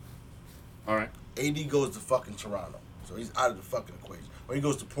 All right. AD goes to fucking Toronto. So he's out of the fucking equation. Or he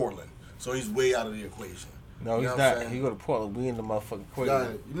goes to Portland. So he's way out of the equation. No, You he's know what I'm not. saying? He go to Portland. We in the motherfucking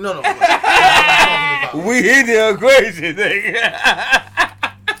equation. No. We in the equation, nigga.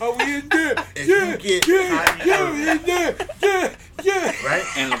 Oh, we in there. If Yeah, you get yeah, Kyrie yeah, Irving, we in there. Yeah, yeah. right?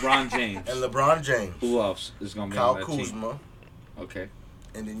 And LeBron James. And LeBron James, Who else is gonna be Kyle on that team? Kuzma, Okay.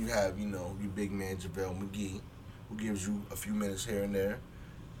 and then you have, your big man JaVale McGee, who gives you a few minutes here and there.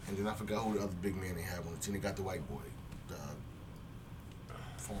 And then I forgot who the other big man they have on the team. They got the white boy, the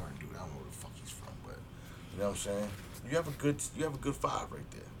foreign dude. I don't know where the fuck he's from, but you know what I'm saying. You have a good five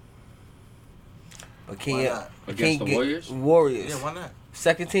right there. But can Why you, not? but Against can you the get Warriors? Warriors. Yeah, why not?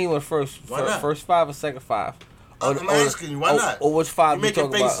 Second team or first? Why not? First five or second five? I'm asking you, why not? Or which five You you making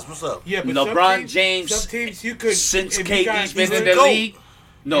talking faces. about? What's up? Yeah, but LeBron some teams, James, some teams you could Since if you got- KD's been he's in the the GOAT. league,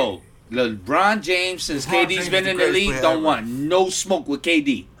 no. LeBron James, since LeBron KD's James been is in the the greatest league, player don't ever. want no smoke with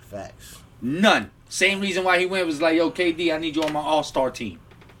KD. Facts. None. Same reason why he went was like, yo, KD, I need you on my all-star team.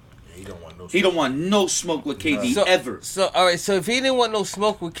 Yeah, he don't want no. He don't want no smoke with KD So, ever. So all right. So if he didn't want no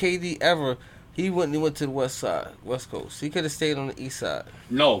smoke with KD ever, he wouldn't have went to the West Coast. He could have stayed on the East Side.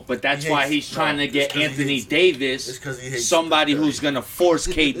 No, but that's He why hates- he's trying no, to get it's 'cause he Anthony hates- Davis, it's 'cause he hates somebody Steph Curry. who's gonna force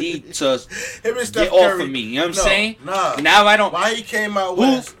KD to Him and Steph get off Curry- of me. You know what I'm No, saying? Nah. Now I don't. Why he came out Who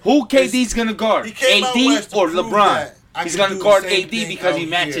west? KD's gonna guard? He came out AD west to or prove LeBron? that I He's can gonna do the guard same AD thing because he out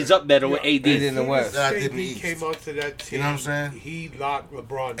matches here. up better with Yeah, AD. He did in the West. That I did in the KD East. came onto that team. You know what I'm saying? He locked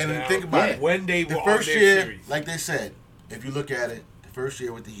LeBron down. And think about Yeah. it. When they were The first on their year, series. like they said, if you look at it, the first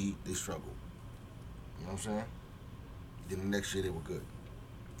year with the Heat, they struggled. You know what I'm saying? Then the next year they were good.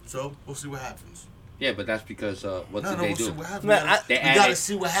 So we'll see what happens. Yeah, but that's because what No, did no, they we'll do? see what happens. Man, we They gotta added.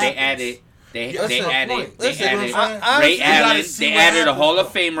 see what They happens. added They That's the added point. they Listen, added honestly, Ray you Allen. gotta see They what added a happens, Hall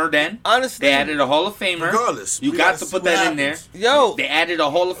of though. Famer. Then Honestly, they added a Hall of Famer. Regardless, You we got gotta to see put what that in there. happens. yo, They added a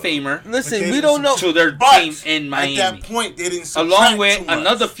Hall of Famer listen, But we they don't know. to their But team in Miami, at that point, they didn't subtract along with too much.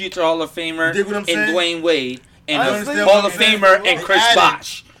 another future Hall of Famer You dig what I'm in saying? Dwayne Wade and Honestly, a Hall of they- Famer they and Chris added-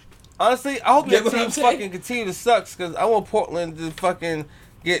 Bosh. Honestly, I hope Yeah, that what I'm team saying. fucking continue to suck because I want Portland to fucking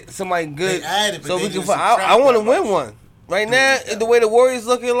get somebody good They added, but so they we can. didn't I subtract want to that win much. one right now. The way the Warriors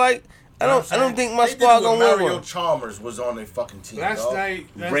looking like, I don't think my squad gonna win Mario one. Chalmers was on their fucking team. Last dog. night,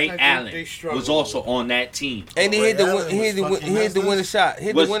 Ray they Allen struggled. was also on that team. And he Ray hit the Allen he hit the was he hit the fucking winner shot.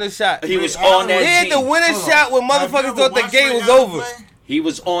 Hit the Was- winner shot. He was Ray Allen on that He hit the team. winner Hold on. shot when Have you motherfuckers ever thought the watched game Ray was Allen over. play? He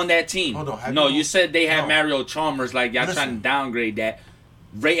was on that team. Hold on, have No, you- you said they had No. Mario Chalmers, like y'all Listen. trying to downgrade that.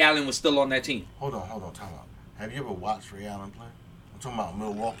 Ray Allen was still on that team. Hold on, time out. Have you ever watched Ray Allen play? I'm talking about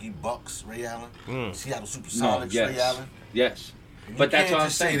Milwaukee Bucks, Ray Allen. Seattle Supersonics, yes. Ray Allen. Yes. And But you that's can't what I'm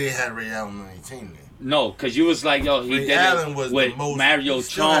just say saying. they had Ray Allen on their team there. No, because you was like, yo, he Ray did Allen it was with the most. Mario he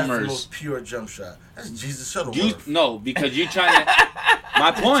still has the Chalmers. most pure jump shot. That's Jesus Shuttleworth. You no, because you trying to. My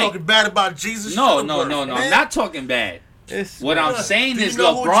You talking point. bad about Jesus No, Shuttleworth, no. man. I'm not talking bad. What I'm Yeah. saying Do you is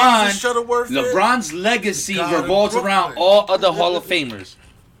know who LeBron. Jesus Shuttleworth is? LeBron's legacy God of revolves around Brooklyn. all other Hall of Famers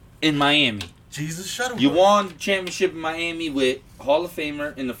in Miami. Jesus Shuttleworth. You won the championship in Miami with Hall of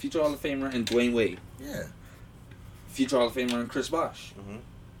Famer and the future Hall of Famer and Dwayne Wade. Yeah. Future Hall of Famer and Chris Bosh. Mhm.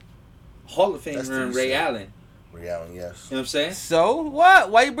 Hall of That's Famer and the Ray same. Allen. Ray Allen, yes. You know what I'm saying? So what?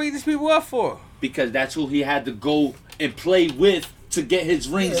 Why you bring these people up for? Because that's who he had to go and play with to get his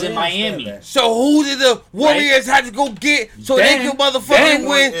rings Yeah, in I understand Miami. that. So who did the Warriors have to go get so Then- they can then motherfucking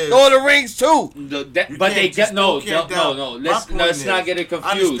win is- all the rings too? You But they can't just- get no. you can't doubt. Let's My point let's not is, get it I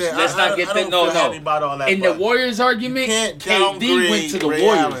confused. understand. Let's not get I that. don't feel happy No. about all that, In the but Warriors argument, can't KD went downgrade to the Ray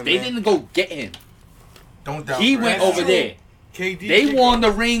Warriors. Allen, They man. didn't go get him. Don't doubt He Ray went Allen. over there. KD They did won go.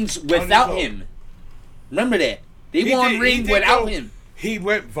 the rings without go. him. Remember that. They He won did- he ring did without go. him. He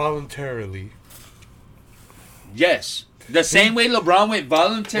went voluntarily. Yes. The same way LeBron went He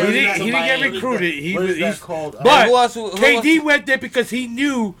voluntarily didn't, to he didn't get Miami. recruited. He What was, is that he's, called? but Who else- who KD else- went there because he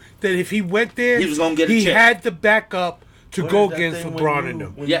knew that if he went there, He was gonna get a he check. had to back up to What go is that against thing LeBron when and you-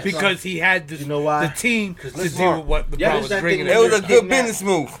 them. when you Because he had the, You know why? the team 'Cause to listen, deal with what LeBron Yeah, was is that bringing thing It in. was a You're good kidnapped. business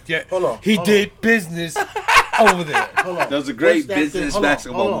move. Yeah, Hold on, he hold did business over there. Hold on. That was a great What's that business thing? Hold on,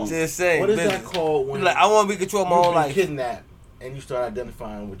 basketball hold on. move. Just saying. What is business. that called when Like, I want to be control my you've own been life. kidnapped and you start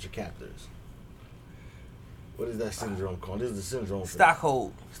identifying with your captors? What is that syndrome called? This is the syndrome. for that.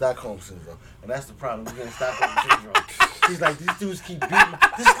 Stockholm syndrome. And that's the problem. We're getting Stockholm syndrome. He's like, these dudes keep beating my,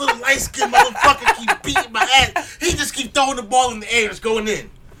 this little light-skinned motherfucker keep beating my ass. He just keep throwing the ball in the air. It's going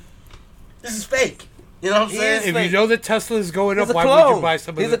in. This is fake. You know what I'm He saying? is If fake. you know that Tesla is going He's up, a why clone. would you buy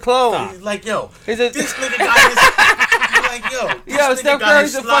some of He's the a clone. stock? He's like, yo, He's a- this nigga got his, he's like, yo, this Yo, nigga Steph got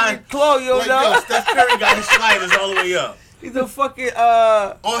Curry's his a slide. fucking clone, yo, Like, dog. yo, Steph Curry got his sliders all the way up. He's a fucking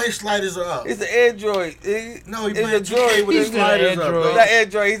All his sliders are up. He's an android. No, he he's playing a 2K droid. with his He's an sliders up, android. bro. Not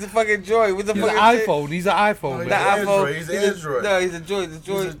android. He's a fucking droid. With the He's an fucking iPhone. He's an iPhone, He's Not an man. android. He's an android. No, he's a droid. He's a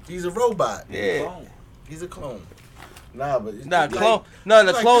droid. He's a robot. Yeah. He's a clone. Nah, but it's Nah, just clone. No,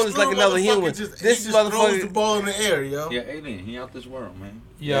 the like clone this is like little another motherfucker human. Just, This he just throws the motherfucker. ball in the air, yo. Yeah, alien. He out this world, man.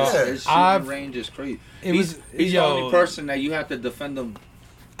 Yo, His I've- shooting range is crazy. It He's was- the yo. only person that you have to defend him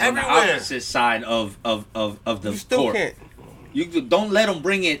on the Everywhere. opposite side of the You still court. can't. You don't let them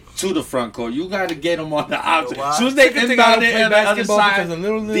bring it to the front court. You got to get them on the opposite. why? As soon as they Good thing I inbound don't it play on the other basketball side, because a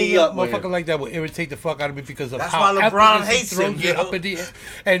little D up with motherfucker him. like that will irritate the fuck out of me because of That's how why LeBron effortless he hates him, throws it yo. up in the air.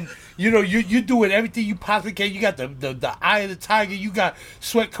 And you know you doing everything you possibly can. You got the eye of the tiger. You got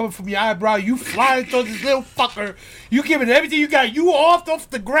sweat coming from your eyebrow. You flying through this little fucker. You giving everything you got. You off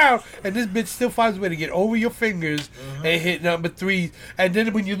the ground, and this bitch still finds a way to get over your fingers and hit number threes. And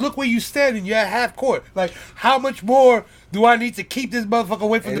then when you look where you standing, you're at half court. Like how much more do I need to keep this motherfucker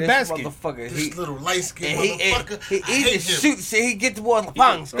away from And the this basket? motherfucker, This little light-skinned and motherfucker. he I hate just him. shoot shit. He get the ball,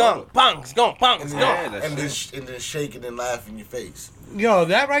 bongs, gone, bongs, gone, bongs, And gone. Yeah, then, that's and then shaking and laughing in your face. Yo,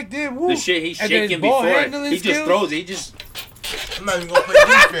 that right there, woo. The shit he's And then shaking his ball before it. handling He just skills. throws it. He just I'm not even gonna play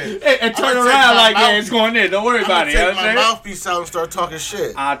defense. and turn I'ma take around my like, yeah, mouth- it's going in. Don't worry I'm about gonna it. You know take what my I'm saying? mouthpiece out and start talking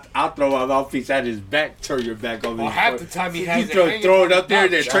shit. I'll throw my mouthpiece at his back, turn your back over Well, his half foot. the time he You has it throw hanging it up there,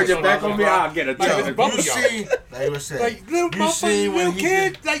 then That's turn your what back I'm on me. about. I'll get a Yo, touch. you bubble see, like you said, Like little you see motherfucker, when little he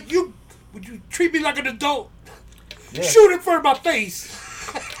kid, did, like you would you treat me like an adult? Yeah. Shoot in front of my face.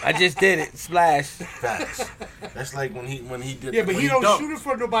 I just did it. Splash. facts. That's like when he did. Yeah, but when he don't dunked. shoot in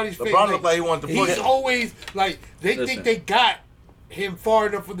front of nobody's face. LeBron looked like he wanted to push He's it. always like they Listen. think they got him far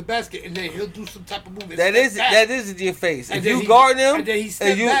enough from the basket, and then he'll do some type of move. And That step is back. in your face. And If then you he- guard him, and then he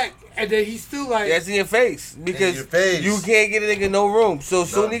step back, and then he's still like, that's in your face because your face. you can't get a nigga no room. So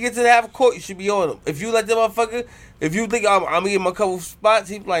soon as you get to the half court, you should be on him. If you let that motherfucker, if you think I'm gonna give him a couple spots,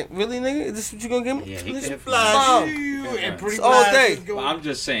 he's like, really, nigga, is this what you gonna give me? Yeah, he This can flash bomb. you and pretty All much day. just go- But I'm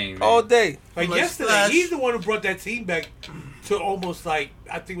just saying, man. all day. Like Like yesterday, Splash. he's the one who brought that team back to almost like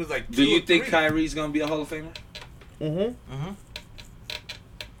I think it was like. Do 2 you or think 3. Kyrie's gonna be a Hall of Famer? Mm-hmm.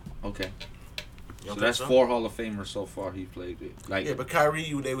 Okay. You So don't that's think 4 Hall of Famers so far he played it. Like, Yeah, but Kyrie,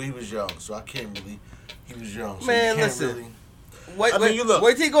 he was young, so I can't really. He was young, so Man, you can't listen. really. Wait, I mean, you look.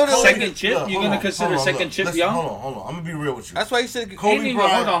 wait till you go to Kobe- Second chip? look, You hold gonna on, consider hold on, second look, chip listen, young? Hold on. I'm gonna be real with you. That's why you said Kobe Ain't he-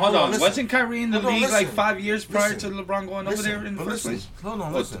 Bryant. hold on. listen. Wasn't Kyrie in the Hold on, league listen. like 5 years prior Listen. to LeBron going over there in the but first listen. place? Hold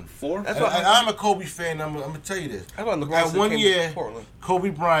on, What, listen. 4? That's And why I'm a Kobe fan. I'm gonna tell you this. That's why LeBron At said one came year, to Portland. Kobe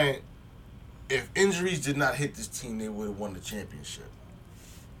Bryant, if injuries did not hit this team, they would have won the championship.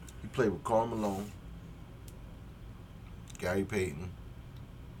 He played with Karl Malone, Gary Payton,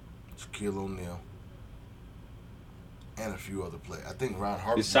 Shaquille O'Neal, and a few other players. I think Ron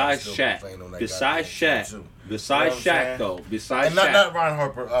Harper. Besides might still be Shaq. playing on that Besides goddamn Shaq. team, too. Besides You know what I'm Shaq, saying? though. Besides And not Shaq. Ron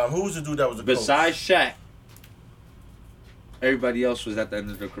Harper. Who was the dude that was a Besides coach? Shaq, everybody else was at the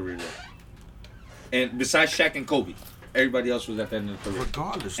end of their career. Though. And besides Shaq and Kobe, everybody else was at the end of their career.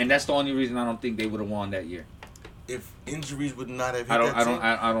 Regardless, And that's the only reason I don't think they would have won that year. if injuries would not have hit I don't. that I don't. team,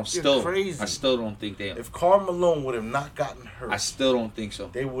 I don't. you're Still. crazy. I still don't think they. If Karl Malone would have not gotten hurt, I still don't think so.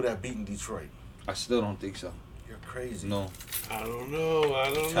 they would have beaten Detroit. I still don't think so. You're crazy. No. I don't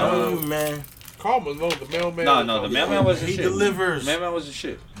know. Tell you, man. Karl Malone, the mailman. No. The mailman was the He shit. delivers. The mailman was the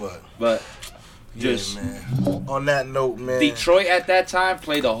shit. But Just yeah, man. On that note, man. Detroit at that time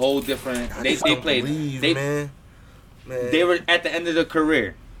played a whole different. I They just don't played. believe, They man. they were at the end of their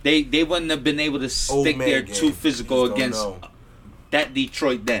career. They wouldn't have been able to Old stick man there game. too physical You just don't against know. that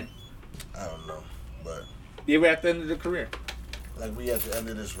Detroit then. I don't know, but They were at the end of their career. like we at the end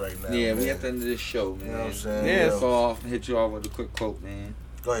of this right now. Yeah, man. we at the end of this show, man. You know what I'm saying? Yeah. Let's go off and hit you off with a quick quote, man.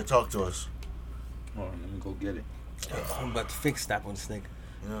 Go ahead, talk to us. Hold on, let me go get it. I'm about to fix stop on this nigga.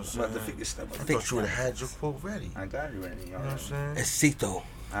 You know what I'm I'm saying? about to figure stuff I out. thought you would have had your quote ready. You I got it ready. know what I'm saying? Esito.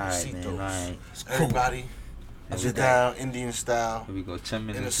 Alright, man. Besitos. Alright. Everybody, sit down, Indian style. Here we go. 10 In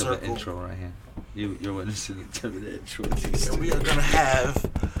a minutes of the circle. intro right here. You're witnessing the 10 minute intro. And we are gonna have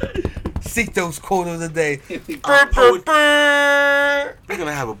Sito's quote of the day. we're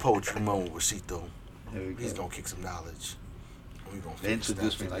gonna have a poetry moment with Cito. Here we He's go. gonna kick some knowledge. And we gonna They figure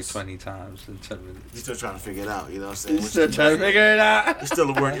introduced stuff me like out. 20 times in 10 minutes. He's still trying to figure it out. You know what I'm saying? You still trying to figure it out? It's still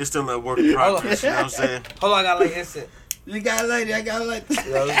a work. It's still a work in progress. You know what I'm saying? Hold on, I got like instant. You got it, I got it.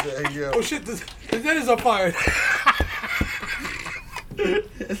 You know what I'm saying? Yo. Oh shit, the net is on fire.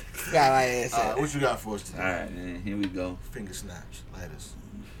 Got like instant. What you got for us today? Alright, man. Here we go. Finger snaps, lighters.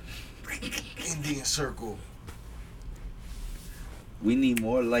 Indian circle. We need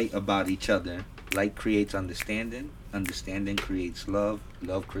more light about each other. Light creates understanding. Understanding creates love.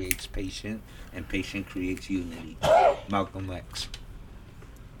 Love creates patience. And patience creates unity. Malcolm X.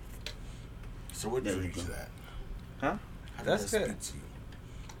 So what There drew we you go. to that? Huh? How did That's that good. speak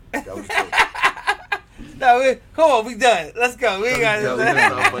to you? That was dope. No, come on, we done. Let's go. We ain't got Yo,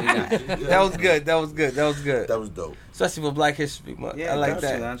 That was good. That was good. That was good. That was dope. Especially for Black History Month. I like that's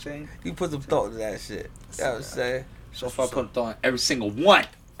what that. I'm saying. You put some thought to that shit. That was saying. So far, put on every single one.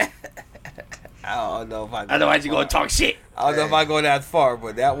 I don't know if I. Otherwise, you're going to talk shit. I don't know if I go that far,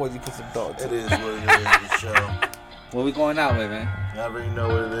 but that one you put some thought to. It is what it is. The show. What we going out with, man? I already know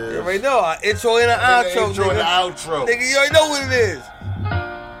what it is. You already know. Intro and an outro, Intro and the nigga. outro. Nigga, you already know what it is.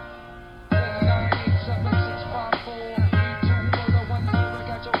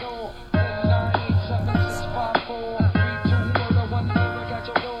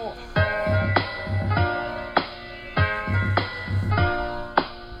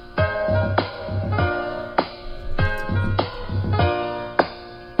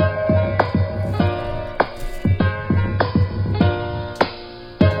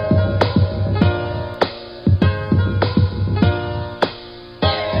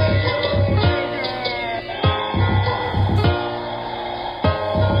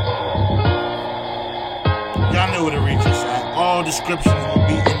 Y'all know where to reach us at. All descriptions will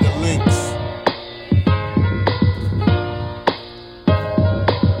be in the links.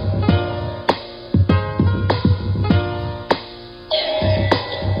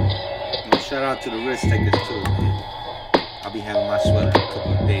 Shout out to the risk takers, too, man. I'll be having my sweater in a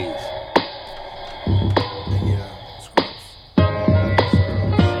couple of days. Yeah, scrubs.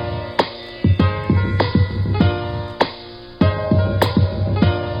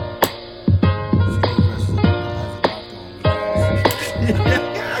 She dresses up as a doctor on weekends. There's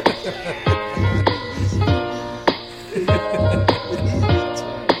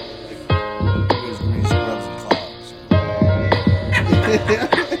green scrubs and clouds.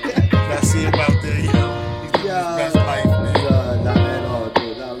 I see him out there, yo. He's living his best life, man. Not at all,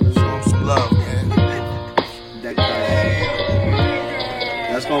 dude. Not really. Show him some love, man. That guy.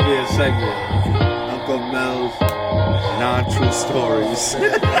 That's gonna be a segment. Uncle Mel's non-true stories.